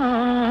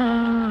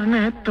जान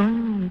तुम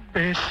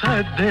पे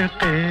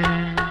सदके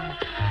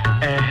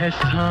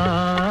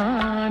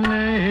एहसान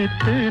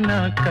इतना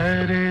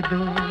कर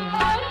दो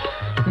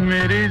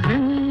मेरी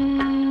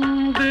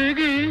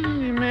जिंदगी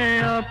में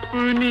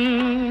अपनी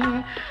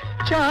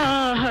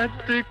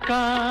चाहत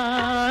का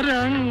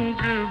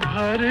रंग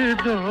भर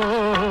दो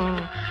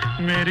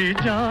मेरी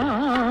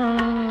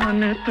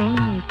जान तुम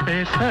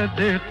पे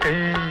सदके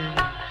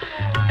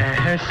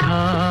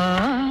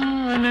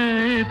एहसान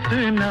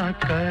इतना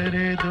कर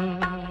दो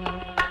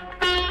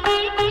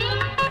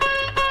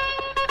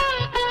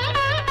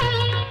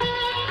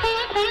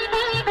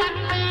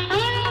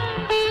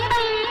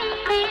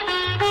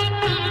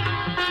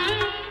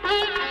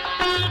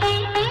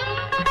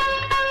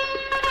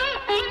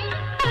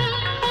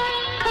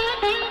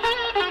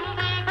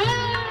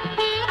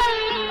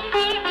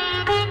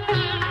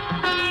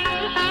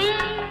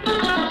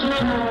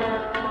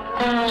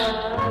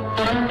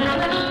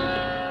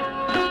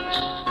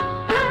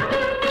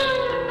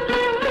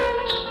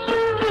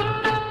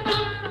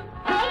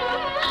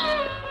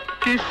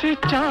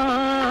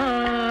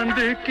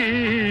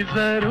की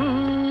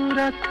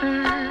जरूरत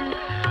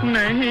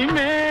नहीं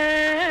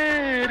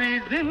मेरी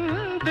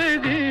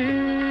जिंदगी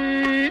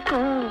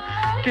को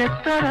कि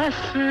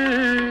तरस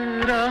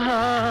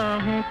रहा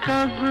हूँ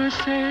कब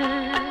से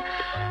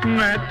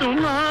मैं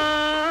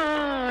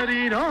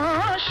तुम्हारी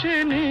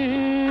रोशनी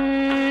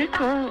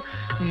को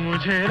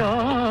मुझे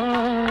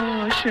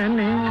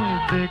रोशनी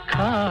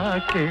दिखा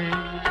के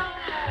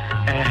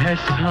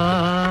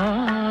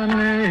एहसान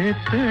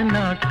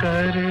इतना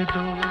कर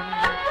दो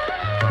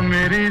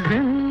मेरी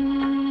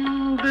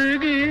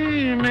जिंदगी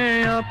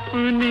में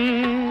अपनी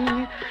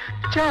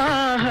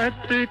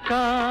चाहत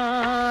का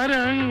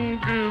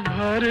रंग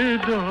भर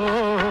दो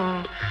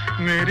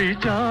मेरी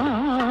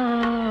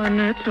जान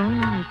तुम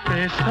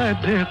पे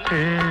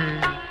सदके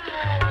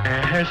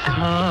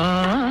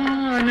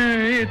एहसान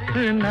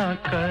इतना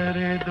कर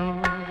दो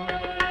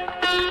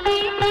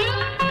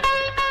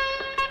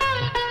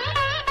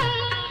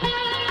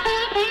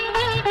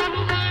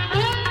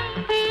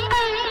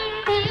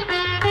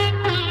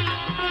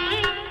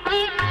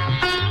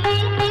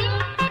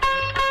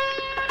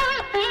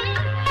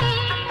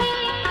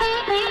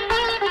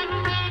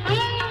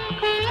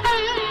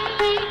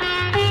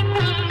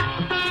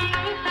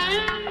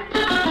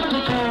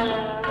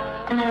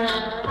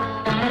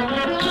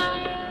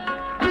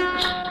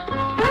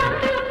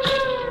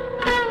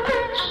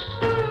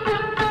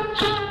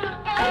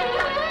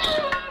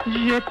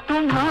ये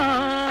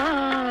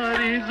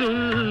तुम्हारी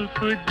जुल्फ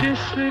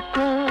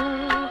जिसको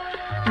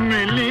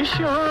मिली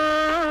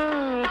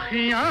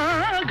शोखियाँ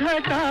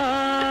घटा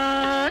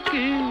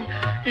की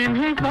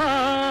इन्हीं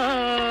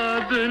बादलों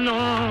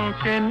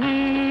के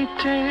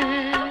नीचे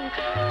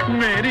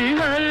मेरी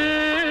हर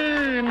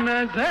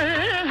नजर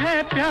है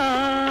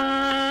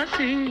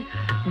प्यासी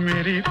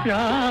मेरी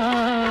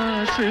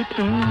प्यास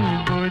तुम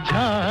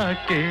बुझा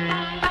के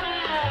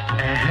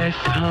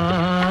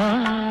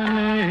एहसान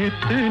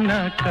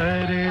इतना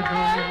कर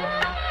दो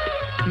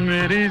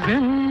मेरी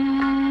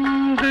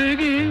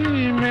जिंदगी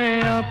में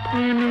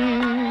अपनी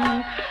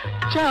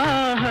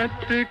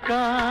चाहत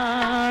का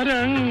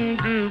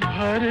रंग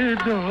भर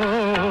दो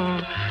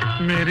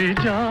मेरी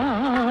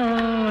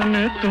जान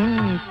तुम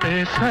पे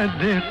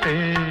सदके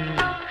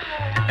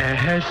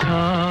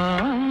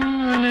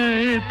एहसान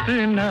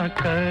इतना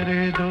कर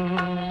दो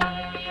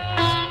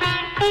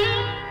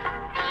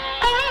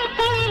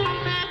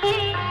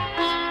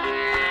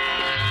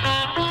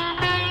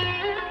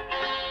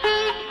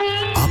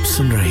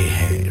सुन रहे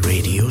हैं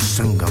रेडियो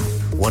संगम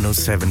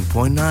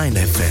 107.9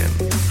 FM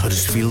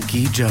हडर्सफील्ड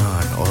की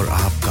जान और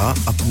आपका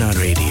अपना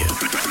रेडियो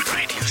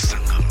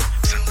संगम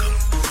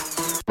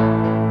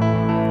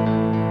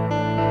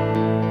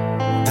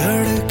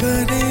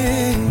धड़कने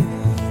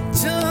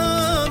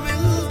जहाँ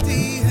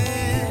मिलती है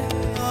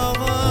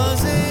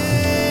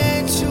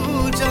आवाजें छू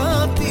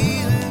जाती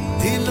है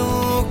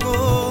दिलों को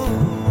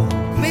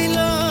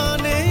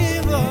मिलाने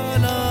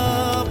वाला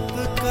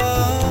आपका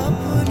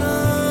अपना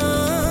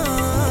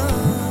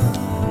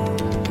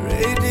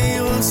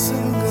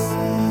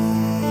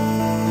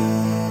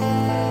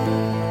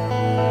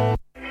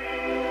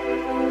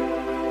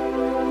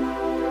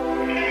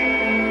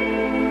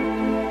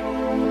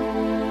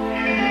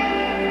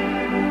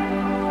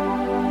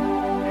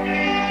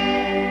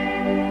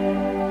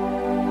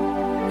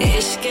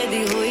इश्क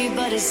दी हुई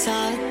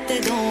बरसात ते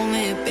दो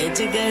में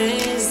पिज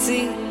गए सी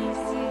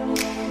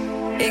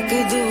एक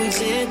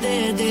दूजे दे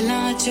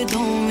दिलां च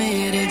दो में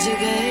रिज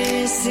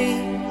गए सी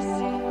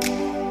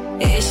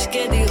इश्क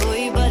दी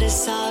हुई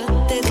बरसात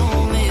ते दो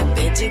में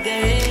पिज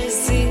गए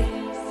सी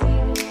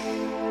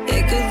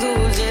एक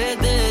दूजे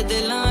दे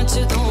दिलां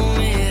च दो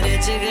में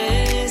रिज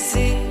गए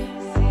सी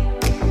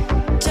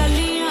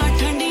चलियां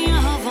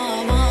ठंडियां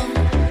हवावां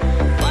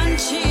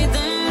पंछी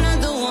देन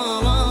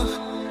दुआवां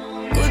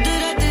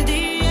कुदरत दी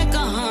ये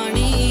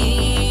कहानी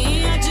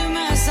अज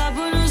मैं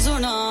सब नु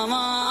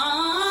सुनावां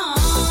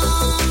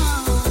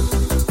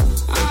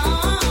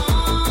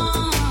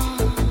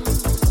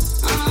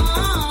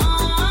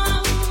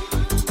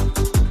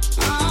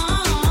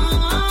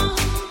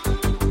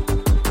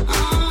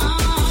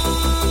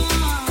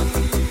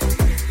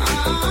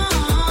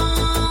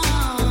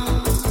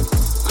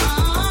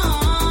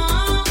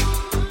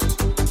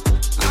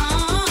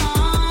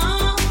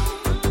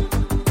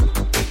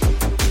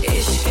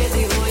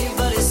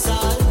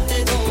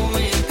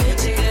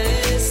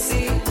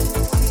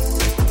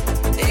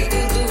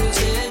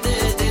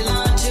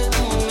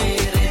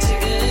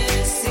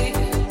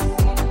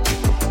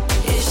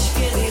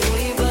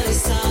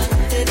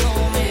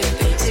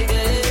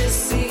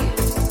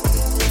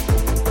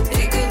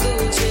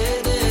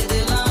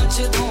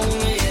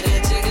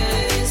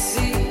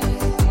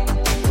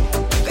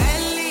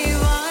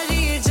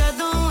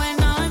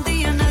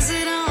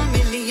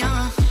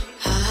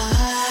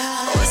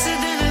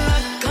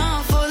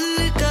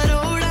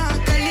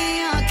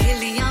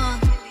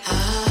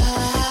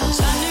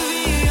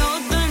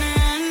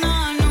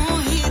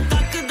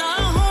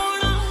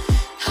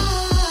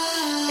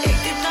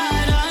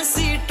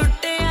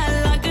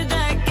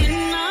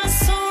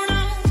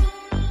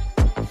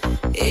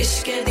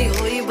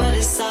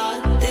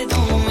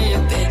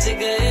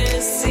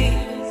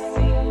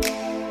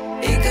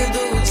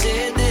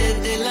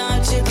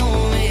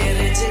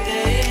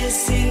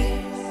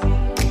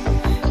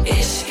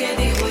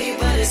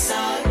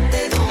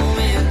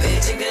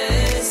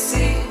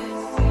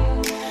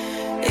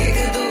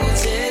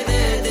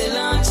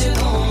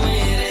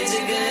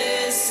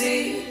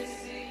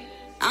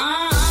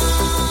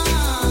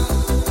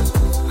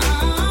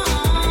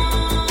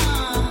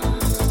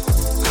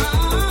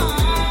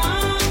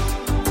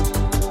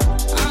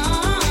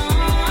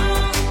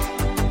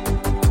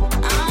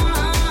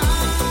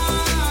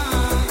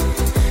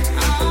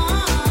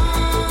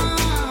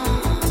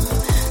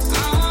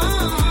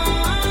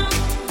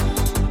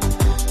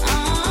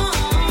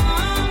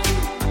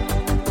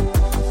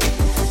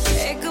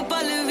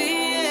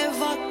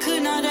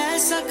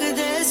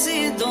सकदे सी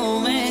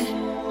दोवें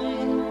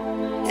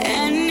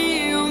एनी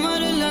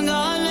उम्र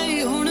लंघा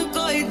लई हुण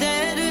कोई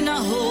देर ना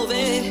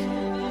होवे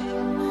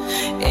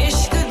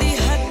इश्क दी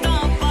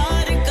हद्दां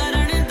पार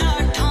करन दा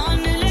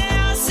ठान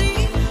लिया सी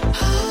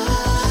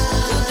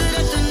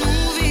कुदरत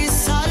नूं वी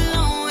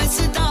सालों इस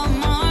दा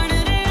मान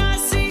रिया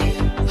सी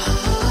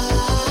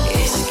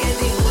इश्क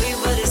दी होई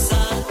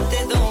बरसात ते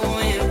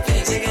दोवें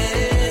भिज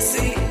गए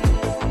सी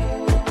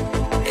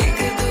एक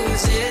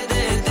दूजे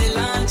दे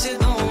दिलां च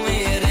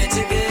दोवें रज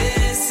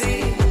गए सी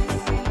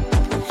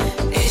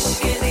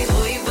इश्क दी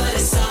होई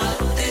बरसात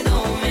ते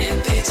दोवें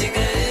भिज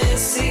गए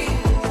सी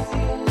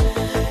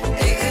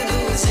एक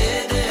दूजे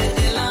दे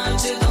दिलां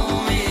च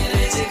दोवें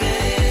रज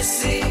गए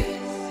सी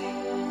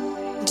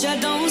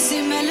जदों सी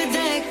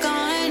मिलदे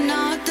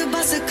कायनात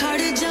बस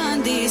खड़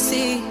जांदी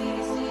सी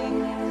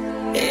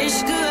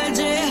इश्क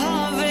अजिहा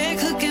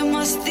वेख के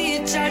मस्ती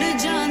चढ़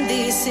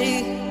जांदी सी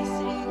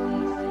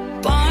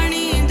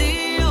पानी दी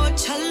ओ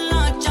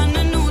छल्ला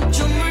चन्न नूं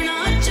चुम्मना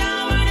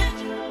चावण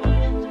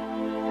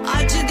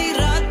अज दी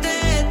राते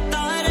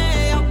तारे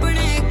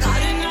अपने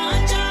घर ना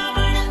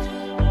जावण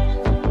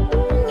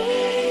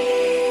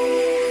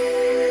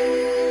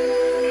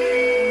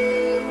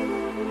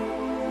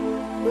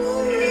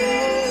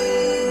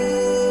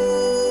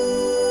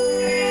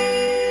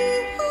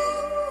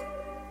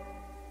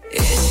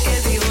इश्क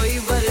दी होई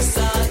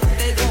बरसात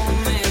ते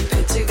दोवें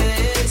भिज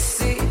गए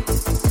सी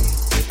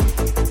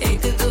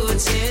एक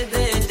दूजे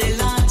दे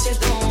दिलां च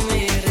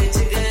दोवें रज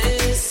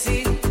गए सी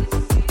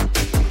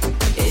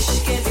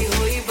इश्क दी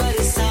होई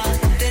बरसात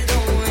ते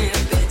दोवें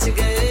भिज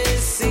गए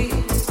सी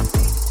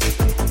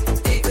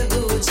एक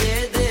दूजे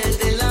दे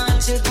दिलां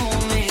च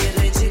दोवें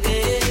रज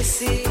गए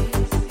सी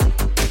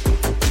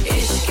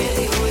इश्क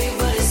दी होई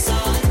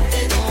बरसात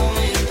ते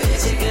दोवें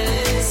भिज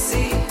गए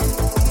सी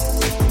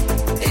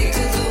एक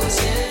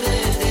दूजे दे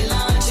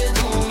दिलां च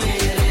दोवें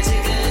रज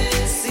गए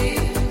सी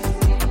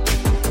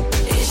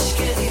इश्क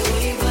दी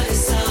होई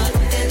बरसात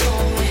ते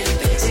दोवें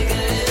भिज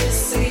गए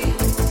सी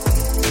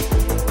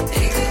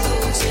एक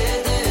दूजे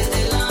दे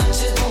दिलां च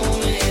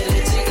दोवें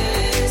रज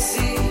गए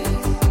सी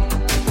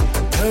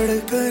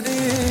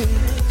धड़कने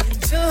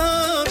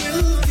जहाँ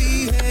मिलती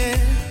है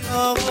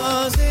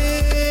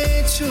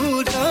आवाजें छू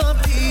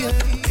जाती है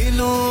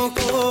दिलों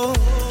को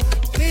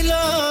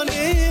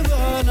मिलाने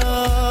वाला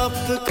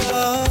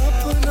आपका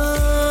अपना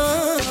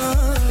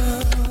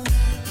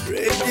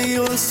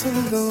radio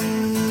Sangam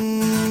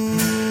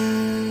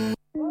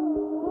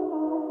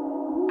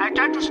I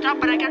tried to stop,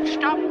 but I can't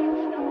stop.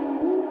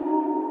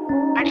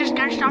 I just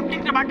can't stop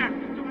thinking about her.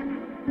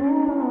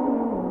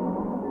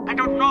 I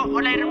don't know.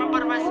 All I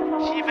remember was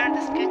she wear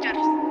the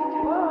Skechers,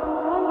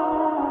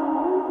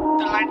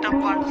 the light up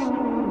ones.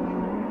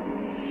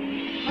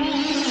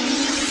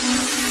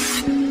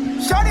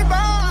 Shawty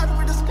bad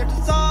with the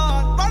Skechers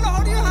on. Follow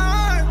on your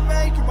hand,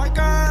 make you my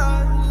girl.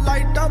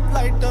 Light up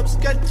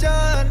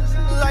Skechers.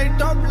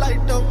 Light up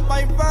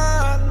my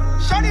fan.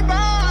 Shawty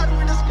bad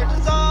with the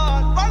Skechers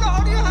on. Follow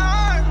on your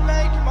hand,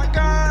 make you my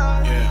girl.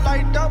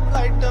 Light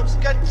up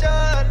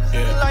Skechers.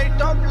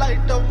 Light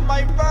up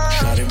my fan.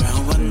 शादी में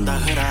हूँ बंदा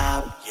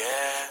खराब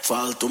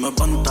फालतू में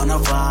बनता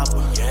नवाब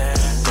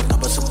करता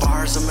बस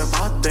बाहर से मैं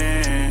बातें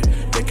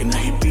लेकिन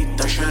नहीं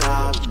पीता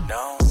शराब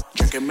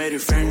जाके मेरी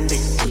फ्रेंडी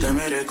उधर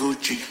मेरे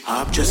गुच्ची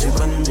आप जैसी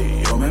बंदी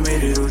यो में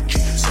मेरी रुचि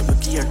सब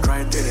किया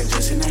ट्राई तेरे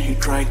जैसी नहीं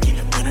ट्राई की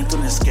मैंने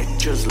तूने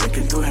स्केचर्स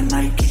लेकिन तू है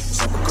नाइकी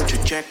सब कुछ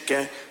चेक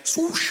है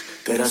सूश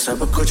तेरा सब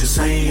कुछ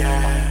सही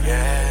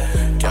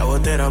है क्या वो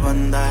तेरा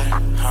बंदा है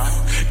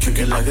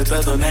क्योंकि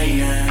लगता तो नहीं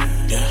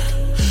है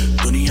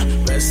दुनिया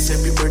वैसे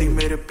भी बड़ी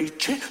मेरे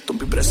पीछे तुम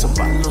भी प्रेस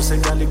बालों से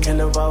गाली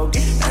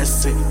खिलवाओगी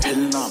ऐसे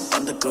हिलना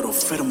बंद करो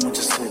फिर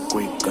मुझसे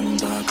कोई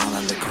गंदा गाना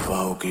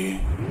लिखवाओगी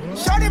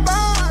Shawty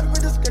bad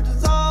with the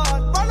Skechers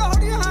on. Follow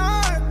on your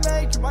hand,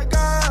 make you my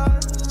girl.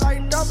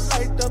 Light up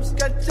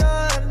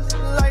Skechers.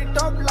 Light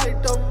up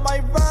my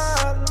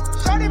van.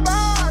 Shawty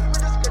bad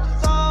with the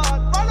Skechers on.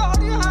 Follow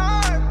on your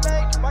hand,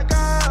 make you my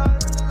girl.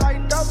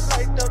 Light up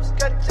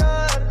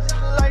Skechers.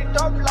 Light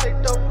up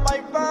my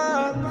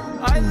van.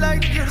 I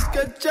like your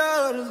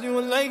Skechers.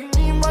 You like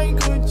me, my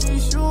Gucci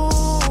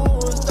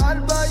shoes.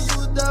 I'll buy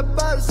you the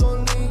best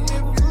only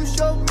if you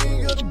show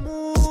me your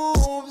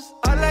moves.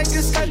 I like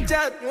your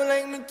Skechers, you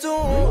like me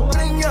too.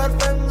 Bring your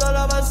friends, all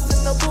of us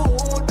in the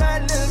booth.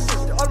 Bad little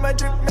bitch, all my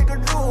drip make a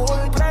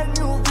drool. Brand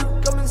new whip,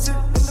 come and sit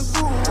in the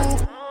booth.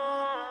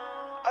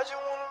 I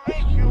just wanna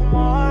make you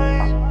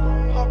mine.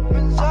 Hop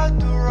inside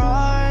the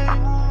ride.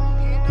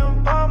 Need you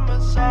by my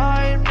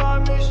side.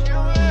 Promise you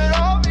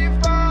it'll all be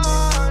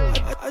fine.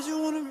 I just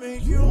wanna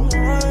make you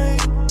mine.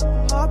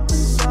 Hop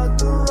inside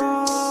the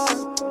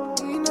ride.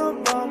 Need you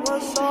by my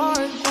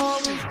side.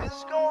 Promise this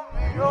gon'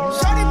 be alright.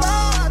 Shawty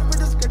bad with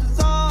the Skechers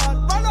on.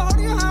 Follow on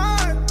your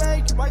hand,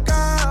 make you my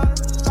girl.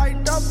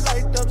 Light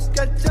up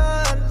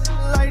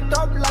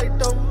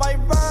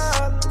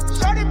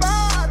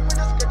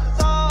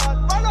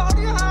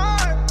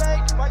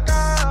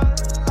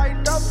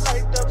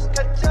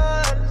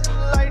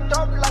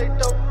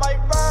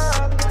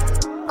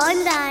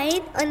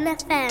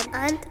FM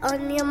and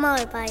on your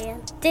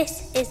mobile.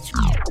 This is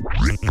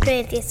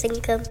Radio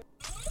Sangam.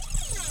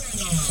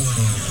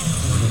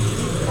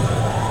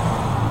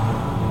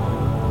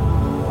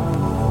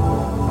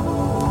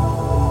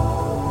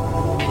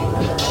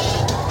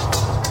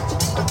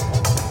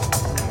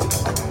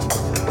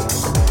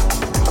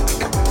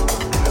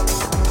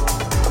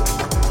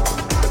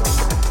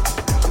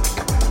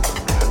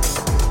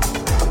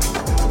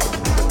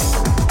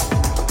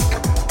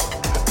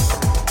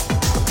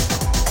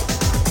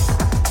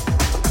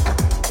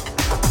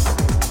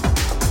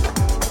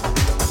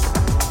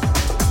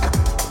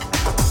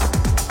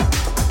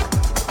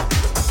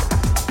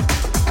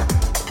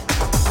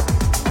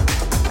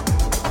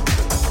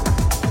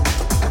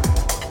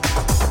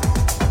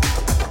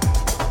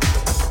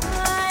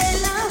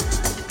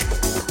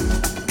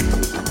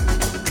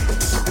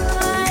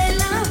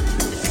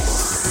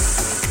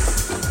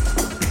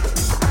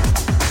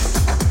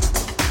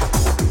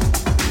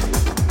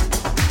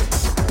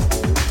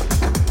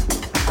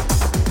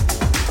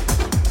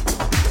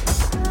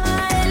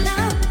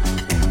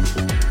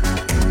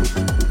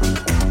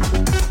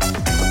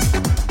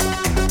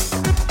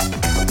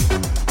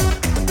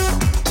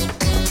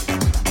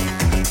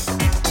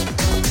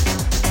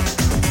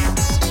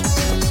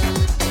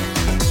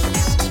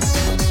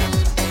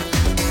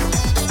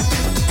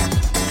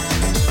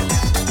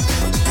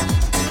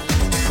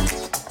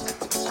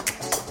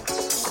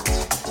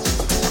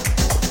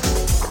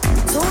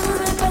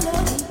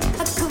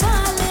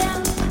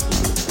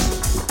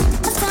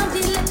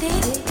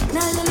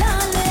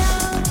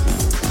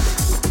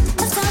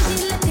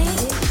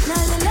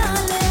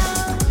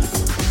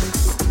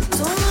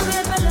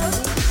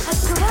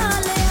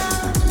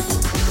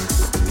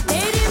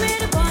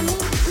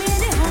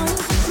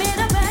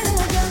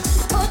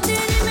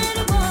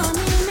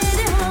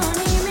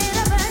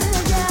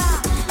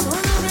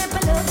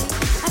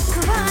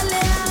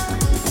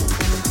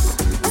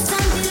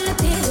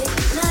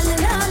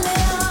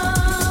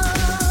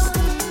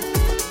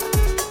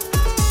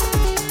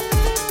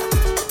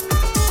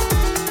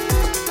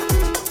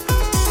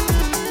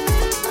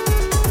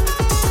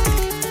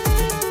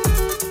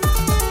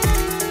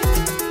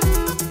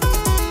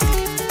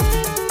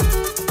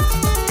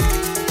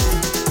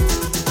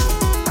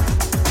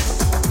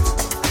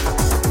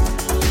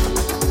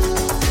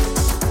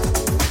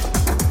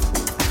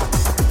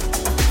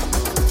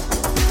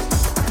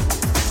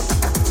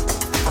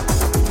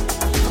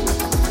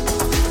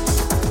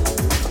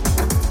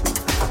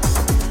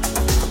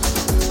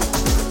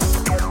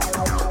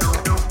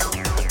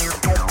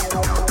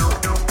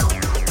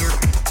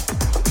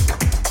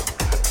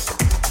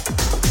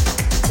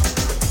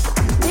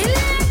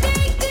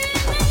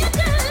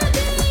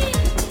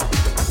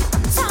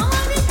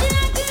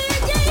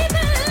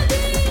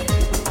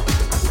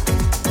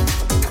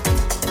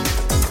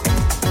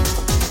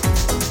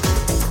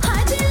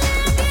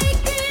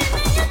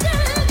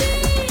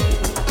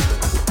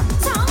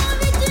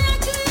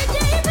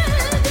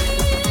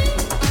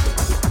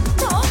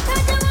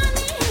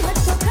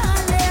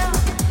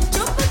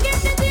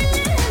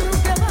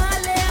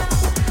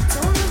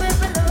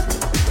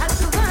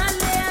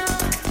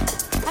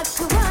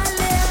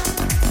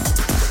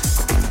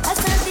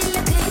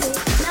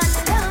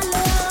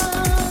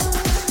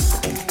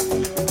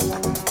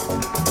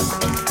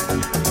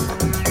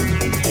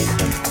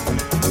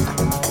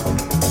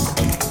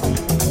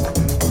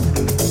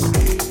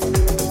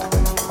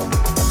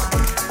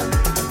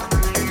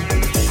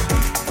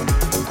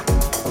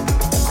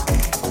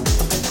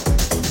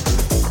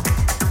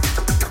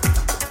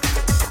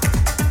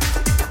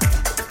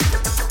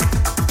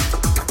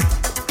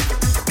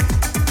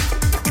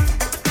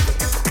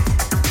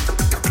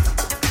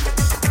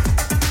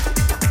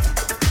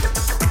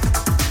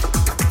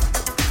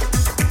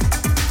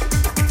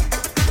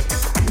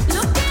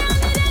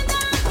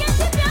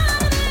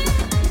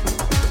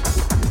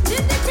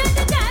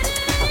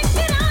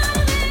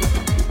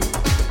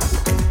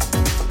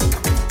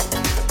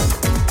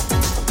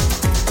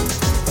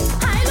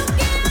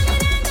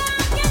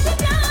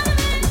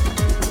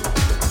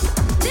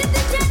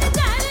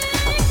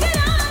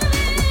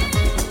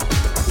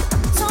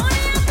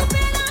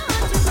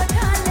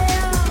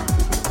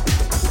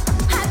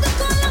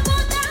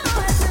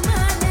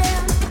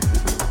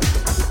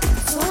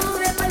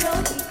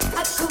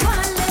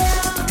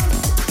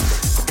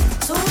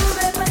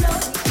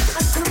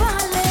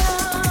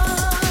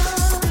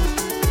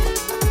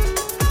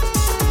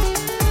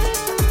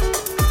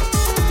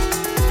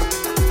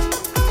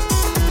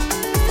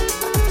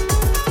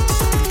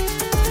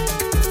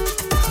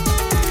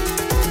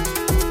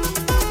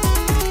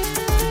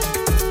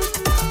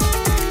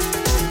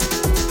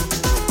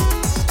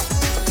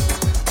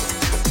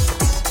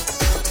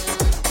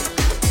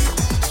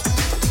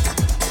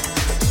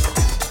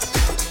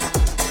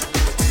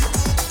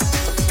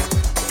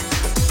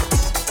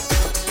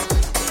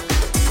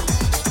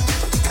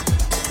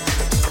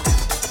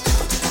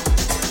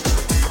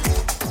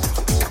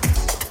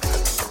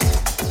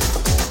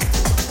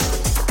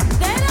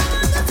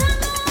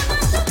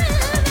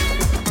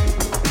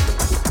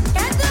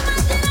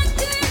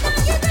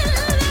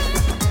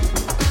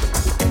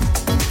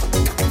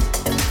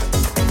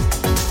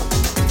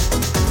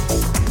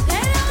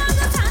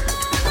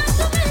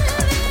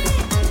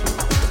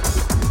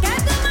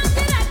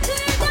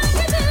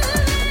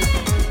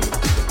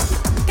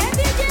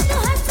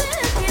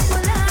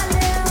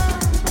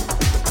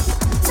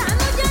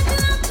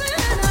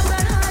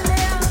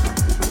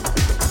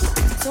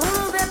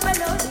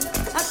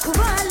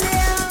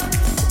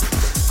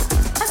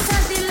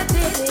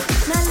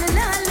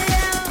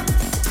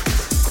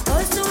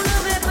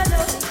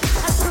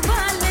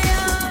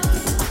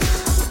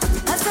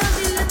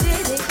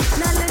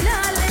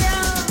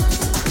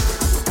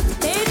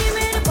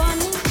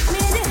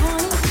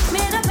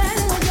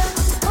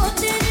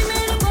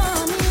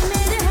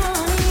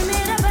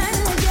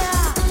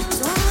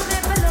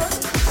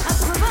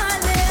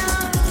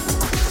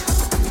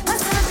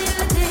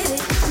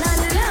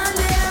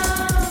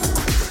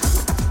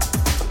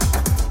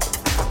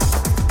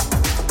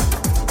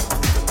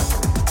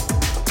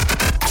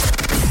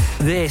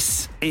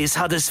 This is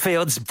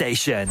Huddersfield's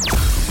station,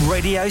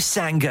 Radio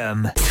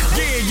Sangam.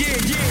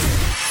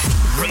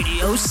 Yeah.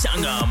 Radio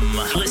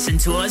Sangam. Listen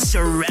to us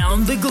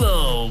around the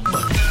globe.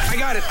 I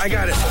got it.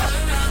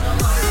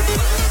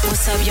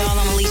 What's up, y'all?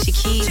 I'm Alicia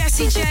Keys.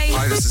 Jessie J.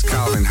 Hi, this is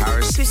Calvin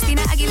Harris.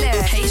 Christina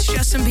Aguilera. Hey, it's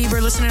Justin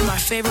Bieber listening to my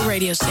favorite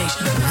radio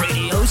station.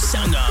 Radio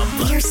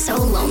Sangam. You're so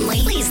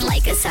lonely. Please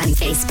like us on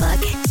Facebook.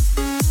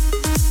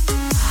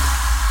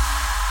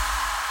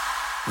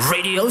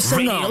 Radio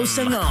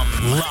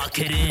Sangam. Lock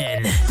it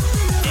in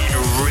and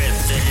rip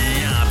the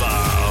knob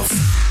off.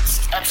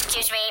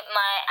 Excuse me,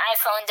 my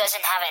iPhone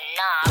doesn't have a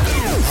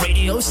knob.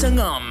 Radio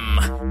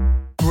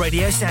Sangam.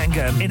 Radio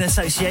Sangam in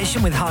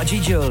association with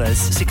Haji Jewellers,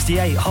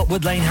 68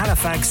 Hotwood Lane,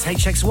 Halifax,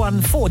 HX1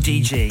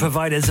 4DG.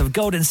 Providers of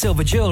gold and silver jewellery.